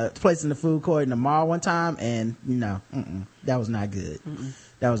 place in the food court in the mall one time, and that was not good.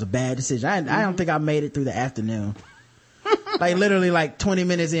 That was a bad decision. I don't think I made it through the afternoon. Like literally like 20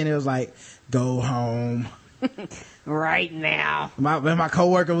 minutes in, it was like, go home. Right now. My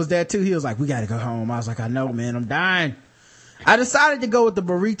coworker was there too. He was like, we gotta go home. I was like, I know, man, I'm dying. I decided to go with the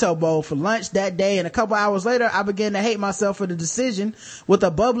burrito bowl for lunch that day, and a couple hours later, I began to hate myself for the decision. With a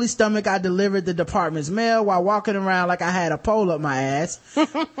bubbly stomach, I delivered the department's mail while walking around like I had a pole up my ass.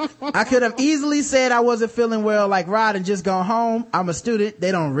 I could have easily said I wasn't feeling well like Rod and just gone home. I'm a student.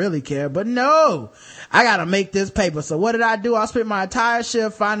 They don't really care. But no, I gotta make this paper. So what did I do? I spent my entire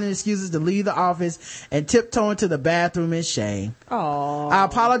shift finding excuses to leave the office and tiptoeing to the bathroom in shame. Aww. I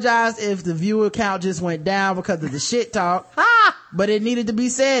apologize if the viewer count just went down because of the shit talk. But it needed to be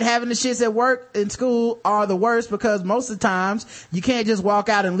said. Having the shits at work and school are the worst because most of the times you can't just walk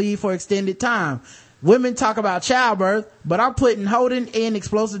out and leave for extended time. Women talk about childbirth, but I'm putting holding in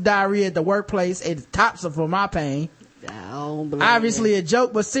explosive diarrhea at the workplace at the tops of for my pain. Obviously a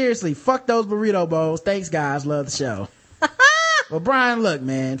joke, but seriously, fuck those burrito bowls. Thanks guys, love the show. Well, Brian, look,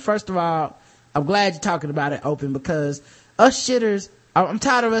 man, first of all, I'm glad you're talking about it open because us shitters, I'm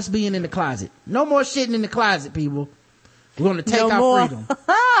tired of us being in the closet. No more shitting in the closet, people. We're going to take our freedom.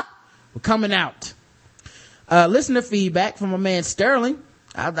 We're coming out. Listener feedback from my man Sterling.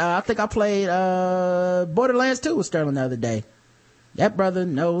 I think I played Borderlands 2 with Sterling the other day. That brother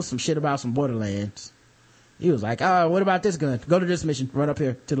knows some shit about some Borderlands. He was like, what about this gun? Go to this mission. Run up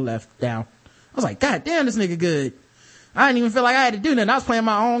here to the left, down. I was like, God damn, this nigga good. I didn't even feel like I had to do nothing. I was playing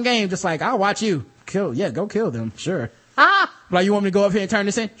my own game, just like, I'll watch you. Go kill them. Sure. Like, you want me to go up here and turn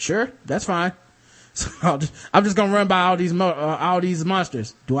this in? Sure, that's fine. So I'm just gonna run by all these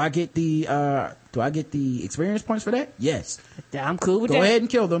monsters. Do I get the experience points for that? Yes. I'm cool with that. Go ahead and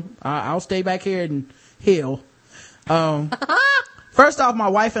kill them. I'll stay back here and heal. First off, my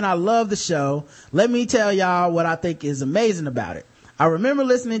wife and I love the show. Let me tell y'all what I think is amazing about it. I remember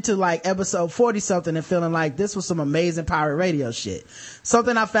listening to like episode 40 something and feeling like this was some amazing pirate radio shit.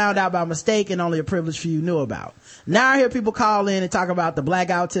 Something I found out by mistake and only a privileged few knew about. Now I hear people call in and talk about the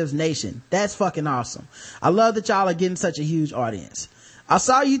Blackout Tips Nation. That's fucking awesome. I love that y'all are getting such a huge audience. I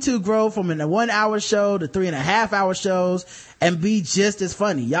saw you two grow from a 1 hour show to 3.5 hour shows and be just as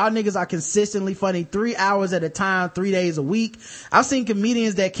funny. Y'all niggas are consistently funny 3 hours at a time, 3 days a week. I've seen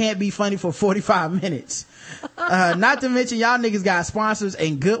comedians that can't be funny for 45 minutes. Not to mention y'all niggas got sponsors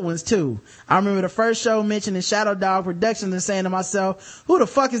and good ones too. I remember the first show mentioning Shadow Dog Productions and saying to myself, who the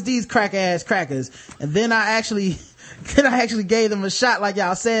fuck is these crack ass crackers? And then I actually gave them a shot like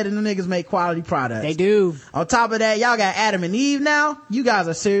y'all said, and the niggas make quality products. They do. On top of that, y'all got Adam and Eve now. You guys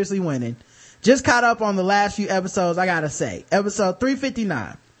are seriously winning. Just caught up on the last few episodes, I gotta say. Episode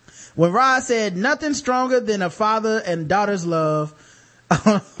 359. When Rod said nothing stronger than a father and daughter's love.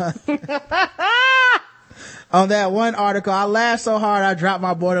 On that one article, I laughed so hard I dropped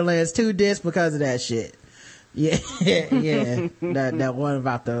my Borderlands 2 disc because of that shit. Yeah. That one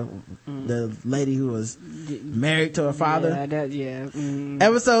about the lady who was married to her father.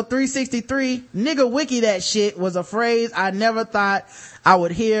 Episode 363, nigga wiki that shit, was a phrase I never thought I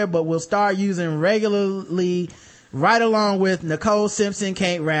would hear, but will start using regularly right along with Nicole Simpson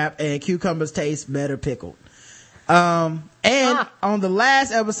can't rap and cucumbers taste better pickled. On the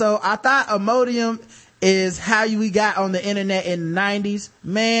last episode, I thought Imodium is how we got on the internet in the 90s.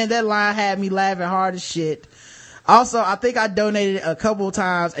 Man, that line had me laughing hard as shit. Also, I think I donated a couple of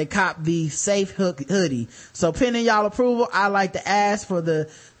times and copped the Safe Hook hoodie. So pending y'all approval, I'd like to ask for the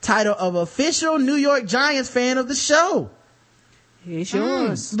title of official New York Giants fan of the show. It's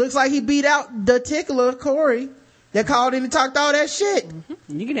yours. Looks like he beat out the tickler, Corey, that called in and talked all that shit.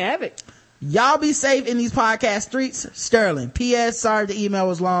 You can have it. Y'all be safe in these podcast streets. Sterling. P.S. Sorry the email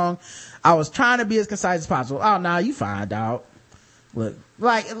was long. I was trying to be as concise as possible. Oh, nah, you fine, dog. Look,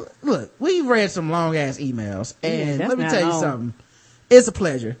 we read some long ass emails, and let me tell you something. It's a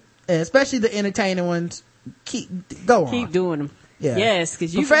pleasure, and especially the entertaining ones. Keep doing them. Yeah. Yes,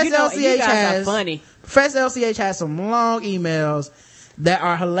 because you guys are funny. Professor LCH has some long emails that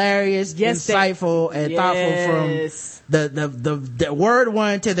are hilarious, insightful, and thoughtful from the word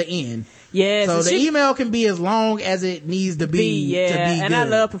one to the end. Yes. So the email can be as long as it needs to be. And good. I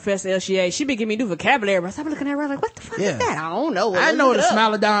love Professor LCH. She be giving me new vocabulary, but I start looking at her like, what the fuck is that? I don't know. I know what a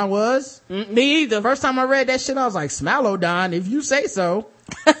Smilodon was. Me either. First time I read that shit, I was like, Smilodon, if you say so.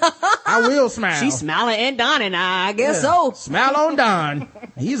 I will smile. She's smiling and Don and I guess so. Smile on Don.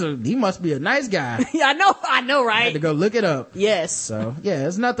 He must be a nice guy. Yeah, I know, right? I had to go look it up. Yes. So, yeah,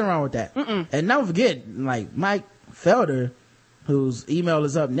 there's nothing wrong with that. And don't forget, like, Mike Felder, whose email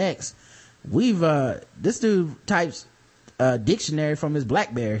is up next, this dude types dictionary from his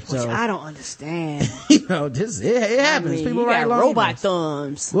BlackBerry. Which So I don't understand. it happens. I mean, People you write got long robot emails.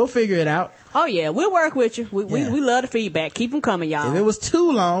 thumbs. We'll figure it out. Oh yeah, we'll work with you. We love the feedback. Keep them coming, y'all. If it was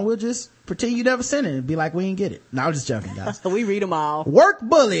too long, we'll just pretend you never sent it and be like, we didn't get it. No, I'm just joking, guys. We read them all. Work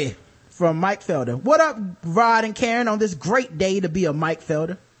bully from Mike Felder. What up, Rod and Karen, on this great day to be a Mike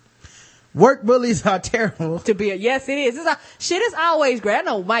Felder? Work bullies are terrible. Yes, it is. Shit is always great. I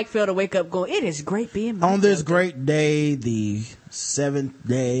know Mike Felder wake up going, it is great being Mike On this Felder. great day, the 7th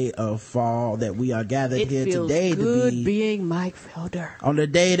day of fall, that we are gathered here today to be being Mike Felder. on the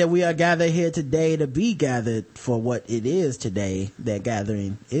day that we are gathered here today to be gathered for what it is today, that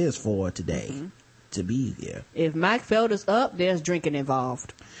gathering is for today, to be here. If Mike Felder's up, there's drinking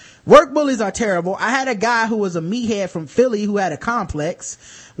involved. Work bullies are terrible. I had a guy who was a meathead from Philly who had a complex.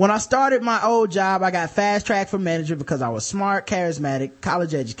 When I started my old job, I got fast tracked for manager because I was smart, charismatic,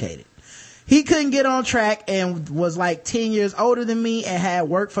 college educated. He couldn't get on track and was like 10 years older than me and had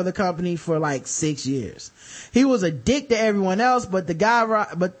worked for the company for like 6 years. He was a dick to everyone else, but the guy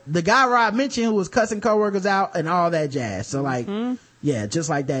Rod mentioned, who was cussing coworkers out and all that jazz. So like, yeah, just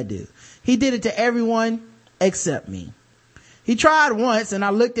like that dude. He did it to everyone except me. He tried once and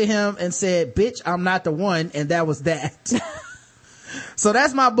I looked at him and said, bitch, I'm not the one. And that was that. So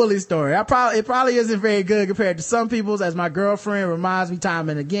that's my bully story. It probably isn't very good compared to some people's, as my girlfriend reminds me time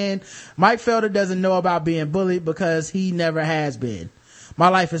and again. Mike Felder doesn't know about being bullied because he never has been. My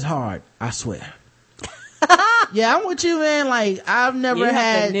life is hard, I swear. Yeah, I'm with you, man. Like, I've never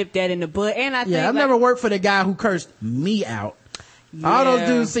have to nip that in the butt. And I think I've never worked for the guy who cursed me out. Yeah. All those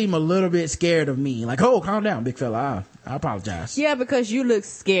dudes seem a little bit scared of me. Like, oh, calm down, big fella. I apologize. Yeah, because you look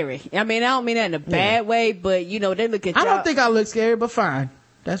scary. I mean, I don't mean that in a bad way, but they look at you. I don't think I look scary, but fine.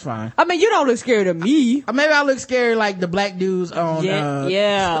 That's fine. I mean, you don't look scary to me. Maybe I look scary like the black dudes on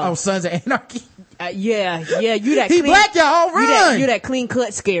on Sons of Anarchy. Yeah, you that he clean, black, y'all, run. You that clean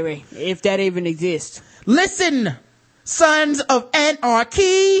cut scary, if that even exists. Listen, Sons of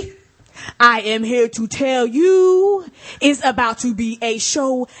Anarchy, I am here to tell you it's about to be a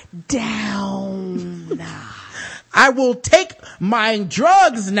showdown. I will take my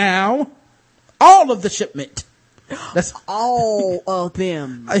drugs now. All of the shipment. That's all of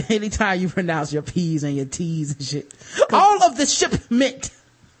them. Anytime you pronounce your P's and your T's and shit. All of the shipment.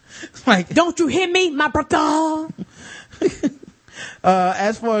 Like, don't you hear me, my brother?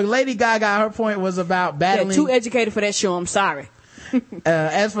 As for Lady Gaga, her point was about battling. Yeah, too educated for that show. I'm sorry.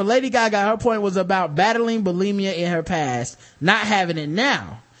 As for Lady Gaga, her point was about battling bulimia in her past, not having it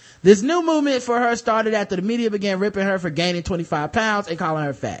now. This new movement for her started after the media began ripping her for gaining 25 pounds and calling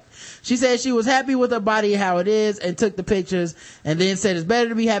her fat. She said she was happy with her body how it is and took the pictures, and then said it's better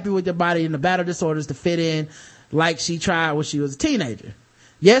to be happy with your body than the battle disorders to fit in like she tried when she was a teenager.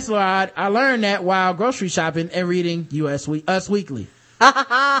 Yes, Lord, I learned that while grocery shopping and reading Us Weekly.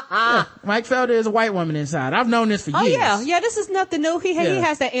 Yeah, Mike Felder is a white woman inside. I've known this for years. Yeah, this is nothing new. He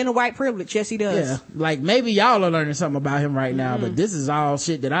has that inner white privilege. Yes, he does. Yeah, like maybe y'all are learning something about him right now, but this is all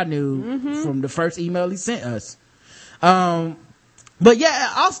shit that I knew from the first email he sent us. But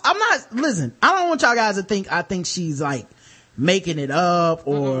yeah, I'm not, listen, I don't want y'all guys to think I think she's like making it up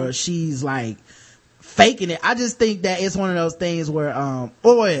or she's like faking it. I just think that it's one of those things where, I'll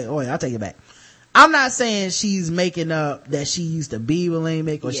take it back. I'm not saying she's making up that she used to be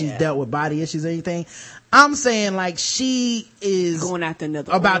bulimic or she's dealt with body issues or anything. I'm saying like she is going after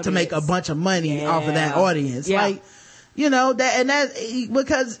another about audience. to make a bunch of money off of that audience. Yeah. Like,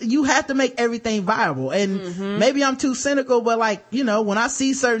 because you have to make everything viable. And maybe I'm too cynical, but like, when I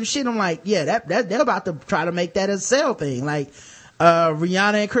see certain shit, I'm like, yeah, that they're about to try to make that a sell thing. Like,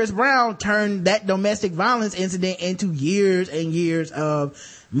 Rihanna and Chris Brown turned that domestic violence incident into years and years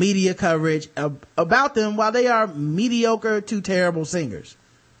of media coverage about them while they are mediocre to terrible singers.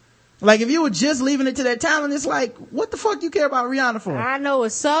 Like, if you were just leaving it to their talent, it's like, what the fuck you care about Rihanna for? I know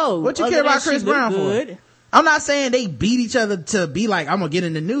it's so. What you care about Chris Brown for? I'm not saying they beat each other to be like, I'm gonna get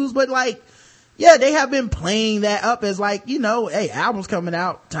in the news, but like, yeah, they have been playing that up as like, hey, album's coming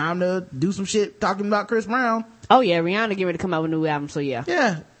out, time to do some shit talking about Chris Brown. Oh yeah, Rihanna getting ready to come out with a new album, so yeah.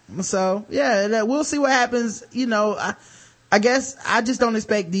 Yeah. So, yeah, we'll see what happens. I guess I just don't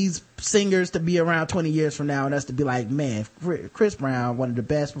expect these singers to be around 20 years from now and us to be like, man, Chris Brown, one of the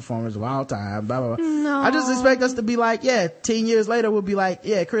best performers of all time, blah, blah, blah. No. I just expect us to be like, 10 years later, we'll be like,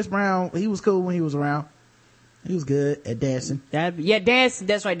 yeah, Chris Brown, he was cool when he was around. He was good at dancing. Dancing.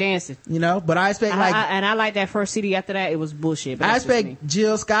 That's right, dancing. You know, but I expect I like that first CD. After that, it was bullshit. But I expect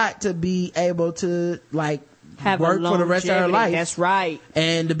Jill Scott to be able to have work for the rest of her life. That's right.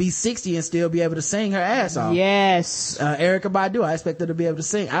 And to be 60 and still be able to sing her ass off. Yes. Erykah Badu, I expect her to be able to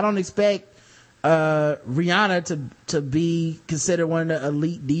sing. I don't expect Rihanna to be considered one of the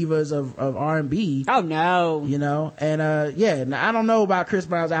elite divas of R&B. Oh no. You know, and I don't know about Chris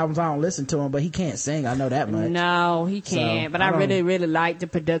Brown's albums. I don't listen to him, but he can't sing. I know that much. No, he can't. So, but I really, really like the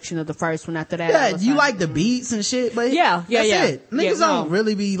production of the first one. After that, yeah, you like the beats and shit, but that's it. Niggas don't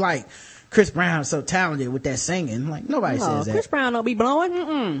really be like, Chris Brown's so talented with that singing. Like, nobody says that. Chris Brown don't be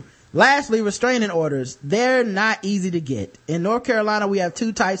blowing. Lastly, restraining orders. They're not easy to get. In North Carolina, we have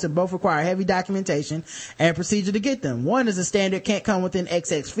 2 types and both require heavy documentation and procedure to get them. One is a standard, can't come within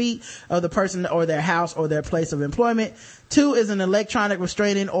XX feet of the person or their house or their place of employment. 2 is an electronic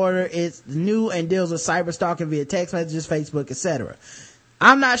restraining order. It's new and deals with cyber stalking via text messages, Facebook, etc.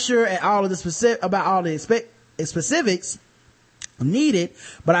 I'm not sure at all of the about all the specifics needed,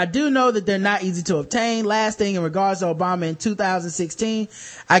 but I do know that they're not easy to obtain. Last thing, in regards to Obama in 2016,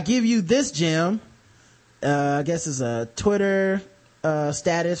 I give you this gem. I guess it's a Twitter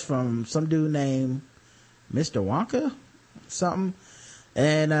status from some dude named Mr. Wonka something,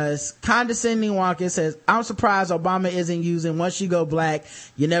 and it's condescending Wonka. It says, I'm surprised Obama isn't using "once you go black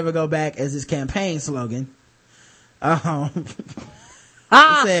you never go back" as his campaign slogan.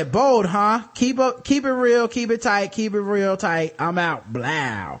 It said, bold, huh? Keep it real, keep it tight, keep it real tight. I'm out.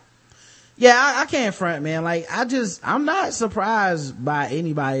 Blow. Yeah, I can't front, man. Like, I'm not surprised by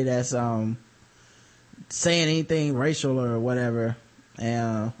anybody that's, saying anything racial or whatever,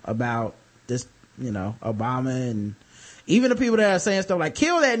 about this, Obama, and even the people that are saying stuff like,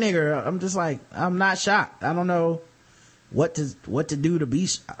 kill that nigger. I'm just like, I'm not shocked. I don't know what to do to be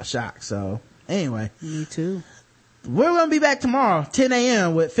shocked. So anyway. Me too. We're going to be back tomorrow, 10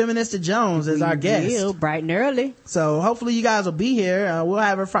 a.m. with Feminista Jones as our guest. Bright and early. So hopefully you guys will be here. We'll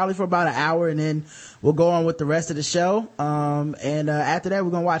have her probably for about an hour, and then we'll go on with the rest of the show. And after that,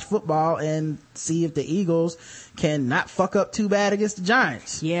 we're going to watch football and see if the Eagles can not fuck up too bad against the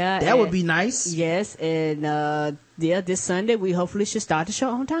Giants. Yeah. That would be nice. Yes. And, this Sunday, we hopefully should start the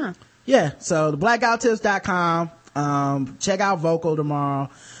show on time. Yeah. So theblackguywtips.com. Check out Vocal tomorrow.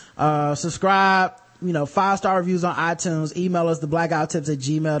 Subscribe. 5-star reviews on iTunes. Email us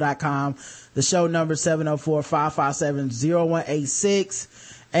theblackguywtips@gmail.com. The show number 704-557-0186.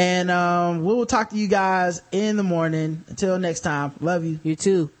 And we'll talk to you guys in the morning. Until next time, love you. You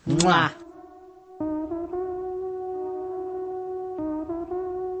too. Mwah.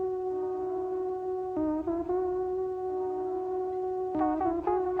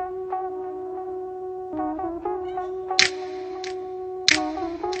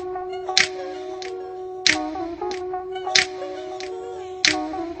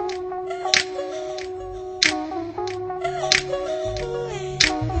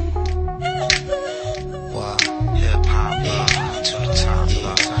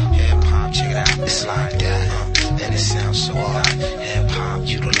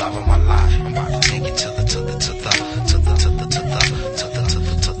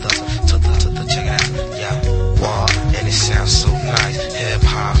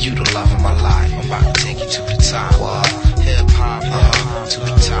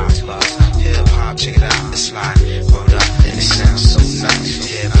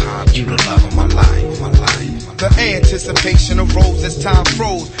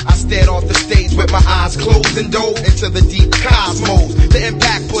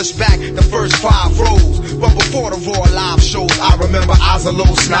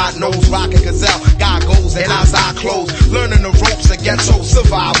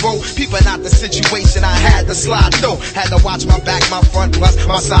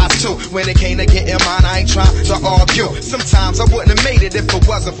 When it came to getting mine, I ain't trying to argue. Sometimes I wouldn't have made it if it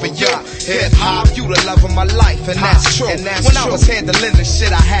wasn't for you. Hip hop, you the love of my life, and that's true. When I was handling the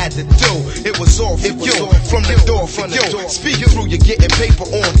shit I had to do, it was all for you. From the door for you. Speaking through you, getting paper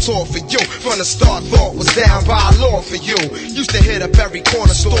on tour for you. From the start, thought was down by law for you. Used to hit up every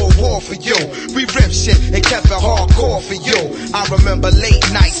corner store war for you. We ripped shit and kept it hardcore for you. I remember late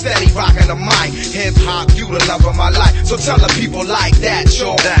nights, steady rocking the mic. Hip hop, you the love of my life. So tell the people like that,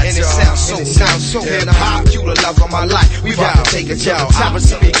 y'all. And it sounds so hip hop, you the love of my life. We about to take it to the top. I was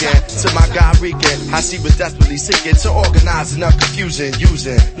speaking to my guy Regan. I see was desperately seeking to organize enough confusion,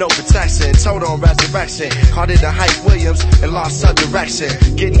 using no protection, told on resurrection. Caught it to Hype Williams and lost her direction.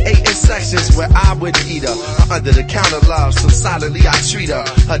 Getting 8 in sections where I wouldn't eat her. Under the counter love, so silently I treat her.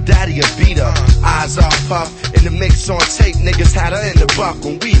 Her daddy a beater, eyes off puff. In the mix on tape, niggas had her in the buck.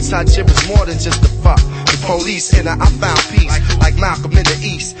 When we touch, it was more than just a fuck. The police in her, I found peace. Like Malcolm in the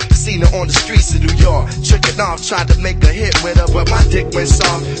East. Seen her on the streets of New York. Tricking off, tried to make a hit with her, but my dick went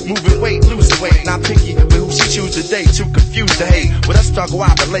soft. Moving weight, losing weight. Not picky with who she choose to date. Too confused to hate. With her struggle,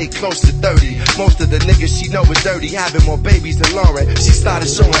 I relate close to 30. Most of the niggas she know is dirty. Having more babies than Lauren. She started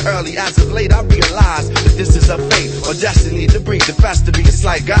showing early. As of late, I realized that this is her fate or destiny to bring the best of me. It's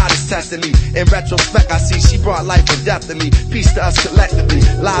like God is testing me. In retrospect, I see she brought life and death to me. Peace to us collectively.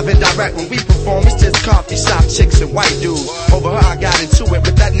 Live and direct when we perform. It's just coffee shop chicks and white dudes. Over her, I got into it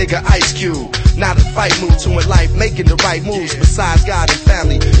with that nigga Ice Cube. Now the fight moved to in life, making the right moves. Besides God and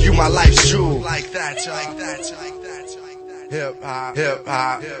family, you my life's jewel. Like that, like that, like that, like that. Hip hop, hip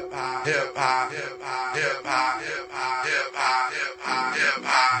hop, hip hop, hip hop, hip hop, hip hop, hip hop, hip hop, hip hop,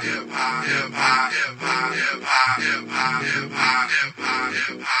 hip hop, hip hop, hip hop, hip hop, hip hop, hip hop, hip hop, hip hop.